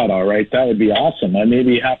format, all right. That would be awesome. I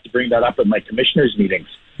maybe have to bring that up at my commissioners' meetings.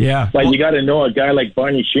 Yeah. But you got to know a guy like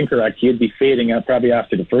Barney Shinkarak, he'd be fading out probably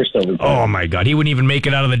after the first overtime. Oh, my God. He wouldn't even make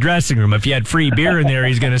it out of the dressing room. If you had free beer in there,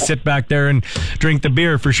 he's going to sit back there and drink the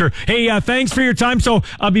beer for sure. Hey, thanks for your time. So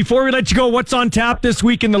before we let you go, what's on tap this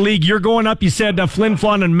week in the league? You're going up, you said, Flin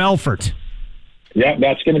Flon and Melfort. Yeah,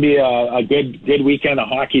 that's going to be a good weekend of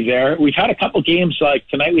hockey there. We've had a couple games, like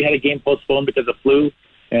tonight we had a game postponed because of flu,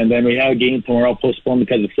 and then we had a game tomorrow postponed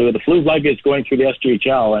because of flu. The flu bug is going through the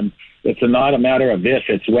SJHL, and it's not a matter of if,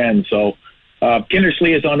 it's when. So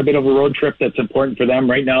Kindersley is on a bit of a road trip that's important for them.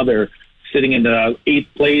 Right now they're sitting in the 8th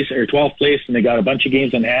place or 12th place, and they got a bunch of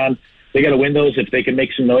games in hand. They got to win those if they can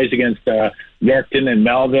make some noise against Yorkton and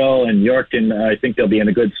Melville. And Yorkton, I think they'll be in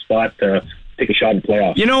a good spot to take a shot at the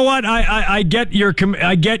playoffs. You know what? I get you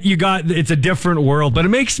got it's a different world, but it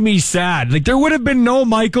makes me sad. Like, there would have been no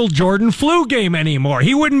Michael Jordan flu game anymore.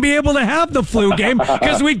 He wouldn't be able to have the flu game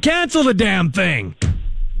because we'd cancel the damn thing.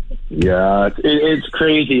 Yeah, it's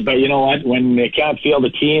crazy, but you know what? When you can't field a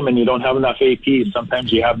team and you don't have enough APs,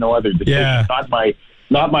 sometimes you have no other decision. Yeah.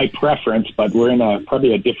 Not my preference, but we're in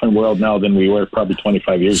probably a different world now than we were probably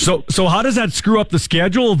 25 years ago. So how does that screw up the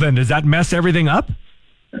schedule then? Does that mess everything up?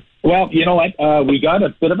 Well, you know what? We got a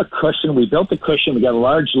bit of a cushion. We built a cushion. We got a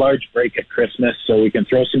large break at Christmas, so we can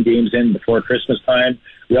throw some games in before Christmas time.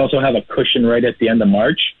 We also have a cushion right at the end of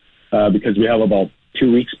March because we have about 2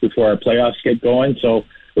 weeks before our playoffs get going. So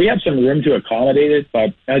we have some room to accommodate it,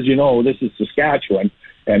 but as you know, this is Saskatchewan,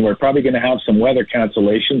 and we're probably going to have some weather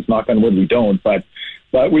cancellations. Knock on wood, we don't, but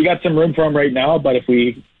we got some room for them right now. But if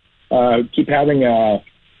we keep having a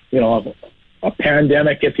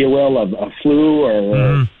pandemic, if you will, of a flu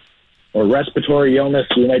or respiratory illness,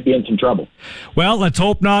 we might be in some trouble. Well, let's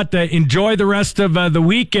hope not. Enjoy the rest of the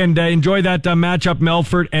week and enjoy that matchup,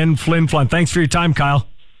 Melfort and Flin Flon. Thanks for your time, Kyle.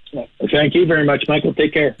 Thank you very much, Michael.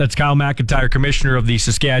 Take care. That's Kyle McIntyre, commissioner of the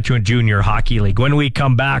Saskatchewan Junior Hockey League. When we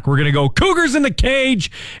come back, we're going to go Cougars in the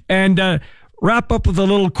Cage and wrap up with a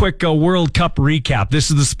little quick World Cup recap.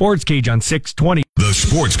 This is the Sports Cage on 620. The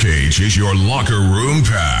Sports Cage is your locker room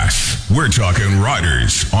pass. We're talking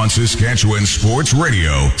Riders on Saskatchewan Sports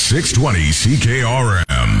Radio, 620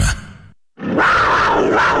 CKRM.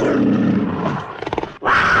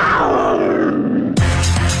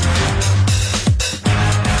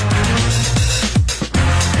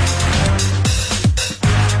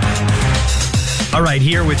 All right,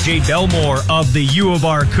 here with Jade Belmore of the U of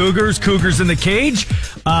R Cougars. Cougars in the Cage.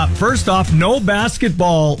 First off, no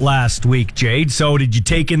basketball last week, Jade. So did you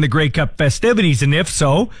take in the Grey Cup festivities? And if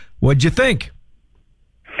so, what'd you think?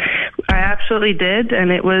 I absolutely did,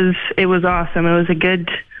 and it was awesome. It was a good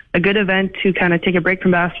event to kind of take a break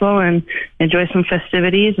from basketball and enjoy some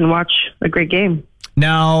festivities and watch a great game.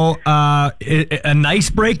 Now, a nice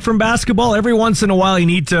break from basketball. Every once in a while, you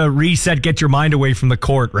need to reset, get your mind away from the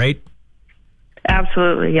court, right?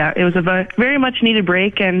 Absolutely, yeah. It was a very much needed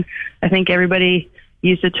break, and I think everybody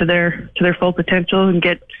used it to their full potential and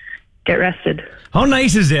get rested. How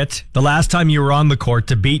nice is it, the last time you were on the court,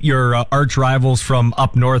 to beat your arch rivals from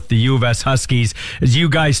up north, the U of S Huskies, as you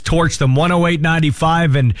guys torched them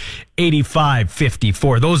 108-95 and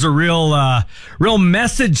 85-54? Those are real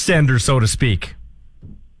message senders, so to speak.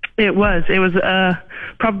 It was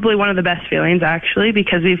probably one of the best feelings, actually,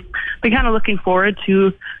 because we've been kind of looking forward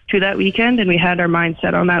to that weekend, and we had our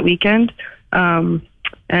mindset on that weekend. And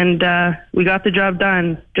we got the job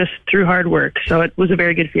done just through hard work. So it was a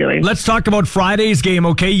very good feeling. Let's talk about Friday's game,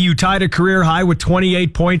 okay? You tied a career high with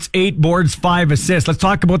 28 points, 8 boards, 5 assists. Let's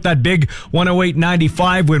talk about that big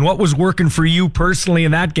 108-95 win. What was working for you personally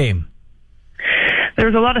in that game? There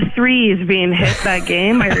was a lot of threes being hit that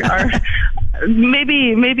game.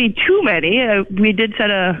 Maybe too many. We did set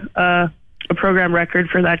a program record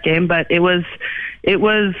for that game, but it was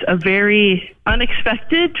a very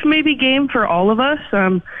unexpected maybe game for all of us.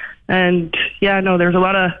 And And there's a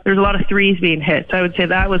lot of threes being hit. So I would say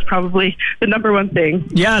that was probably the number one thing.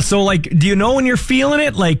 Yeah. So like, do you know when you're feeling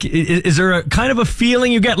it? Like, is there a kind of a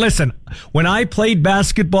feeling you get? Listen, when I played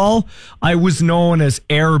basketball, I was known as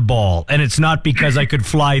air ball, and it's not because I could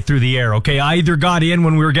fly through the air. Okay. I either got in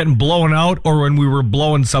when we were getting blown out or when we were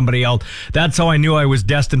blowing somebody out. That's how I knew I was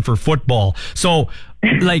destined for football. So,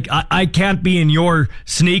 like, I can't be in your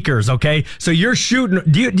sneakers, okay? So you're shooting.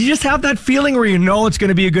 Do you just have that feeling where you know it's going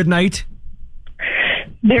to be a good night?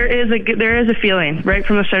 There is a feeling right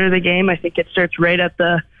from the start of the game. I think it starts right at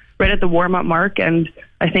the warm up mark, and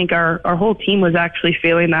I think our whole team was actually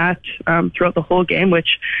feeling that throughout the whole game,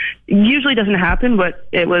 which usually doesn't happen, but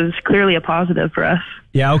it was clearly a positive for us.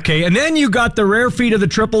 Yeah, okay. And then you got the rare feat of the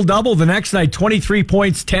triple-double the next night, 23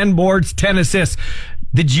 points, 10 boards, 10 assists.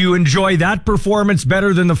 Did you enjoy that performance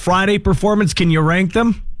better than the Friday performance? Can you rank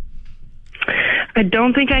them? I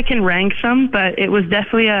don't think I can rank them, but it was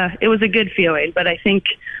definitely a good feeling. But I think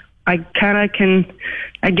I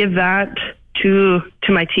give that to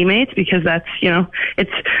my teammates, because that's,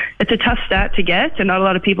 it's a tough stat to get, and not a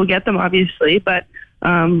lot of people get them, obviously, but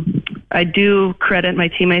I do credit my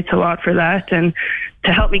teammates a lot for that and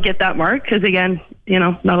to help me get that mark, because again,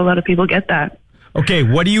 not a lot of people get that. Okay,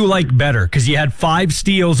 what do you like better? Because you had 5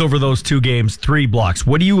 steals over those 2 games, 3 blocks.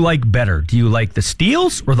 What do you like better? Do you like the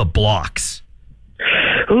steals or the blocks?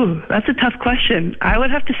 Ooh, that's a tough question. I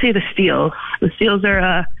would have to say the steals. The steals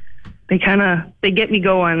are, they get me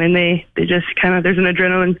going, and they just there's an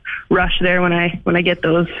adrenaline rush there when I get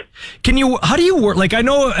those. How do you work? Like, I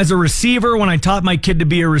know as a receiver, when I taught my kid to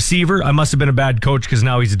be a receiver, I must have been a bad coach because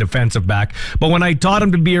now he's a defensive back. But when I taught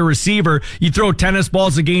him to be a receiver, you throw tennis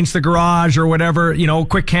balls against the garage or whatever,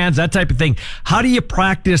 quick hands, that type of thing. How do you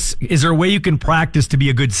practice? Is there a way you can practice to be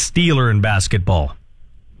a good stealer in basketball?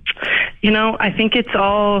 I think it's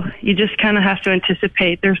all, you just kind of have to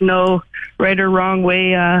anticipate. There's no right or wrong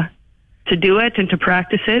way to do it and to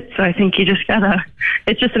practice it. So I think you just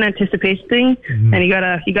it's just an anticipation thing, and you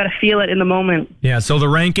gotta feel it in the moment. Yeah. So the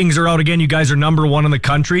rankings are out again. You guys are number 1 in the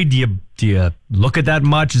country. Do you look at that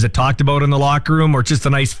much? Is it talked about in the locker room, or just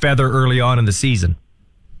a nice feather early on in the season?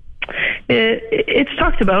 It's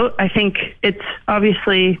talked about. I think it's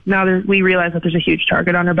obviously now we realize that there's a huge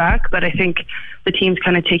target on our back, but I think the team's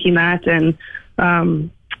kind of taking that, and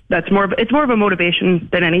it's more of a motivation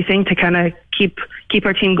than anything to kind of keep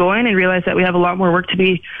our team going and realize that we have a lot more work to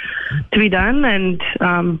be done, and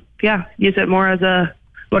use it more as a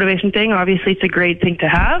motivation thing. Obviously, it's a great thing to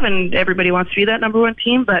have, and everybody wants to be that number 1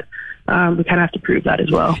 team, but we kind of have to prove that as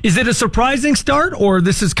well. Is it a surprising start, or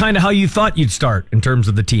this is kind of how you thought you'd start in terms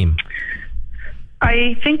of the team?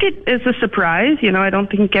 I think it is a surprise. I don't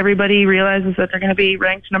think everybody realizes that they're going to be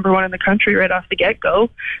ranked number 1 in the country right off the get-go,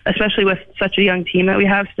 especially with such a young team that we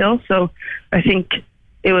have still. So I think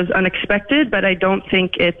it was unexpected, but I don't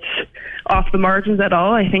think it's off the margins at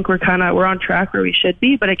all. I think we're on track where we should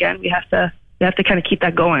be. But again, we have to kind of keep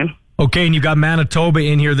that going. Okay, and you got Manitoba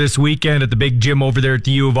in here this weekend at the big gym over there at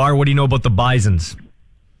the U of R. What do you know about the Bisons?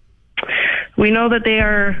 We know that they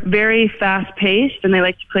are very fast-paced, and they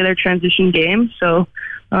like to play their transition game. So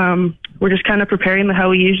we're just kind of preparing how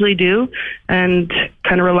we usually do, and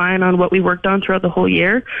kind of relying on what we worked on throughout the whole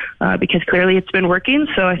year, because clearly it's been working.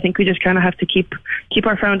 So I think we just kind of have to keep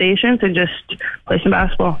our foundations and just play some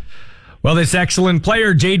basketball. Well, this excellent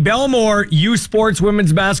player, Jade Belmore, U Sports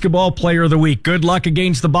Women's Basketball Player of the Week. Good luck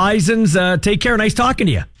against the Bisons. Take care. Nice talking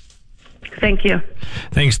to you. Thank you.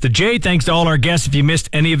 Thanks to Jade. Thanks to all our guests. If you missed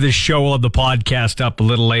any of this show, we'll have the podcast up a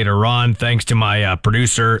little later on. Thanks to my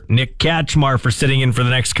producer, Nick Katchmar, for sitting in for the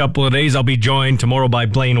next couple of days. I'll be joined tomorrow by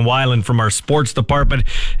Blaine Weiland from our sports department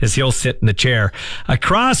as he'll sit in the chair.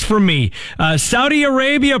 Across from me, Saudi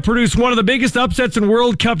Arabia produced one of the biggest upsets in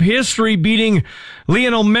World Cup history, beating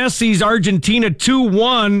Lionel Messi's Argentina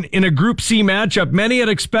 2-1 in a Group C matchup. Many had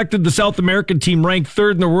expected the South American team, ranked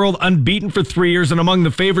 3rd in the world, unbeaten for 3 years, and among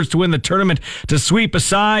the favorites to win the tournament, to sweep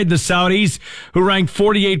aside the Saudis, who ranked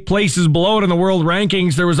 48 places below it in the world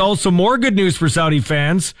rankings. There was also more good news for Saudi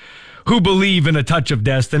fans who believe in a touch of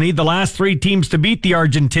destiny. The last 3 teams to beat the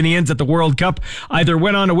Argentinians at the World Cup either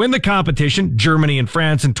went on to win the competition, Germany and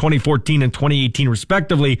France in 2014 and 2018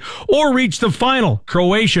 respectively, or reached the final,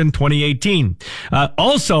 Croatia in 2018.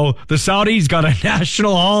 Also, the Saudis got a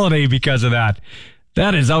national holiday because of that.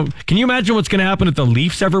 That is out. Can you imagine what's going to happen if the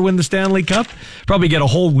Leafs ever win the Stanley Cup? Probably get a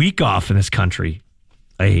whole week off in this country.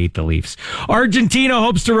 I hate the Leafs. Argentina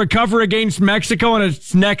hopes to recover against Mexico in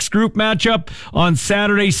its next group matchup on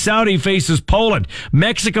Saturday. Saudi faces Poland.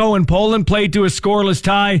 Mexico and Poland played to a scoreless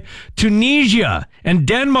tie. Tunisia and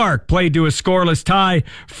Denmark played to a scoreless tie.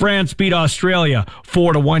 France beat Australia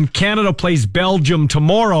 4-1. Canada plays Belgium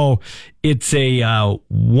tomorrow. It's a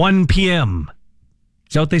 1 p.m.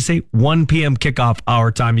 Is that what they say? 1 p.m. kickoff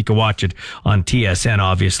our time. You can watch it on TSN,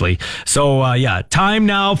 obviously. So, time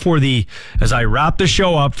now for as I wrap the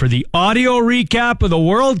show up, for the audio recap of the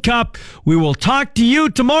World Cup. We will talk to you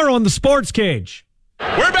tomorrow on the Sports Cage.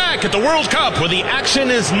 We're back at the World Cup where the action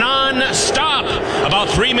is non-stop. About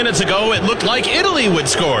 3 minutes ago, it looked like Italy would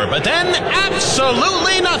score, but then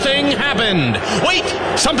absolutely nothing happened. Wait,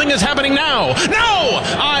 something is happening now. No,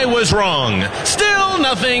 I was wrong. Still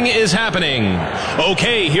nothing is happening.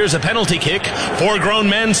 Okay, here's a penalty kick. 4 grown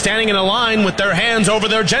men standing in a line with their hands over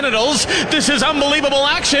their genitals. This is unbelievable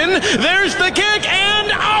action. There's the kick,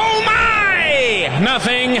 and oh my!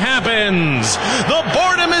 Nothing happens. The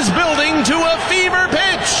boredom is building to a fever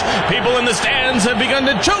pitch. People in the stands have begun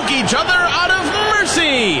to choke each other out of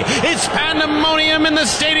mercy. It's pandemonium in the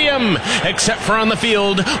stadium, except for on the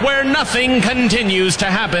field where nothing continues to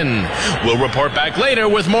happen. We'll report back later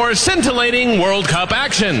with more scintillating World Cup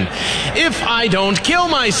action. If I don't kill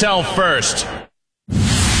myself first.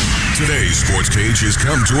 Today's Sports Cage has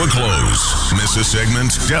come to a close. Miss a segment?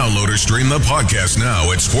 Download or stream the podcast now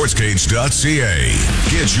at sportscage.ca.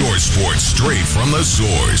 Get your sports straight from the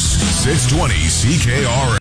source. 620 CKR.